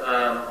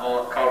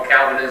one called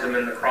Calvinism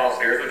in the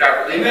Crosshairs, which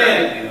I believe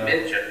you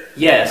mentioned.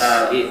 Yes.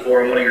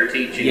 For one of your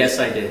teachings. Yes,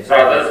 I did. So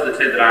those are the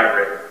two that I've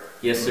written.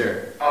 Yes,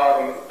 sir.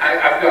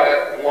 I've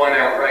got one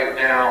out right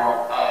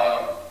now.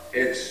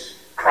 It's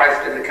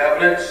Christ in the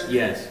Covenants.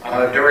 Yes.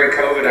 During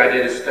COVID, I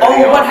did a study.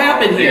 Oh, what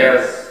happened here?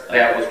 Yes,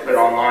 that was put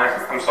online.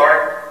 I'm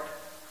sorry?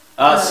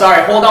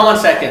 Sorry, hold on 1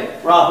 second.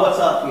 Rob, what's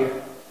up here?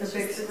 The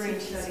big screen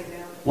shutting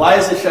down. Why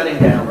is it shutting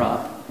down,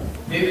 Rob?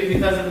 Maybe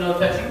because of no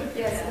touching?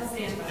 Yes.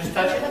 Just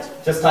touch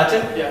it? Just touch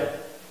it? Yeah.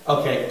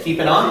 Okay, keep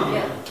it on?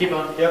 Yeah. Keep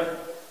on. Yep.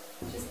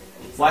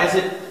 Why is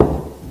it...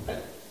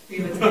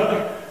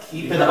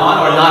 Keep it on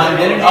or not in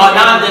minute? Oh,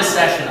 not in this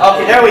session.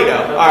 Okay, there we go.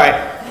 All right.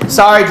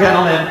 Sorry,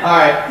 gentlemen. All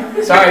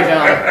right. Sorry,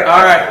 gentlemen.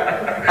 All right.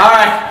 All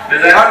right.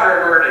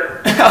 Disaster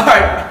averted. All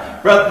right.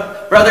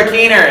 Brother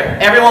Keener,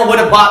 everyone would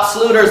have bought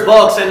Sluter's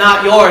books and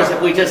not yours if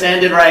we just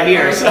ended right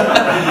here. So,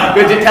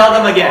 could you tell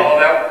them again? Oh,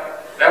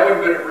 that would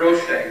have been a real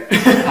shame.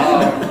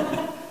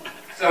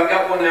 So I've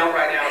got one out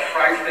right now,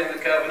 Christ in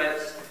the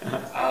Covenants.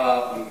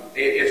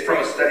 It's from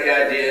a study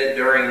I did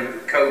during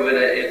COVID.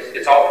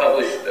 It's all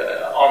published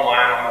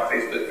online on my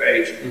Facebook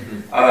page.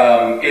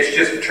 It's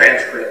just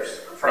transcripts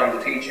from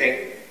the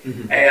teaching.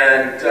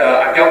 And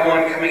I've got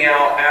one coming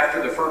out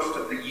after the first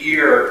of the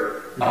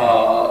year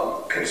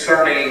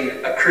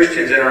concerning a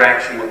Christian's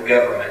interaction with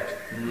government.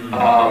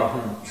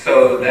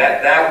 So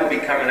that will be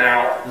coming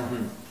out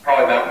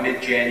probably about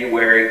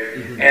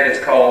mid-January, and it's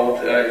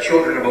called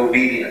Children of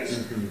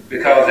Obedience.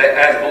 Because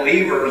as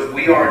believers,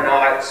 we are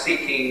not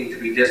seeking to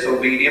be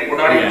disobedient. We're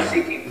not even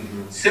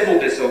seeking civil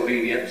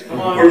disobedience.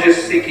 We're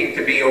just seeking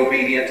to be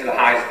obedient to the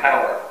highest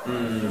power.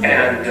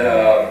 And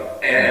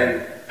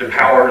the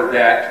power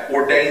that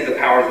ordains the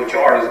powers which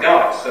are is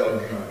God.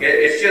 So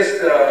it's just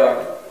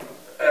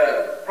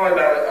probably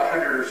about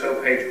 100 or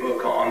so page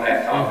book on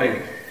that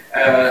topic.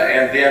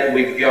 And then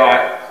we've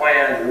got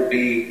plans. We'll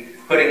be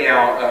putting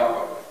out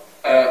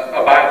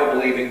a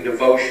Bible-believing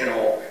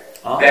devotional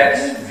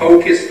that's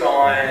focused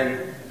on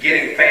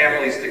getting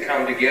families to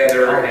come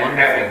together and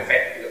having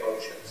family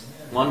devotions.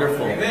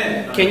 Wonderful.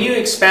 Amen. Can you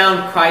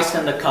expound Christ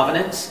and the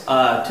Covenants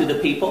to the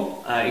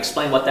people?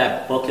 Explain what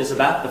that book is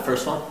about, the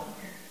first one.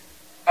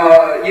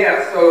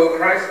 So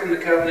Christ and the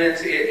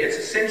Covenants, it's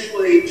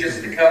essentially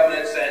just the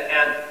covenants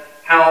and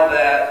how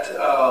that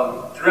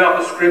throughout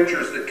the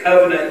scriptures, the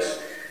covenants,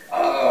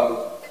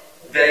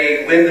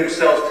 they lend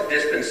themselves to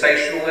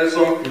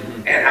dispensationalism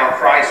and how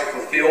Christ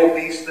fulfilled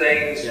these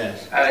things.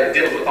 Yes. It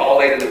deals with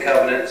all 8 of the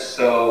covenants,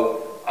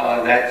 so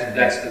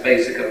that's the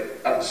basic of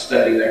the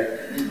study there.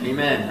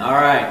 Amen. All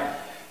right.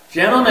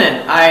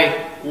 Gentlemen,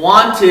 I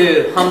want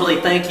to humbly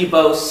thank you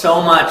both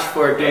so much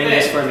for doing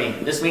this for me.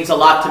 This means a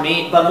lot to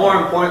me, but more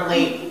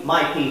importantly,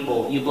 my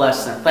people. You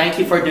bless them. Thank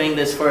you for doing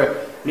this for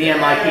me and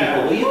my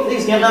people. Will you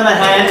please give them a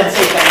hand and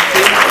say thank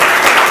you?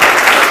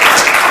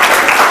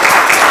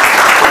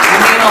 You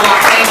mean a lot.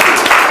 Thank you.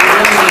 You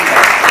really mean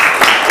that.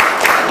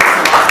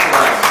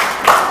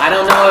 I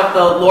don't know if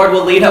the Lord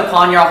will lead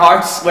upon your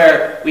hearts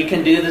where we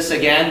can do this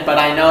again, but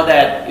I know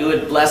that it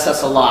would bless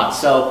us a lot.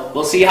 So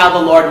we'll see how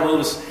the Lord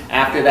moves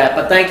after that.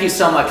 But thank you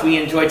so much. We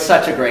enjoyed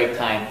such a great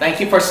time. Thank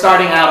you for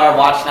starting out our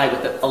watch night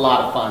with a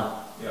lot of fun.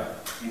 Yeah.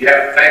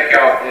 Yeah, thank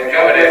y'all.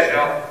 Enjoy this,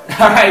 y'all.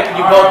 All right,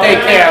 you both take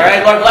care, all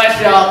right? Lord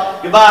bless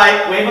y'all.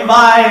 Goodbye. Wave and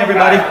bye,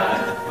 everybody.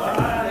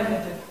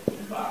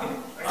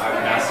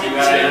 Now, so you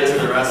gotta answer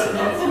the rest of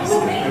them.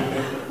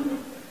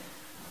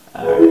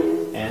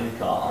 End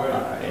call. All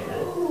right.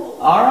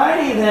 All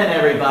righty then,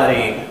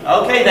 everybody.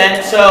 Okay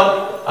then,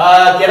 so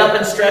get up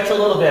and stretch a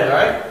little bit, all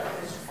right?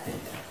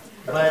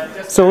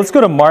 So let's go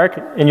to Mark,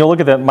 and you'll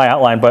look at my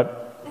outline,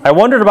 but I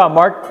wondered about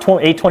Mark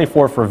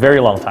 8:24 for a very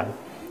long time.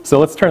 So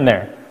let's turn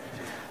there.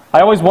 I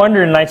always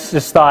wondered, and I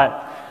just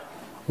thought,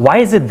 why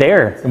is it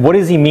there? And what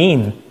does he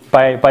mean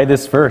by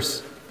this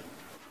verse?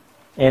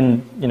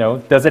 And,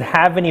 does it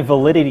have any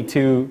validity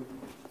to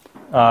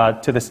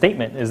the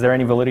statement? Is there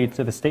any validity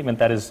to the statement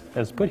that is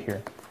put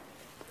here?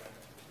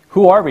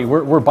 Who are we?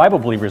 We're Bible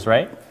believers,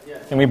 right?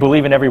 Yes. And we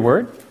believe in every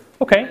word?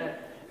 Okay.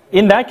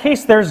 In that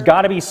case, there's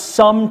got to be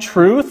some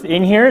truth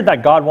in here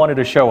that God wanted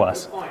to show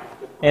us.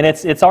 And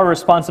it's our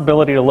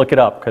responsibility to look it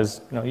up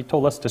because he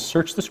told us to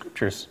search the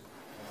scriptures.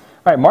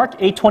 All right, Mark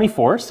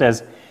 8:24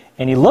 says,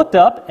 "And he looked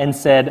up and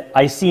said,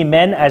 I see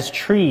men as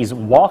trees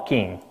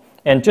walking."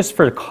 And just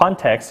for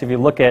context, if you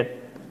look at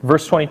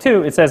verse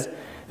 22, it says,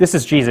 this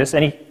is Jesus,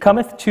 "And he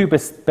cometh to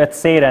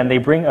Bethsaida, and they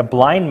bring a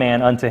blind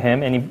man unto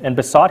him, and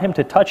besought him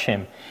to touch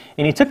him.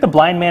 And he took the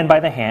blind man by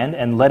the hand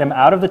and led him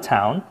out of the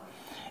town.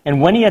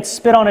 And when he had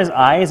spit on his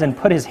eyes and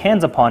put his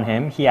hands upon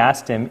him, he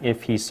asked him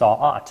if he saw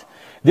aught."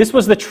 This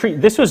was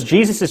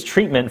Jesus'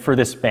 treatment for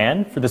this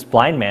man, for this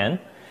blind man.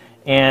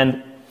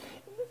 And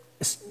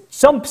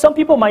some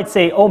people might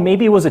say, oh,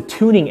 maybe it was a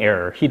tuning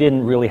error. He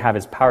didn't really have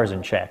his powers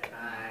in check.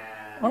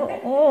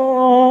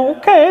 Oh,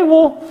 okay,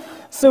 well,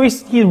 so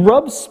he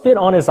rubs spit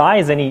on his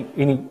eyes and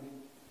he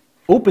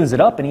opens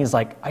it up and he's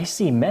like, "I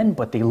see men,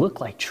 but they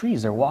look like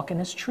trees. They're walking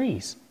as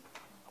trees."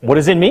 What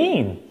does it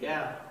mean?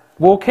 Yeah.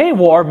 Well, okay,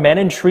 are men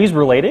and trees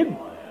related?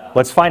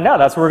 Let's find out.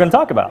 That's what we're going to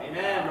talk about.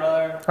 Amen,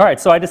 brother. All right,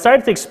 so I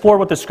decided to explore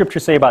what the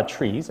scriptures say about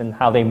trees and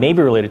how they may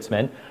be related to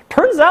men.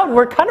 Turns out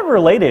we're kind of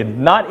related,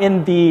 not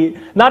in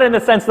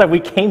the sense that we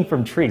came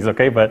from trees,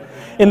 okay, but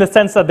in the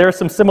sense that there are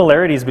some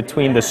similarities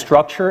between the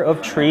structure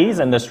of trees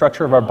and the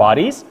structure of our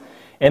bodies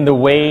and the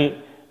way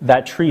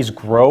that trees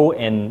grow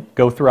and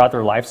go throughout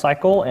their life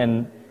cycle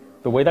and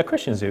the way that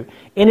Christians do.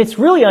 And it's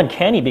really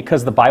uncanny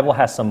because the Bible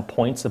has some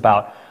points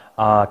about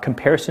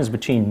comparisons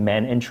between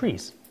men and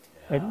trees.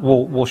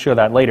 We'll show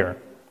that later.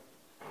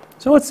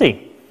 So let's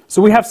see.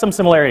 So we have some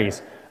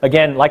similarities.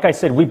 Again, like I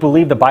said, we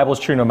believe the Bible is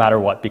true no matter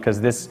what, because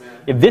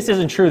if this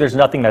isn't true, there's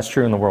nothing that's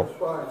true in the world.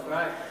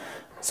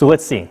 So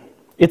let's see.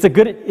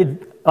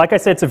 Like I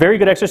said, it's a very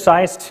good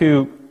exercise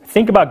to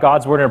think about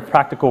God's word in a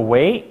practical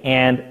way,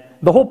 and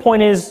the whole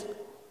point is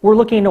we're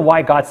looking into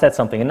why God said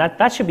something, and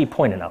that should be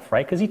point enough,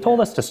 right? Because he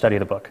told us to study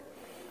the book.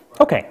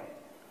 Okay,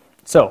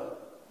 so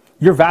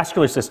your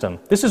vascular system.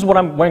 This is what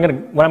I'm going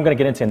to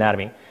get into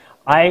anatomy.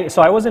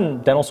 So I was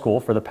in dental school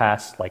for the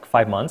past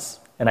 5 months,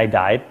 and I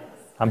died.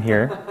 I'm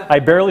here. I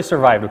barely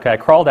survived, okay? I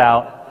crawled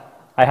out.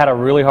 I had a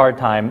really hard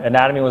time.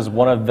 Anatomy was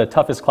one of the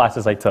toughest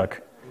classes I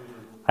took.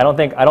 I don't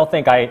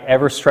think I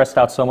ever stressed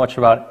out so much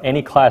about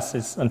any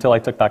classes until I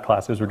took that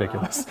class. It was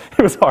ridiculous.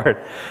 It was hard.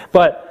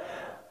 But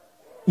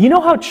you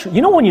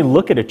know when you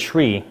look at a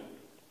tree,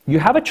 you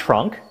have a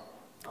trunk,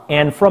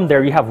 and from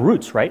there you have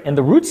roots, right? And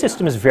the root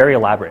system is very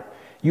elaborate.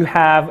 You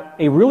have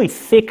a really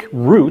thick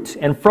root,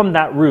 and from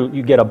that root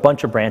you get a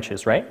bunch of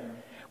branches, right?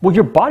 Well,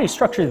 your body is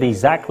structured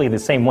exactly the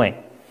same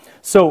way.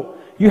 So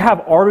you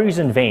have arteries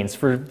and veins.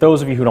 For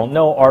those of you who don't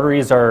know,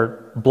 arteries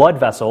are blood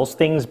vessels,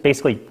 things,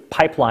 basically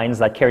pipelines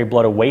that carry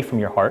blood away from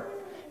your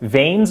heart.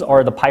 Veins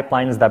are the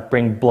pipelines that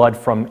bring blood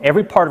from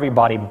every part of your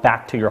body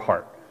back to your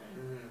heart.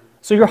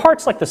 So your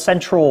heart's like the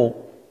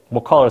central,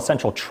 we'll call it a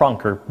central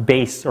trunk or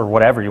base or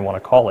whatever you want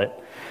to call it.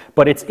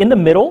 But it's in the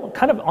middle,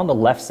 kind of on the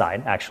left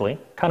side, actually,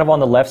 kind of on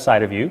the left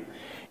side of you,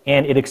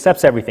 and it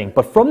accepts everything.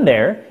 But from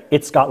there,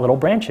 it's got little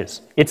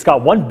branches. It's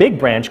got one big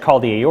branch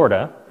called the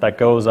aorta that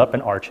goes up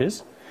and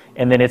arches,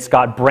 and then it's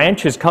got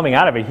branches coming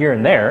out of it here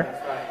and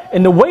there.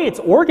 And the way it's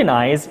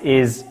organized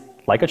is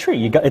like a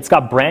tree. It's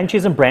got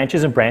branches and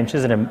branches and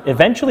branches, and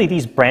eventually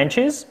these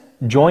branches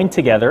join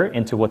together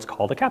into what's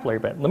called a capillary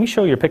bed. Let me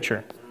show you a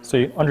picture so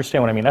you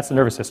understand what I mean. That's the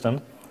nervous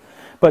system.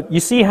 But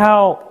you see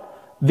how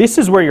this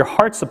is where your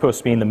heart's supposed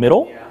to be in the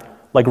middle. Yeah.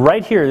 Like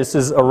right here, this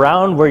is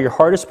around where your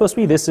heart is supposed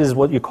to be. This is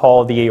what you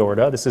call the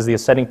aorta. This is the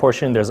ascending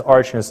portion. There's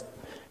arch and it's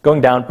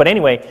going down. But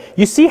anyway,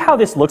 you see how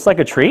this looks like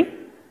a tree?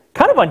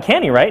 Kind of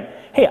uncanny, right?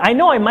 Hey, I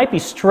know I might be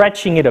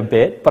stretching it a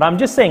bit, but I'm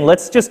just saying,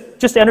 let's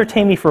just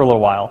entertain me for a little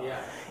while. Yeah.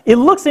 It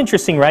looks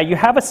interesting, right? You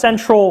have a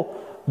central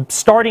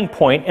starting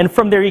point, and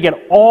from there you get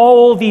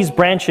all these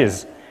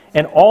branches.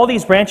 And all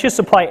these branches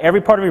supply every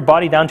part of your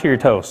body down to your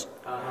toes.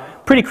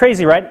 Pretty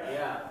crazy, right?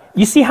 Yeah.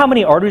 You see how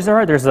many arteries there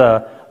are? There's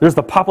the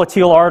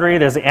popliteal artery,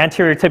 there's the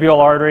anterior tibial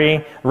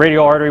artery,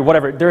 radial artery,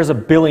 whatever. There's a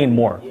billion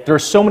more. Yeah. There are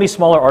so many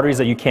smaller arteries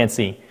that you can't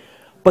see.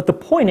 But the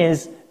point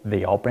is,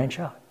 they all branch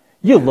out.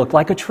 You look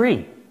like a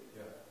tree.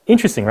 Yeah.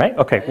 Interesting, right?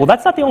 Okay, well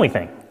that's not the only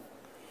thing.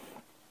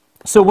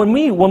 So when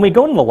we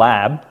go in the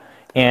lab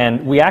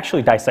and we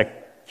actually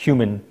dissect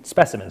human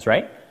specimens,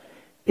 right?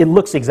 it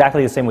looks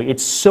exactly the same way.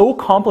 It's so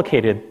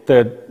complicated.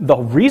 The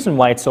reason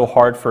why it's so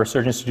hard for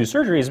surgeons to do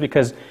surgery is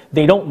because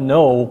they don't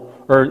know,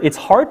 or it's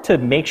hard to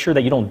make sure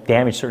that you don't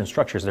damage certain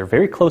structures. They're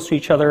very close to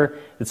each other.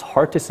 It's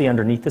hard to see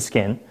underneath the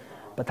skin.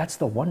 But that's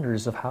the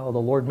wonders of how the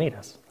Lord made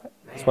us.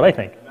 That's what I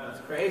think. That's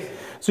crazy.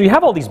 So you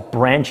have all these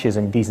branches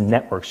and these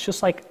networks,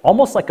 just like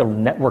almost like a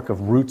network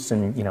of roots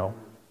and, you know,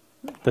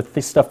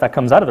 the stuff that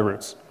comes out of the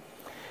roots.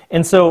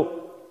 And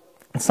so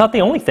it's not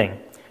the only thing.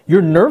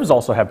 Your nerves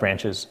also have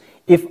branches.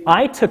 If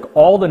I took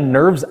all the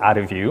nerves out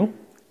of you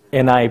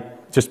and I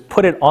just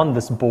put it on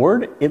this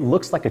board, it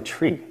looks like a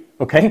tree,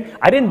 okay?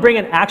 I didn't bring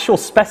an actual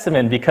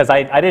specimen because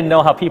I didn't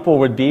know how people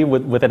would be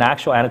with an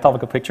actual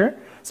anatomical picture.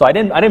 So I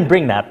didn't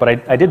bring that,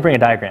 but I did bring a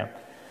diagram.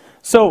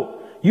 So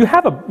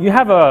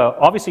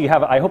obviously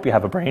I hope you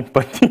have a brain,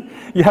 but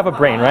you have a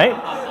brain,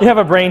 right? You have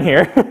a brain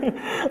here.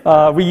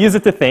 We use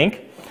it to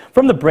think.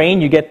 From the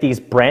brain, you get these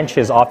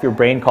branches off your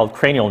brain called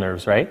cranial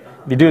nerves, right?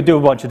 They do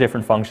a bunch of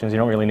different functions. You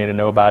don't really need to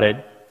know about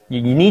it.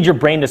 You need your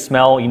brain to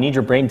smell, you need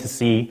your brain to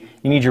see,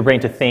 you need your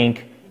brain to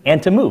think,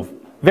 and to move.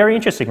 Very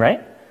interesting,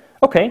 right?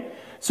 Okay,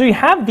 so you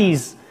have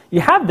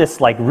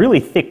this like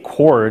really thick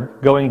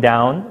cord going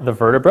down the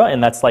vertebra,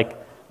 and that's like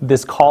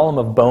this column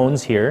of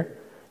bones here.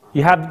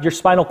 You have your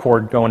spinal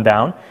cord going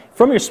down.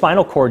 From your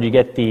spinal cord, you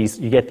get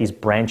these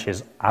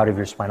branches out of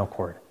your spinal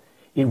cord.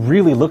 It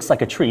really looks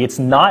like a tree. It's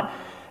not,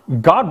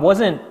 God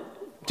wasn't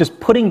just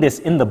putting this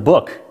in the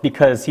book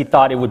because he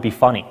thought it would be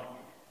funny.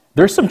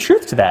 There's some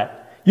truth to that.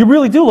 You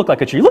really do look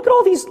like a tree. Look at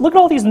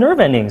all these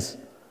nerve endings.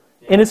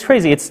 And it's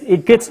crazy.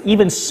 It gets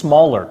even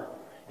smaller.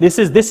 This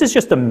is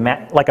just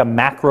like a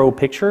macro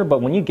picture,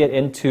 but when you get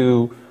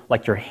into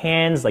like your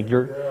hands, like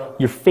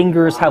your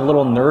fingers have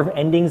little nerve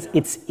endings,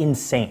 it's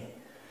insane.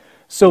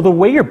 So the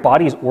way your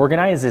body is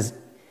organized is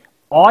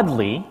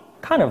oddly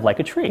kind of like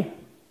a tree.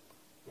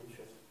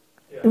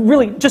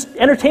 Really, just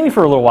entertain me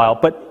for a little while,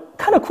 but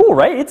kind of cool,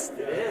 right?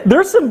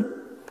 There's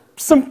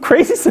some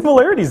crazy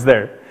similarities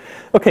there.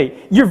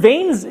 Okay, your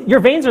veins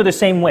are the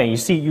same way.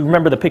 You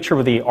remember the picture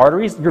with the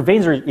arteries? Your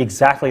veins are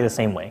exactly the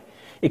same way,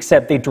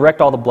 except they direct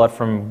all the blood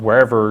from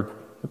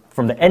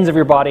the ends of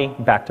your body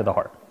back to the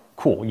heart.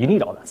 Cool, you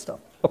need all that stuff.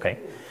 Okay,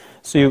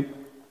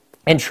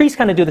 and trees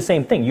kind of do the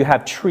same thing. You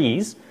have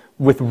trees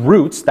with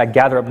roots that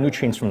gather up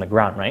nutrients from the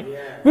ground, right?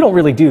 Yeah. We don't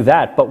really do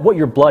that, but what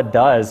your blood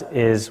does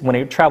is when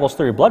it travels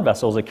through your blood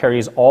vessels, it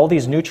carries all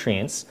these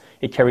nutrients,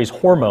 it carries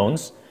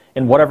hormones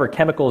and whatever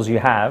chemicals you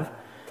have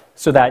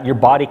so that your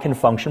body can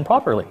function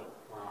properly.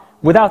 Wow.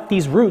 Without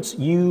these roots,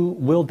 you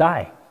will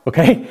die,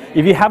 okay?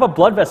 If you have a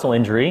blood vessel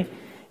injury,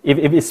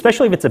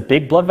 especially if it's a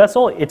big blood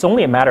vessel, it's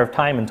only a matter of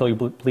time until you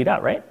bleed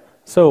out, right?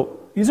 So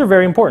these are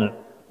very important.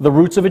 The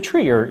roots of a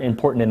tree are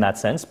important in that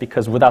sense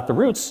because without the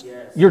roots,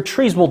 your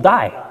trees will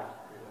die.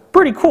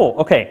 Pretty cool,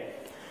 okay.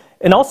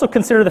 And also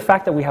consider the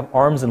fact that we have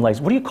arms and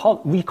legs. What do you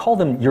call, we call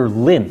them your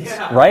limbs,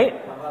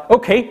 right?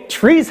 Okay,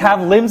 trees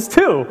have limbs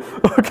too,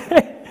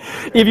 okay?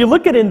 If you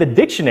look at it in the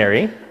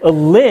dictionary, a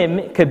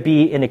limb could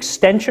be an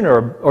extension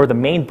or the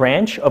main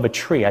branch of a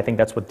tree. I think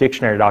that's what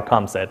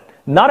dictionary.com said.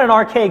 Not an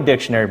archaic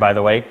dictionary, by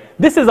the way.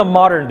 This is a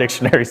modern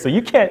dictionary, so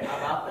you can't,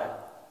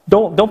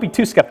 don't be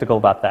too skeptical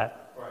about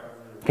that.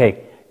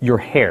 Okay, your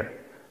hair.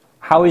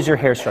 How is your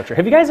hair structure?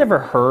 Have you guys ever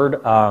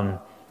heard,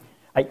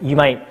 you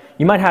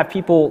might have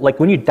people, like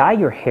when you dye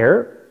your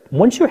hair,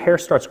 once your hair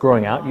starts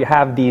growing out, you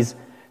have these,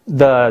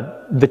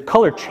 the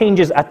color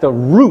changes at the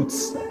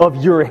roots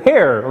of your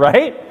hair,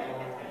 right?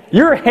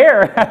 Your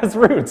hair has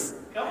roots.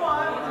 Come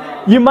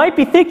on. You might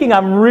be thinking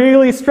I'm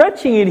really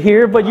stretching it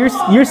here, but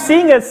you're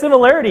seeing a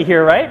similarity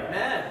here,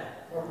 right?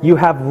 You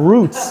have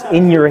roots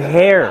in your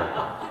hair.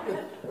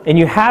 And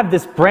you have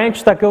this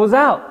branch that goes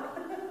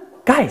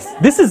out. Guys,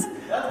 this is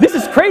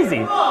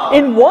crazy.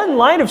 In one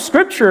line of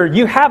scripture,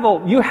 you have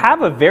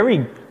a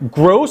very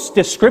gross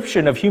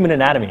description of human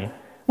anatomy,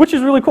 which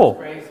is really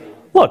cool.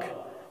 Look,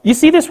 you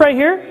see this right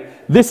here?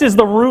 This is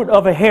the root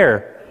of a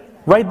hair,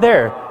 right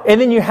there. And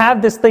then you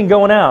have this thing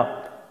going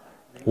out,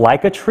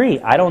 like a tree.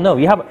 I don't know.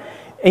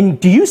 And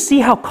do you see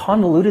how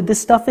convoluted this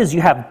stuff is?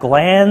 You have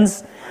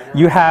glands,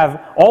 you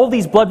have all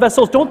these blood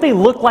vessels. Don't they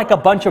look like a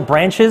bunch of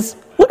branches?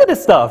 Look at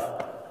this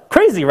stuff.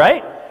 Crazy,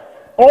 right?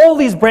 All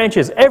these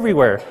branches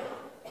everywhere.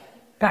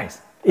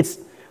 Guys,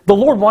 the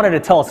Lord wanted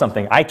to tell us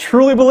something. I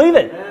truly believe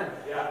it.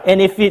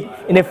 And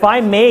if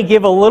I may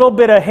give a little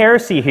bit of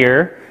heresy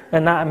here,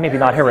 and maybe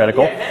not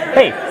heretical.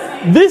 Hey,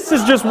 this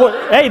is just what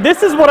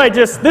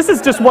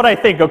I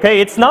think,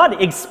 okay? It's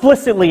not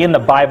explicitly in the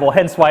Bible,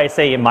 hence why I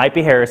say it might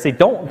be heresy.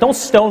 Don't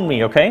stone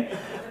me, okay?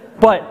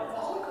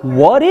 But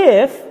what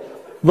if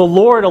the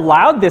Lord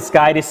allowed this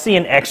guy to see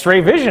an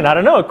X-ray vision? I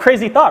don't know, a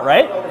crazy thought,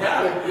 right?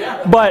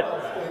 But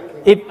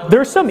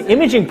there's some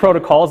imaging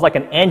protocols, like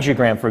an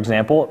angiogram, for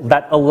example,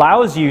 that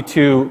allows you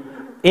to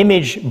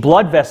image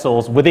blood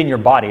vessels within your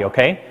body,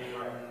 okay?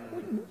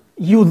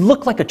 You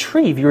look like a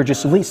tree if you were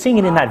just seeing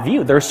it in that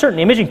view. There are certain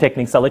imaging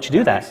techniques that let you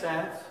do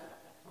that.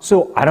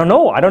 So I don't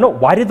know.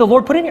 Why did the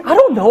Lord put it in here? I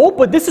don't know,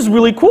 but this is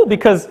really cool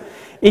because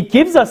it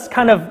gives us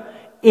kind of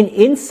an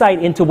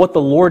insight into what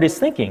the Lord is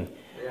thinking.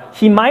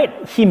 He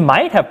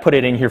might have put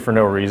it in here for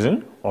no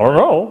reason. I don't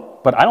know,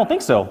 but I don't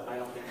think so.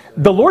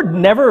 The Lord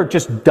never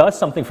just does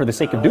something for the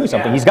sake of doing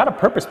something. He's got a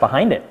purpose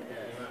behind it.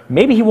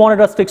 Maybe he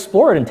wanted us to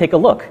explore it and take a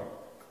look.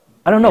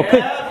 I don't know.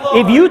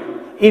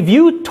 If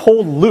you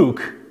told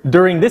Luke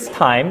during this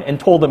time and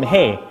told him,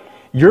 hey,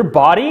 your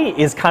body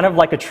is kind of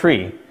like a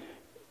tree,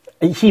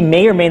 he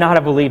may or may not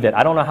have believed it.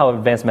 I don't know how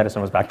advanced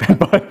medicine was back then,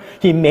 but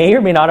he may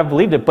or may not have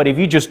believed it. But if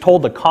you just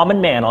told the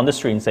common man on the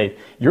street and say,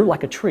 you're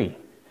like a tree,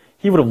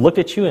 he would have looked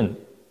at you and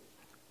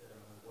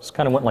just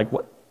kind of went like,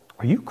 what?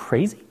 Are you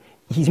crazy?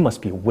 He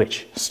must be a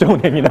witch. Stone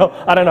him, you know?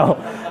 I don't know.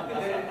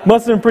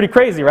 Must have been pretty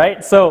crazy,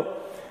 right?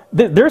 So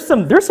there's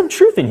some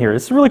truth in here.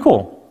 It's really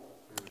cool.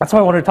 That's why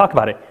I wanted to talk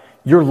about it.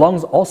 Your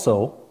lungs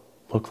also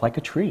look like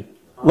a tree.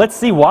 Let's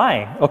see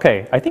why.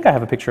 Okay, I think I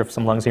have a picture of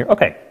some lungs here.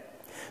 Okay,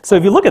 so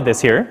if you look at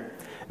this here,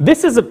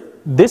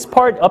 this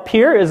part up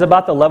here is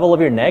about the level of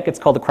your neck. It's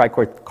called the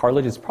cricoid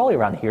cartilage. It's probably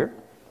around here.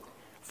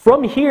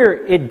 From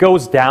here, it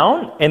goes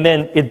down, and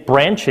then it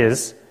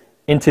branches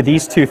into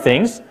these two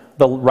things,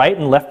 the right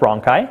and left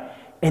bronchi,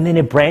 and then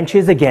it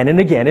branches again and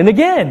again and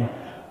again.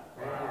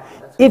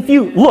 If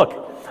you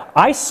look,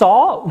 I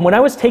saw, when I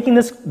was taking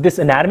this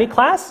anatomy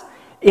class,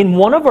 in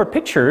one of our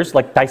pictures,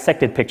 like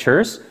dissected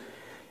pictures,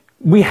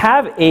 we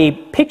have a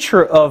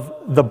picture of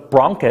the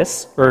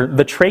bronchus, or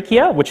the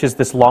trachea, which is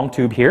this long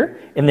tube here,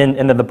 and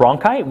then the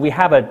bronchi. We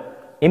have an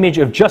image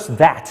of just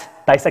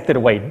that dissected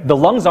away. The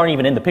lungs aren't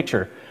even in the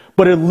picture,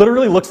 but it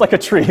literally looks like a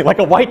tree, like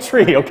a white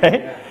tree,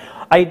 okay?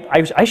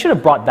 I should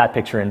have brought that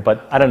picture in,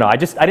 but I don't know. I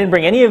didn't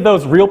bring any of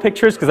those real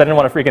pictures because I didn't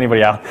want to freak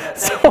anybody out.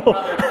 Thank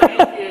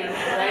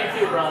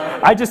you,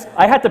 brother.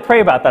 I had to pray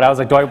about that. I was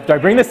like, do I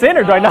bring this in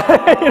or do I not?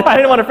 I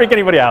didn't want to freak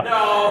anybody out.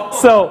 No.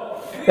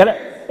 So,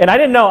 and I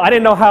didn't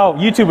know how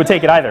YouTube would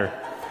take it either.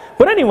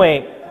 But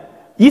anyway,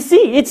 you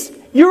see,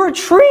 you're a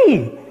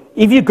tree.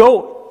 If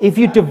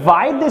you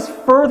divide this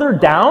further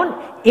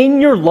down,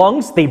 in your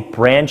lungs, they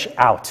branch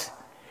out.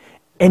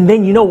 And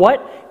then you know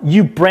what?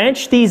 You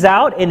branch these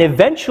out, and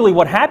eventually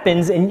what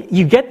happens, and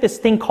you get this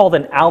thing called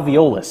an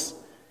alveolus.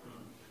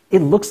 It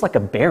looks like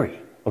a berry,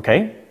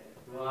 okay?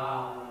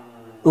 Wow.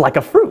 Like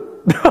a fruit.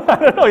 I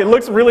don't know, it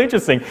looks really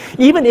interesting.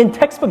 Even in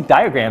textbook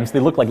diagrams, they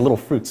look like little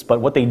fruits,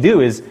 but what they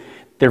do is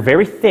they're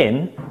very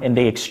thin, and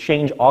they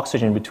exchange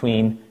oxygen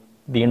between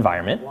the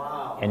environment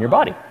and your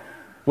body,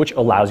 which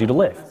allows you to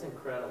live. That's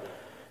incredible.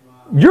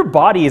 Wow. Your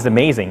body is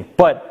amazing,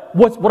 but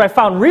what I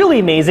found really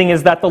amazing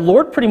is that the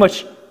Lord pretty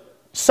much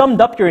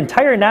summed up your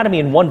entire anatomy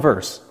in one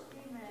verse.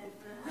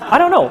 I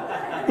don't know.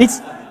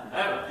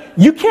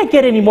 You can't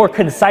get any more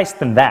concise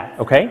than that,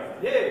 okay?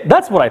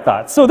 That's what I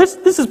thought. So this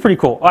is pretty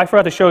cool. I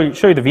forgot to show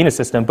you the venous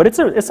system, but it's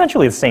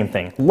essentially the same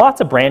thing.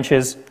 Lots of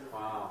branches.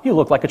 Wow. You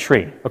look like a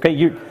tree,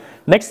 okay?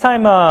 Next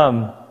time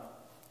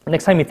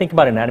you think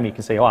about anatomy, you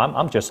can say, oh,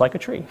 I'm just like a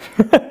tree.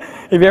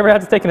 If you ever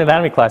had to take an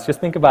anatomy class, just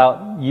think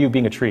about you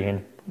being a tree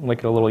and make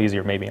it a little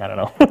easier maybe, I don't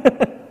know.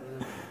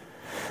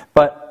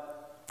 But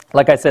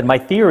like I said, my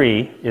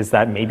theory is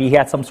that maybe he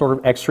had some sort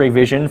of x-ray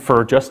vision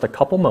for just a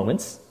couple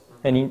moments,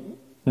 and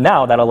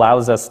now that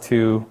allows us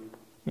to,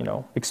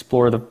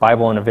 explore the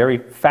Bible in a very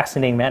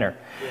fascinating manner.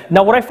 Yeah.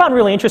 Now, what I found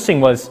really interesting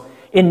was,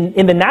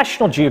 in the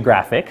National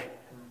Geographic,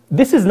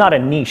 this is not a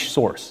niche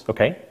source,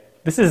 okay?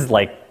 This is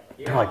like,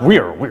 they're like,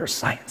 we're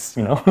science,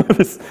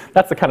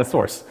 That's the kind of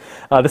source.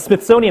 The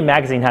Smithsonian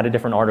Magazine had a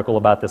different article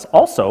about this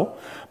also,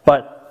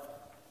 but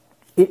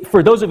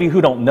for those of you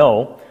who don't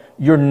know,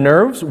 your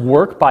nerves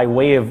work by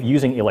way of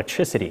using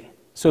electricity.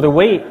 So the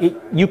way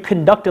you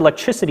conduct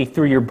electricity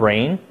through your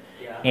brain,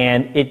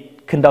 and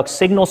it conducts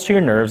signals to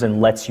your nerves and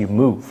lets you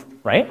move,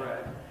 right?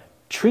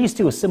 Trees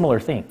do a similar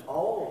thing.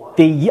 Oh,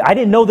 wow. I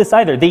didn't know this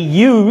either. They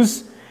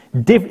use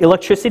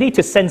electricity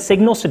to send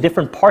signals to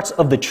different parts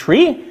of the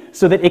tree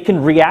so that it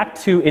can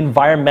react to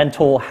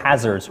environmental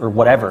hazards or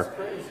whatever.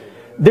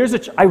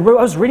 I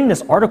was reading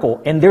this article,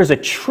 and there's a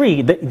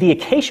tree, the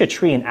acacia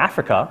tree in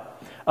Africa,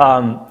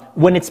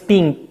 when it's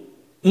being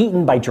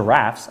eaten by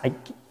giraffes.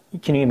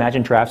 Can you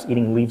imagine giraffes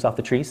eating leaves off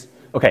the trees?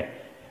 Okay.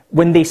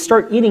 When they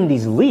start eating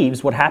these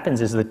leaves, what happens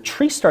is the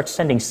tree starts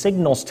sending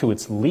signals to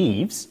its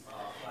leaves,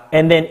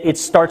 and then it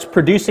starts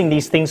producing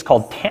these things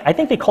called, I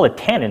think they call it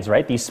tannins,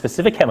 right? These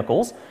specific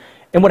chemicals.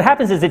 And what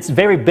happens is it's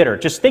very bitter.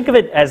 Just think of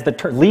it as the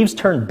leaves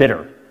turn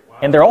bitter,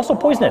 and they're also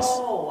poisonous.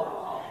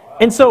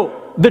 And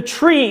so the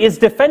tree is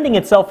defending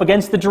itself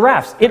against the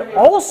giraffes. It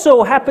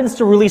also happens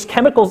to release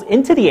chemicals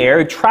into the air.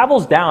 It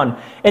travels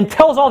down and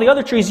tells all the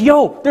other trees,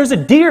 yo, there's a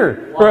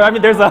deer, or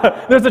there's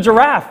a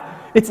giraffe.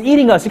 It's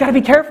eating us. You got to be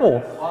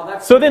careful.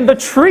 So then the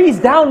trees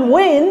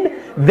downwind,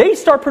 they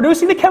start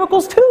producing the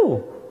chemicals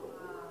too.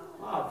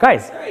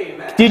 Guys,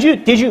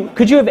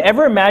 could you have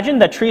ever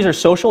imagined that trees are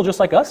social just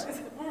like us?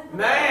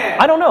 Man.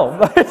 I don't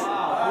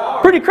know.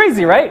 Pretty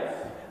crazy, right?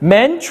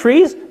 Men,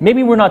 trees,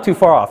 maybe we're not too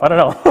far off. I don't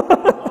know.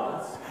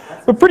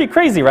 But pretty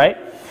crazy, right?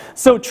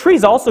 So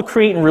trees also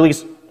create and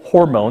release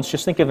hormones.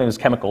 Just think of them as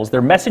chemicals.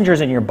 They're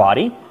messengers in your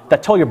body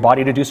that tell your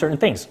body to do certain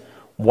things.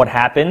 What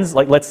happens,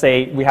 like let's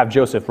say we have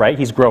Joseph, right?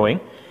 He's growing.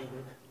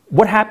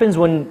 What happens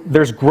when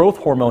there's growth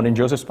hormone in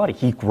Joseph's body?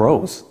 He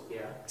grows.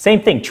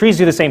 Same thing. Trees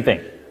do the same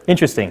thing.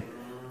 Interesting.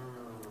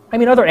 I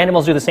mean, other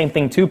animals do the same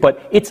thing too,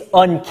 but it's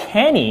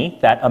uncanny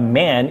that a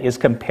man is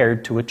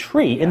compared to a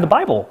tree in the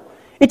Bible.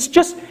 It's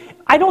just,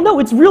 I don't know,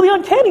 it's really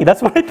uncanny.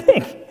 That's what I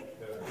think.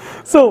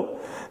 So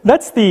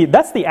that's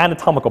the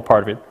anatomical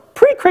part of it.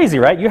 Pretty crazy,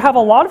 right? You have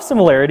a lot of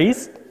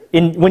similarities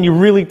when you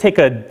really take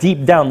a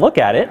deep down look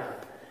at it.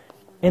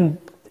 And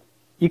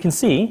you can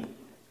see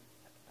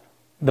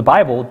the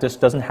Bible just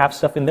doesn't have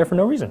stuff in there for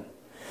no reason.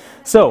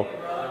 So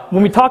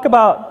when we talk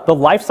about the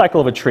life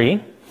cycle of a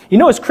tree, you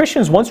know, as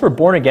Christians, once we're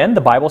born again,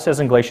 the Bible says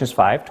in Galatians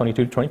 5,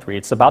 22 to 23,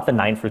 it's about the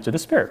 9 fruits of the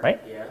Spirit,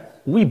 right? Yes.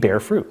 We bear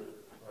fruit.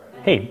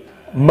 Hey,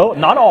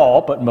 not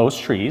all, but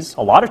most trees,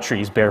 a lot of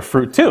trees bear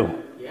fruit too.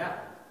 Yeah.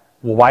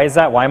 Well, why is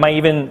that? Why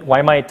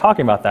am I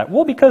talking about that?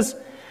 Well, because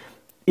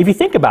if you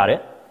think about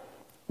it,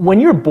 when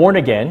you're born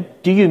again,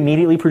 do you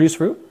immediately produce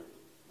fruit?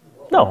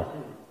 No.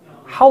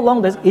 How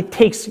long does it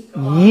takes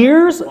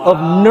years of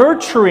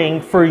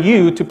nurturing for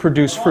you to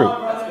produce fruit?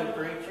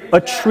 A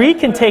tree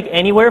can take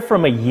anywhere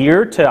from a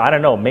year to, I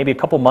don't know, maybe a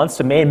couple months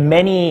to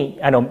many,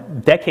 I don't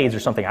know, decades or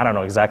something. I don't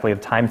know exactly the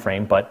time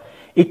frame, but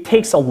it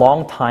takes a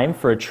long time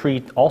for a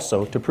tree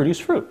also to produce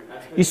fruit.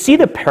 You see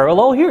the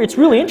parallel here? It's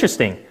really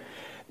interesting.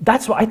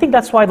 I think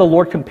that's why the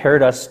Lord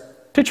compared us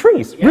to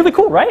trees. Really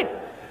cool, right?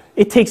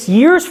 It takes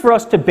years for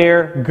us to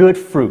bear good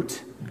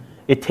fruit.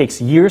 It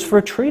takes years for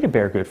a tree to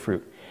bear good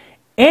fruit.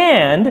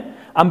 And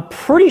I'm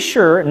pretty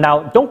sure,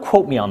 now don't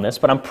quote me on this,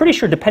 but I'm pretty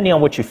sure depending on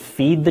what you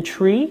feed the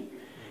tree,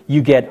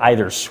 you get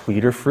either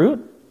sweeter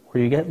fruit or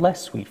you get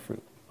less sweet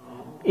fruit.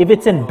 If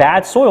it's in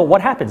bad soil,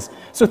 what happens?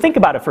 So think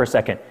about it for a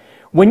second.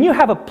 When you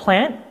have a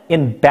plant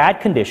in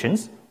bad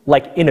conditions,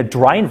 like in a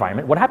dry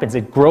environment, what happens?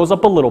 It grows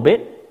up a little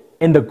bit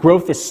and the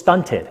growth is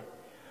stunted.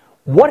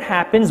 What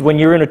happens when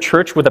you're in a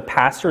church with a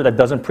pastor that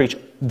doesn't preach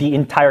the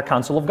entire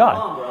counsel of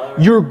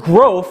God? Your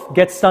growth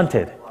gets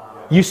stunted.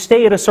 You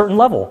stay at a certain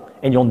level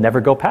and you'll never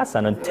go past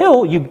that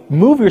until you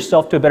move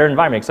yourself to a better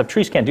environment, except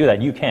trees can't do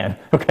that. You can,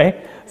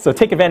 okay? So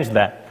take advantage of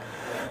that.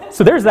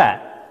 So there's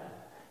that.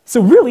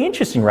 So really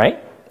interesting,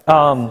 right?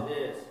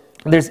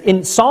 There's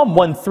in Psalm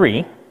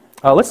 1:3.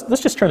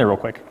 Let's just turn there real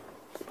quick.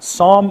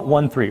 Psalm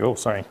 1:3. Oh,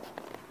 sorry.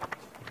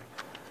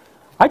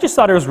 I just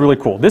thought it was really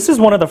cool. This is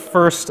one of the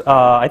first.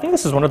 I think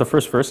this is one of the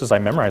first verses I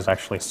memorized.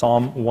 Actually,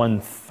 Psalm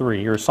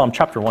 1:3 or Psalm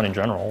chapter 1 in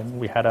general.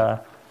 We had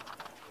a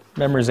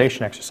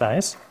memorization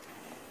exercise.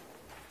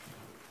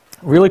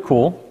 Really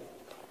cool.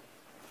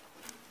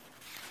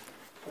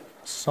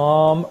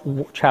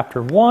 Psalm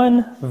chapter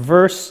 1,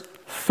 verse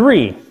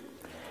 3.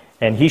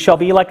 And he shall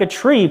be like a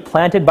tree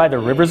planted by the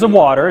rivers of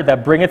water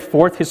that bringeth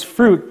forth his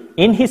fruit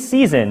in his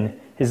season.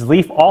 His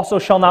leaf also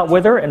shall not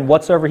wither, and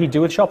whatsoever he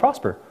doeth shall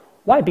prosper.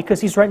 Why?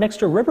 Because he's right next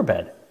to a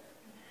riverbed.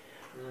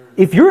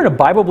 If you're in a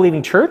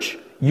Bible-believing church,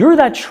 you're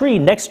that tree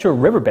next to a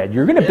riverbed.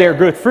 You're going to bear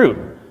good fruit.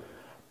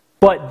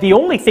 But the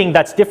only thing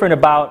that's different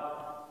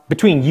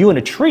between you and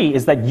a tree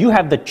is that you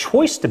have the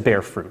choice to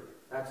bear fruit.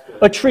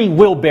 A tree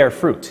will bear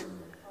fruit.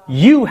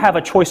 You have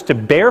a choice to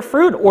bear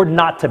fruit or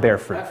not to bear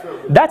fruit.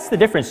 That's the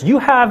difference. You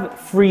have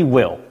free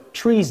will.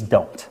 Trees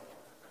don't.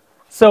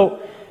 So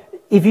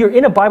if you're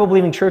in a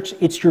Bible-believing church,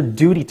 it's your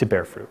duty to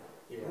bear fruit.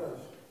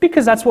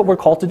 Because that's what we're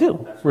called to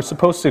do. We're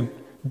supposed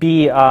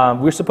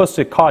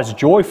to cause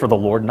joy for the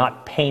Lord,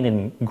 not pain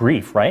and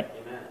grief, right?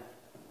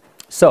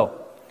 So,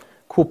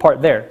 cool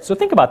part there. So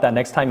think about that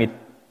next time you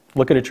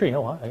look at a tree.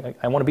 Oh,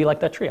 I want to be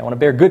like that tree. I want to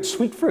bear good,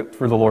 sweet fruit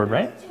for the Lord,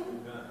 right?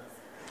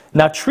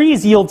 Now,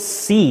 trees yield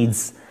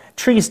seeds.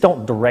 Trees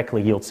don't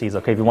directly yield seeds,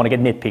 okay, if you want to get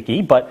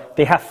nitpicky, but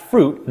they have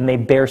fruit and they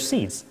bear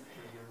seeds.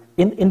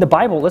 In the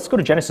Bible, let's go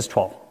to Genesis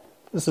 12.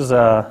 This is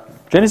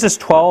Genesis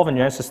 12 and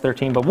Genesis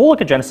 13, but we'll look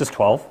at Genesis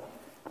 12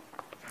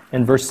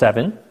 and verse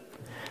 7.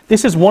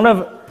 This is one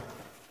of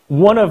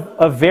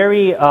a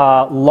very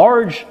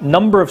large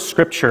number of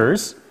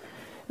scriptures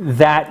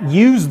that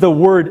use the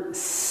word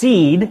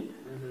seed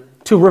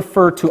to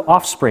refer to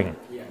offspring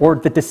or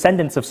the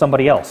descendants of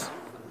somebody else.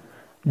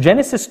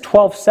 Genesis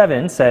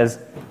 12:7 says,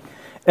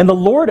 "And the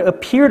Lord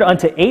appeared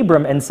unto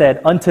Abram and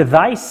said, Unto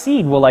thy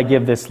seed will I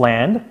give this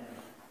land.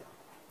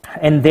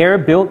 And there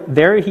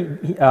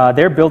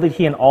builded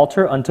he an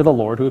altar unto the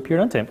Lord who appeared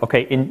unto him."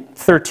 Okay, in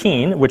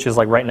 13, which is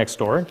like right next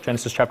door,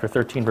 Genesis chapter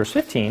 13, verse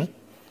 15,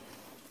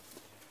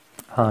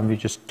 you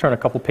just turn a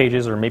couple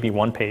pages or maybe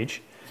one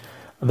page.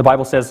 The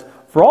Bible says,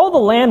 "For all the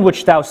land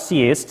which thou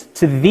seest,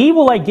 to thee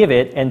will I give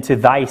it, and to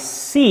thy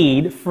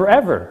seed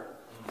forever."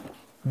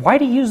 Why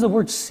do you use the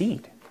word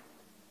seed?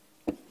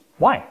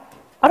 Why?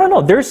 I don't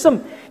know.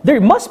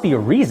 There must be a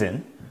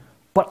reason,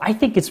 but I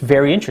think it's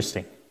very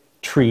interesting.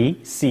 Tree,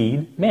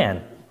 seed,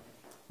 man.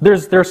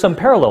 There's some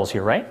parallels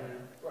here, right?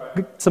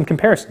 Some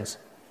comparisons.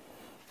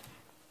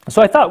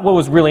 So I thought what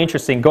was really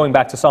interesting, going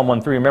back to Psalm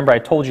 1:3, remember I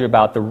told you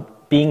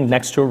about being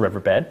next to a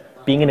riverbed,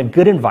 being in a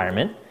good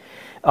environment.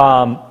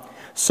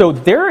 So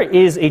there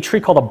is a tree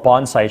called a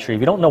bonsai tree. If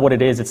you don't know what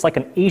it is, it's like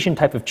an Asian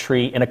type of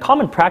tree, and a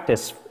common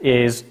practice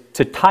is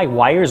to tie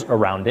wires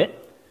around it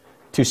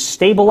to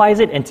stabilize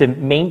it and to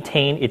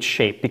maintain its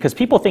shape. Because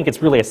people think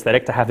it's really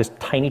aesthetic to have this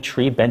tiny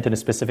tree bent in a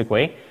specific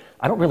way.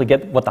 I don't really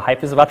get what the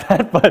hype is about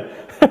that,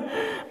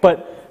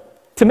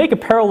 but to make a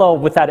parallel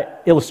with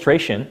that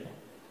illustration,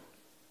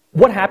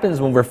 what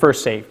happens when we're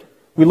first saved?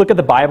 We look at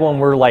the Bible and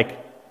we're like,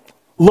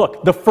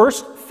 look, the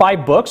first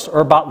 5 books are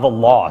about the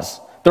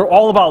laws. They're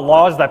all about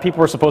laws that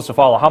people are supposed to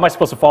follow. How am I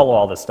supposed to follow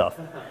all this stuff?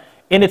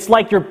 And it's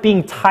like you're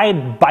being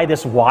tied by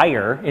this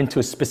wire into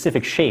a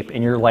specific shape,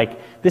 and you're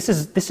like, this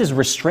is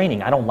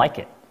restraining. I don't like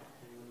it.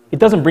 It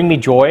doesn't bring me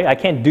joy. I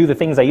can't do the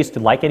things I used to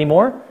like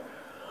anymore.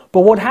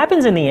 But what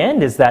happens in the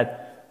end is that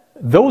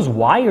those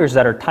wires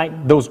that are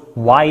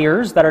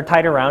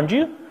tied around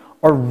you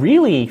are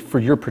really for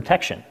your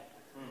protection.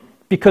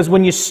 Because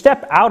when you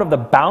step out of the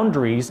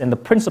boundaries and the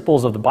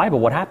principles of the Bible,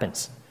 what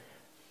happens?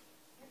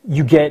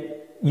 You get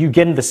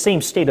in the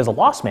same state as a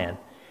lost man.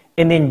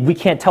 And then we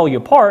can't tell you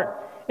apart.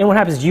 And what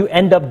happens is you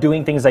end up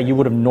doing things that you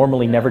would have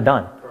normally never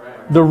done.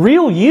 Correct. The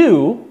real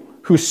you,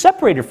 who's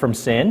separated from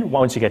sin,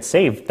 once you get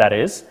saved, that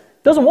is,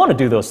 doesn't want to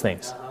do those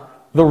things.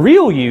 The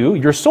real you,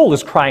 your soul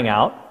is crying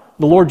out.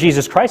 The Lord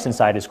Jesus Christ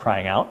inside is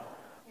crying out.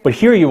 But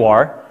here you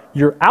are.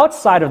 You're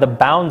outside of the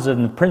bounds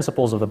and the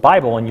principles of the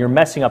Bible, and you're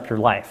messing up your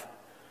life.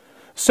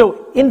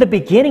 So in the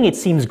beginning, it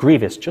seems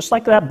grievous, just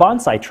like that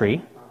bonsai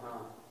tree.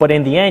 But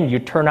in the end, you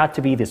turn out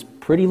to be this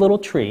pretty little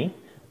tree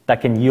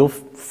that can yield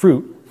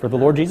fruit for the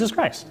Lord Jesus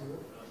Christ.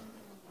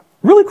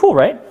 Really cool,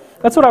 right?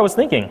 That's what I was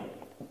thinking.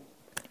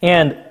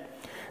 And,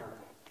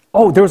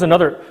 there's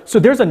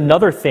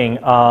another thing,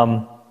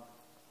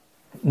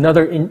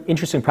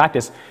 interesting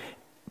practice.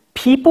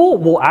 People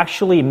will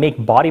actually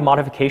make body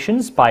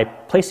modifications by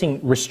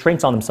placing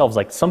restraints on themselves.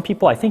 Like some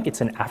people, I think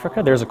it's in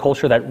Africa, there's a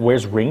culture that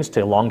wears rings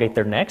to elongate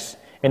their necks.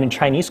 And in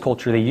Chinese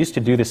culture, they used to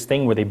do this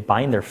thing where they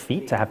bind their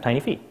feet to have tiny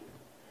feet.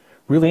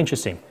 Really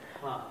interesting.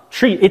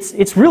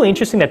 It's really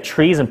interesting that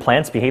trees and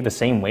plants behave the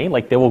same way.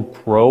 Like they will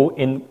grow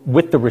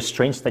with the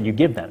restraints that you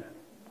give them.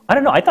 I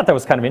don't know. I thought that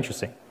was kind of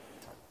interesting.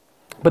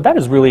 But that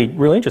is really,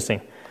 really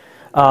interesting.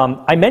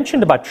 I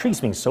mentioned about trees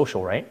being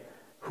social, right?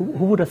 Who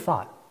would have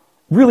thought?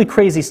 Really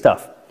crazy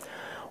stuff.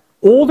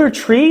 Older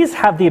trees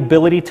have the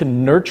ability to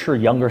nurture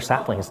younger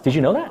saplings. Did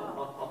you know that?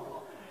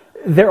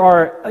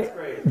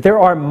 There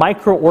are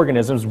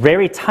microorganisms,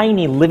 very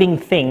tiny living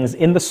things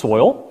in the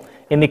soil,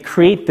 and they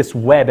create this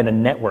web and a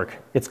network.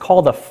 It's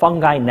called a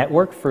fungi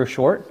network for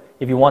short.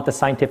 If you want the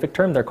scientific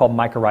term, they're called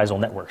mycorrhizal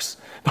networks.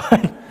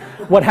 But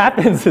what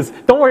happens is,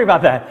 don't worry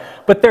about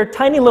that, but they're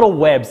tiny little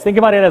webs. Think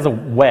about it as a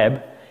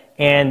web,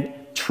 and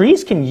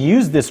trees can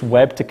use this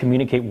web to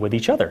communicate with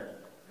each other.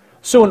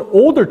 So an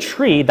older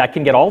tree that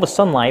can get all the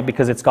sunlight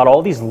because it's got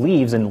all these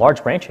leaves and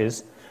large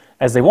branches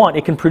as they want,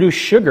 it can produce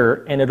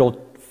sugar, and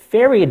it'll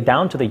ferry it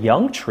down to the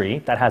young tree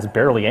that has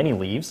barely any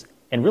leaves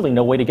and really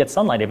no way to get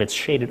sunlight if it's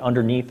shaded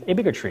underneath a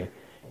bigger tree.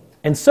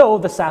 And so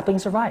the sapling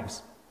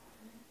survives.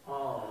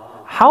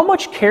 How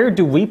much care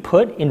do we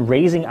put in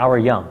raising our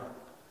young?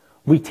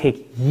 We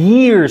take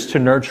years to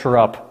nurture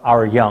up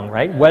our young,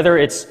 right? Whether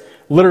it's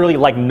literally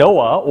like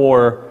Noah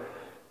or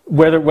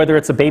whether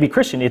it's a baby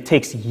Christian, it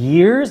takes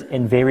years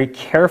and very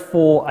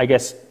careful,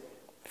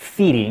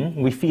 feeding.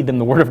 We feed them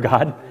the Word of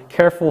God,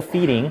 careful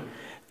feeding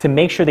to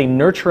make sure they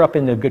nurture up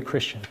into a good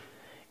Christian.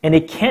 And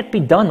it can't be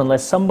done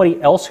unless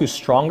somebody else who's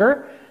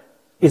stronger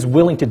is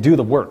willing to do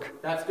the work.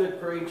 That's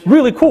good preaching.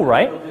 Really cool,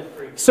 right?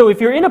 So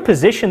if you're in a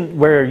position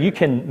where you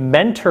can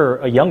mentor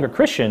a younger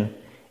Christian,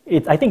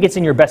 I think it's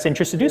in your best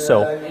interest to do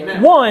so.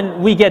 Amen.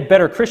 One, we get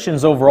better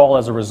Christians overall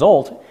as a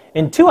result.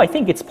 And two, I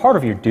think it's part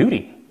of your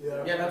duty.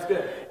 Yeah, that's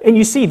good. And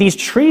you see, these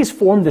trees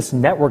form this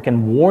network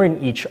and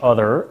warn each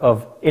other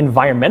of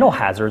environmental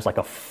hazards like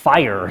a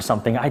fire or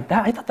something. I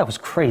thought that was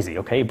crazy,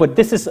 okay? But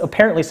this is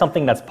apparently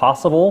something that's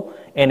possible,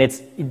 and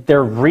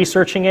they're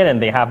researching it, and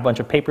they have a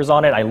bunch of papers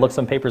on it. I looked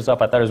some papers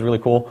up. I thought it was really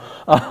cool.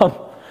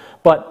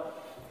 But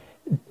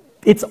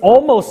it's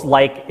almost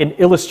like an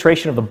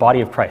illustration of the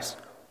body of Christ.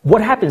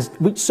 What happens?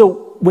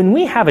 So when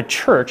we have a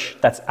church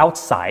that's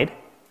outside,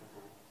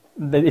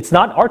 it's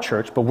not our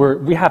church, but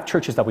we have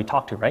churches that we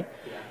talk to, right?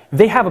 Yeah.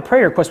 They have a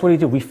prayer request. What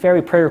do? We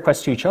ferry prayer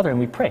requests to each other and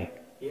we pray.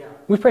 Yeah.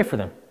 We pray for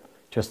them,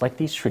 just like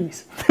these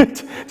trees.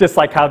 Just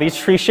like how these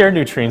trees share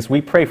nutrients, we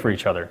pray for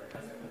each other.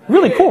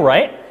 Really cool,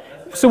 right?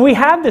 So we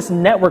have this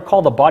network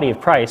called the body of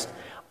Christ.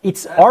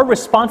 It's our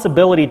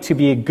responsibility to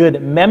be a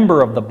good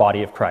member of the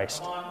body of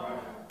Christ.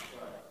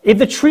 If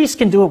the trees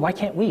can do it, why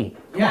can't we?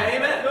 Yeah,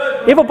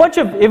 amen. If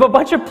a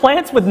bunch of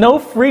plants with no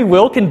free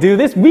will can do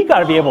this, we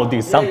got to be able to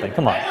do something.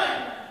 Come on.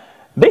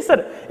 They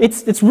said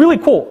it's really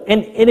cool,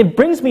 and it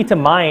brings me to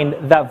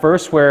mind that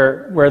verse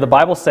where the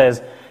Bible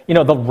says,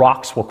 the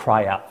rocks will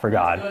cry out for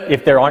God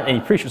if there aren't any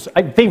preachers.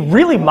 They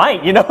really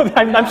might,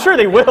 I'm sure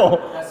they will.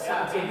 That's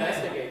time to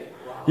investigate.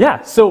 Wow.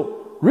 Yeah.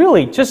 So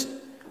really, just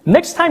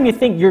next time you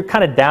think you're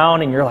kind of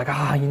down and you're like,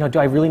 do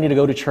I really need to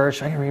go to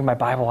church? I can read my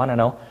Bible. I don't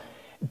know.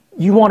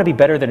 You want to be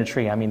better than a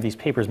tree. I mean, these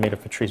papers made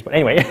up of trees, but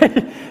anyway,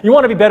 you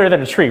want to be better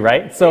than a tree,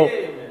 right? So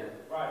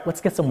let's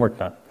get some work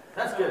done.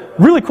 That's good.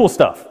 Really cool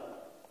stuff.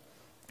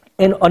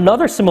 And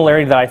another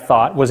similarity that I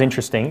thought was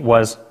interesting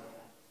was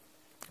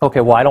Okay,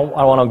 well, I don't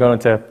want to go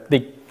into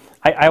the.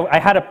 I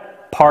had a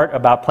part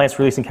about plants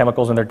releasing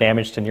chemicals and their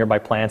damage to nearby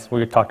plants.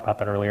 We talked about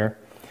that earlier.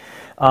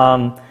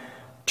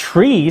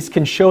 Trees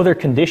can show their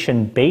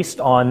condition based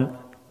on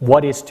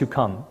what is to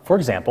come. For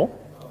example,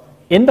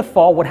 in the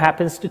fall, what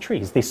happens to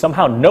trees? They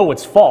somehow know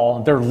it's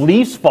fall. Their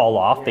leaves fall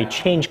off. They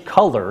change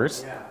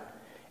colors.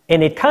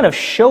 And it kind of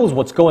shows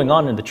what's going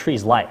on in the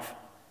tree's life.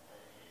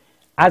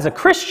 As a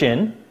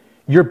Christian,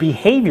 your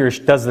behavior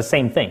does the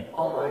same thing.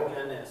 Oh my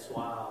goodness,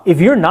 wow. If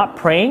you're not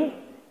praying,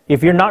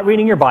 if you're not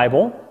reading your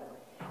Bible,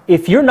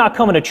 if you're not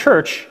coming to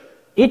church,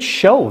 it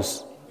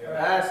shows.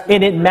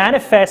 And it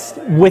manifests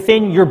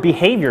within your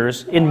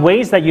behaviors in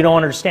ways that you don't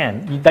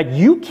understand, that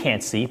you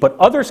can't see, but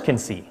others can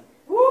see.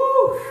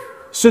 Woo.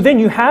 So then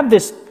you have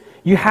this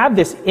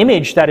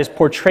image that is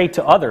portrayed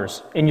to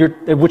others,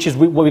 which is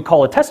what we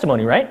call a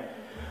testimony, right?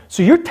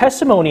 So your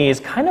testimony is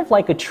kind of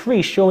like a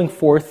tree showing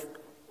forth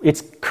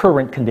its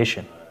current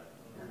condition.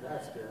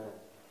 That's good.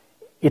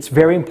 It's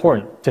very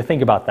important to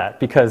think about that,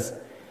 because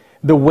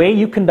the way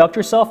you conduct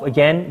yourself,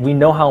 again, we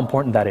know how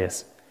important that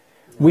is.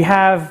 We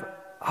have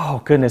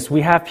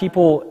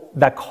people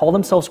that call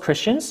themselves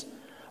Christians,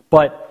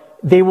 but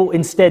they will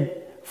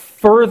instead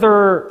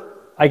further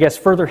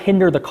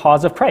hinder the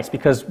cause of Christ.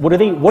 Because what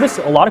does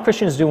a lot of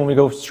Christians do when we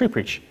go street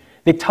preach?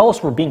 They tell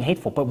us we're being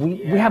hateful, but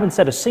we haven't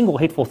said a single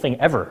hateful thing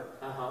ever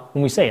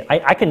when we say it.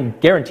 I can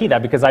guarantee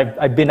that because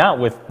I've been out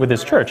with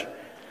this church.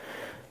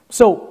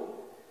 So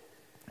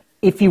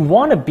if you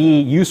want to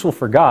be useful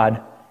for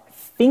God,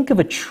 think of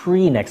a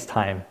tree next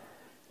time.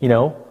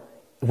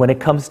 When it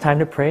comes time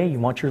to pray, you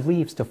want your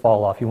leaves to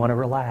fall off. You want to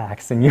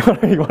relax, and you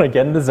want to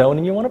get in the zone,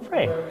 and you want to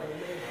pray.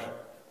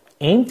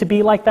 Aim to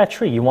be like that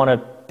tree. You want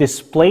to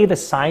display the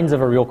signs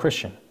of a real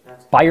Christian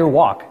by your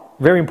walk.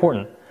 Very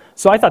important.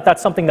 So I thought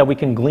that's something that we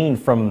can glean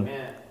from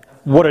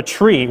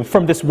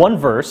from this one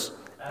verse,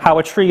 how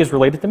a tree is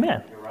related to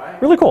man.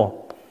 Really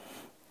cool.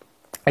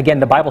 Again,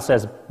 the Bible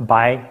says,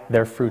 by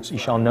their fruits you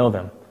shall know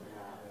them.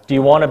 Do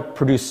you want to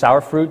produce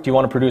sour fruit? Do you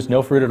want to produce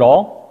no fruit at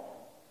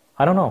all?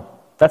 I don't know.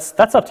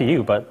 That's up to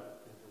you, but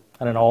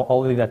I don't know.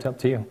 I'll leave that up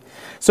to you.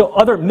 So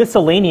other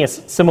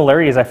miscellaneous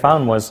similarities I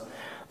found was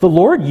the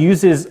Lord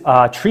uses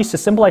trees to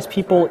symbolize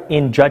people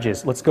in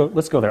Judges. Let's go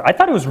there. I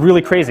thought it was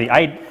really crazy.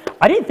 I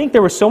didn't think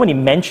there were so many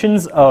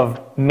mentions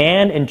of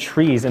man and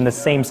trees in the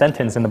same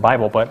sentence in the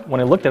Bible, but when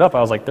I looked it up, I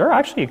was like, there are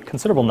actually a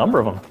considerable number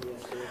of them.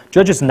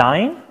 Judges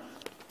 9.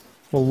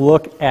 We'll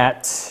look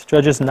at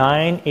Judges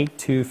 9, 8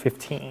 to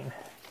 15.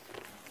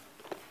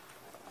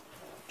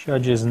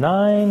 Judges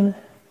 9,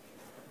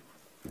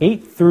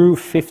 8 through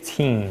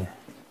 15.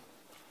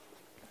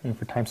 And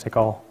for time's sake,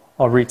 I'll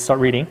start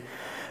reading.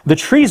 The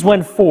trees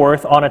went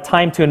forth on a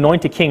time to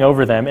anoint a king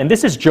over them. And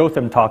this is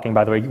Jotham talking,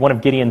 by the way, one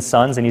of Gideon's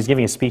sons, and he's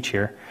giving a speech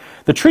here.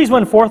 The trees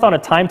went forth on a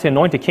time to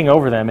anoint a king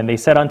over them, and they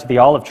said unto the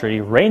olive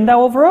tree, reign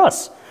thou over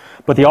us.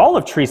 But the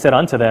olive tree said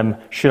unto them,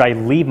 should I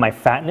leave my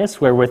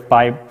fatness, wherewith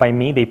by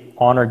me they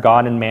honor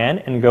God and man,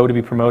 and go to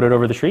be promoted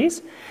over the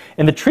trees?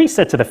 And the tree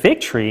said to the fig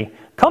tree,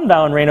 come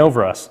thou and reign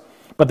over us.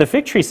 But the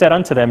fig tree said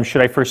unto them,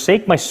 should I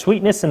forsake my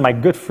sweetness and my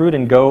good fruit,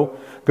 and go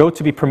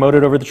to be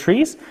promoted over the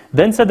trees?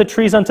 Then said the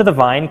trees unto the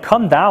vine,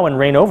 come thou and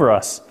reign over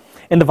us.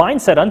 And the vine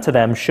said unto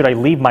them, should I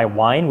leave my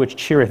wine, which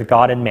cheereth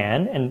God and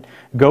man, and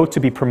go to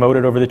be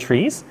promoted over the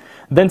trees?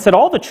 Then said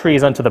all the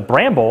trees unto the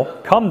bramble,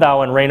 come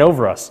thou and reign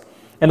over us.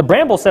 And the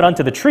bramble said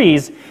unto the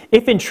trees,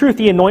 if in truth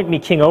ye anoint me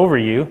king over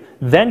you,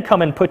 then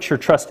come and put your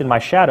trust in my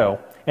shadow.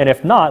 And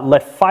if not,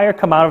 let fire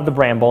come out of the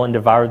bramble and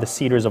devour the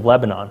cedars of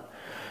Lebanon.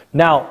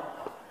 Now,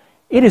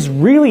 it is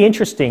really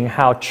interesting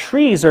how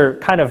trees are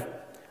kind of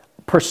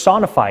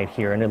personified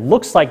here, and it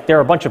looks like there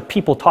are a bunch of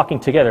people talking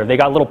together. They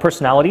got little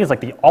personalities,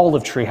 like the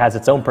olive tree has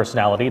its own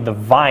personality, the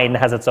vine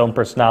has its own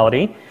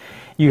personality,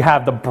 you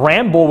have the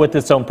bramble with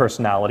its own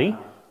personality.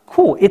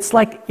 Cool, it's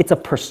like it's a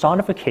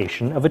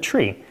personification of a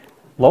tree.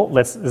 Well,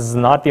 this is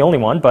not the only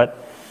one,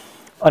 but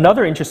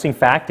another interesting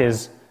fact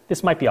is,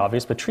 this might be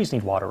obvious, but trees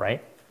need water,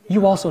 right?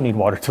 You also need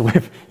water to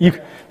live.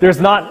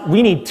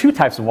 We need two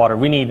types of water.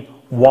 We need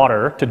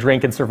water to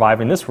drink and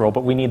survive in this world,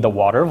 but we need the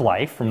water of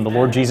life from the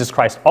Lord Jesus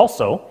Christ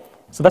also.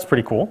 So that's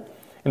pretty cool.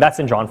 And that's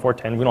in John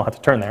 4:10. We don't have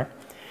to turn there.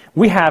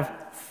 We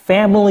have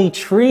family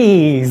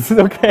trees,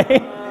 okay?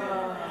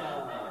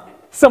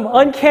 Some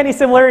uncanny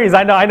similarities.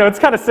 I know it's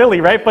kind of silly,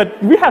 right?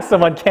 But we have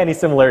some uncanny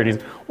similarities.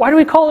 Why do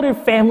we call it a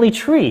family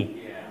tree?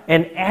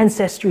 An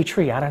ancestry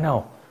tree, I don't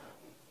know.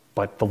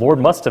 But the Lord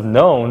must have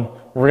known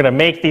we're going to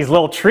make these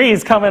little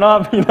trees coming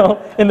up,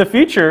 in the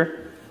future.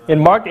 In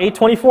Mark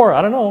 8:24,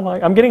 I don't know.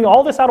 I'm getting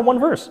all this out of one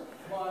verse.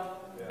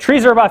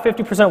 Trees are about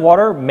 50%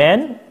 water.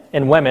 Men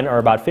and women are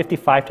about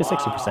 55 to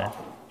 60%.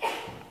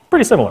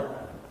 Pretty similar.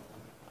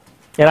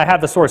 And I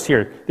have the source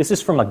here. This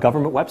is from a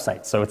government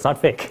website, so it's not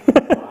fake.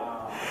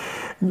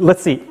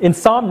 Let's see. In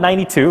Psalm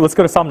 92, let's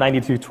go to Psalm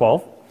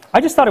 92:12. I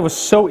just thought it was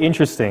so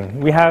interesting.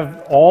 We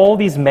have all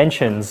these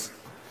mentions.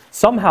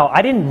 Somehow,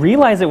 I didn't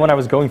realize it when I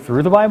was going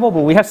through the Bible,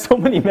 but we have so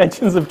many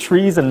mentions of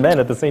trees and men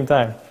at the same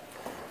time.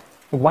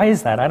 Why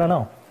is that? I don't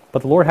know.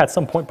 But the Lord had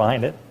some point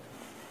behind it.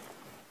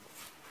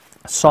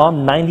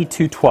 Psalm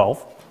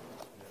 92:12.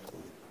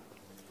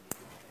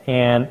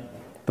 And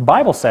the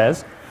Bible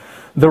says,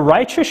 "The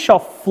righteous shall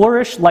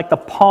flourish like the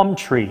palm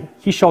tree.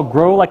 He shall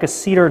grow like a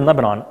cedar in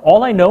Lebanon."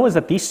 All I know is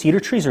that these cedar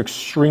trees are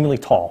extremely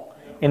tall.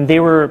 And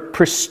they were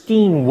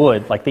pristine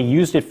wood, like they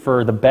used it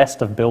for the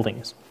best of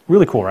buildings.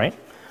 Really cool, right?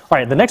 All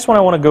right, the next one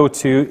I want to go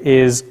to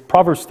is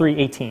Proverbs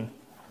 3:18.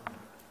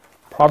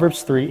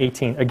 Proverbs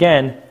 3:18.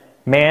 Again,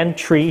 man,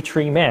 tree,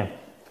 tree, man.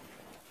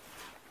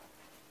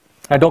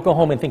 I don't go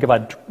home and think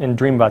about and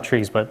dream about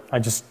trees, but I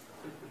just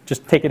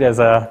take it as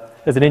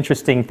an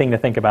interesting thing to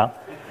think about.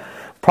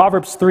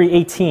 Proverbs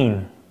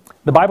 3:18.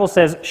 The Bible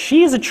says,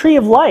 "She is a tree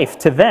of life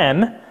to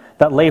them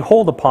that lay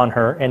hold upon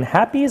her, and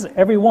happy is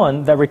every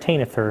one that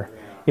retaineth her."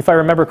 If I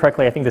remember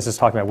correctly, I think this is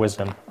talking about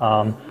wisdom.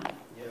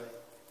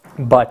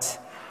 But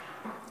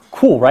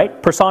cool,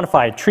 right?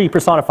 Personified, tree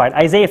personified.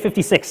 Isaiah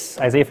 56.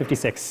 Isaiah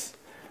 56.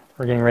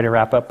 We're getting ready to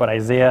wrap up, but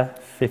Isaiah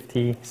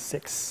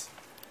 56.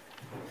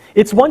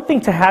 It's one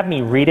thing to have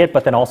me read it,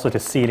 but then also to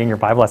see it in your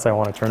Bible. That's why I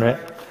want to turn to it.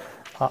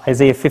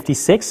 Isaiah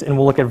 56, and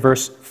we'll look at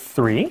verse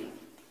 3.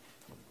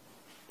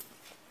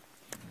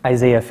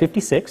 Isaiah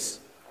 56,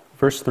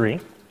 verse 3.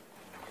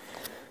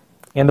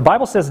 And the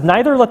Bible says,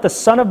 "Neither let the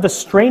son of the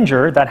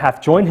stranger that hath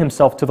joined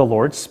himself to the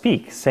Lord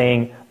speak,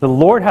 saying, The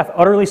Lord hath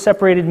utterly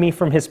separated me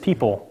from his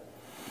people.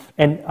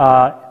 And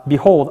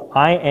behold,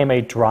 I am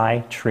a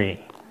dry tree."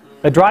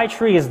 A dry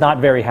tree is not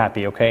very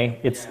happy, okay?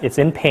 It's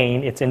in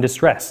pain, it's in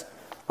distress.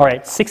 All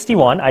right,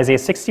 61, Isaiah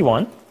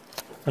 61.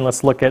 And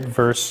let's look at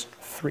verse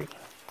 3.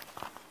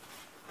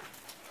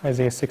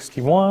 Isaiah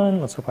 61,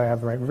 let's hope I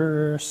have the right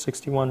verse.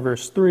 61,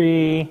 verse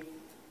 3.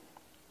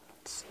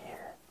 Let's see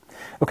here.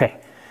 Okay.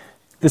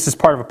 This is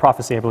part of a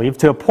prophecy, I believe.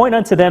 "To appoint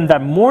unto them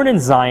that mourn in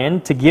Zion,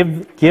 to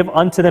give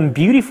unto them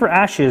beauty for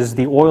ashes,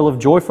 the oil of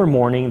joy for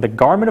mourning, the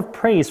garment of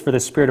praise for the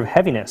spirit of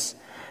heaviness,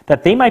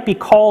 that they might be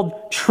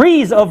called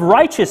trees of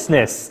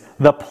righteousness,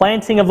 the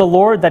planting of the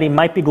Lord, that he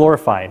might be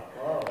glorified."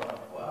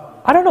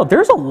 I don't know,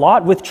 there's a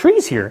lot with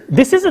trees here.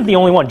 This isn't the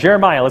only one.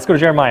 Jeremiah, let's go to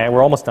Jeremiah.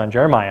 We're almost done.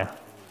 Jeremiah.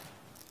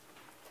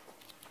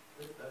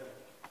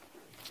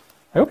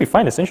 I hope you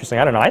find this interesting.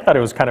 I don't know, I thought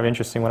it was kind of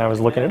interesting when I was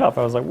looking it up.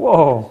 I was like,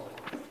 whoa.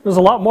 There's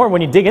a lot more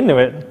when you dig into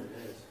it.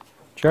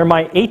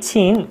 Jeremiah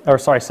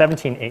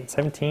 17:8.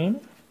 17.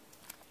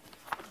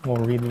 We'll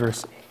read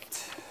verse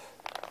 8.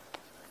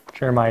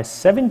 Jeremiah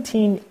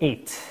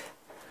 17:8.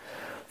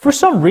 For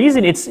some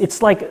reason,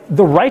 it's like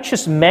the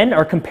righteous men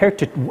are compared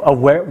to a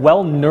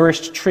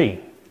well-nourished tree.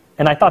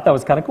 And I thought that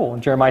was kind of cool.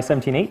 Jeremiah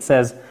 17:8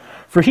 says,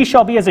 "For he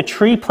shall be as a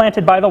tree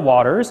planted by the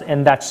waters,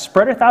 and that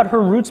spreadeth out her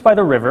roots by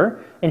the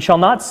river, and shall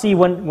not see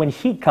when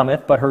heat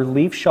cometh, but her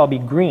leaf shall be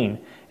green,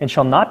 and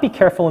shall not be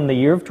careful in the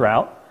year of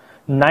drought,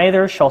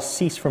 neither shall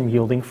cease from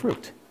yielding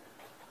fruit."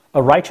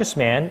 A righteous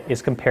man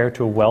is compared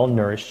to a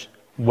well-nourished,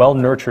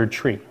 well-nurtured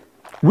tree.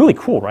 Really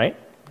cool, right?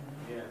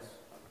 Yes.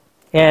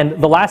 And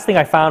the last thing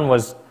I found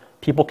was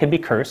people can be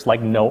cursed,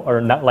 like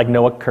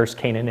Noah cursed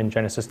Canaan in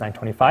Genesis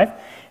 9:25,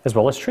 as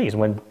well as trees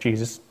when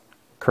Jesus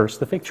cursed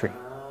the fig tree.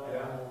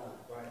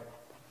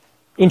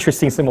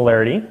 Interesting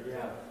similarity.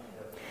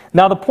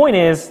 Now the point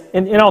is,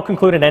 and I'll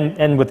conclude and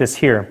end with this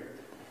here.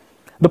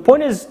 The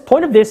point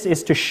of this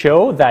is to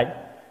show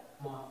that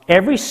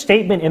every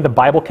statement in the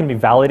Bible can be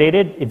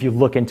validated if you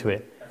look into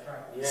it.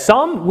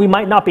 Some we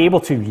might not be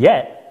able to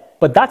yet,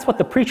 but that's what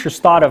the preachers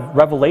thought of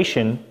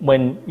Revelation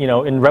when,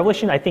 in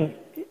Revelation, I think,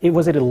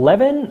 was it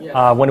 11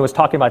 when it was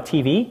talking about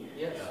TV?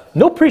 Yes.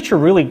 No preacher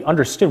really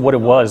understood what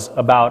it was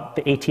about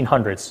the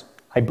 1800s.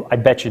 I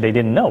bet you they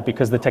didn't know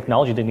because the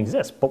technology didn't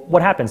exist. But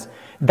what happens?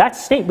 That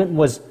statement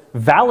was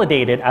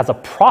validated as a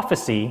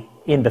prophecy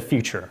in the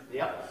future.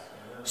 Yep.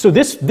 So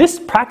this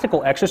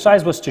practical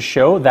exercise was to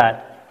show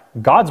that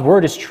God's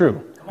word is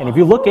true. And if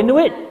you look into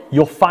it,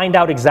 you'll find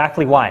out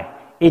exactly why.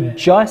 It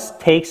just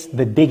takes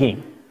the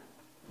digging.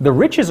 The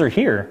riches are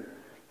here.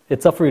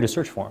 It's up for you to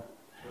search for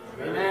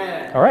them.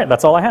 Amen. All right,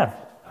 that's all I have.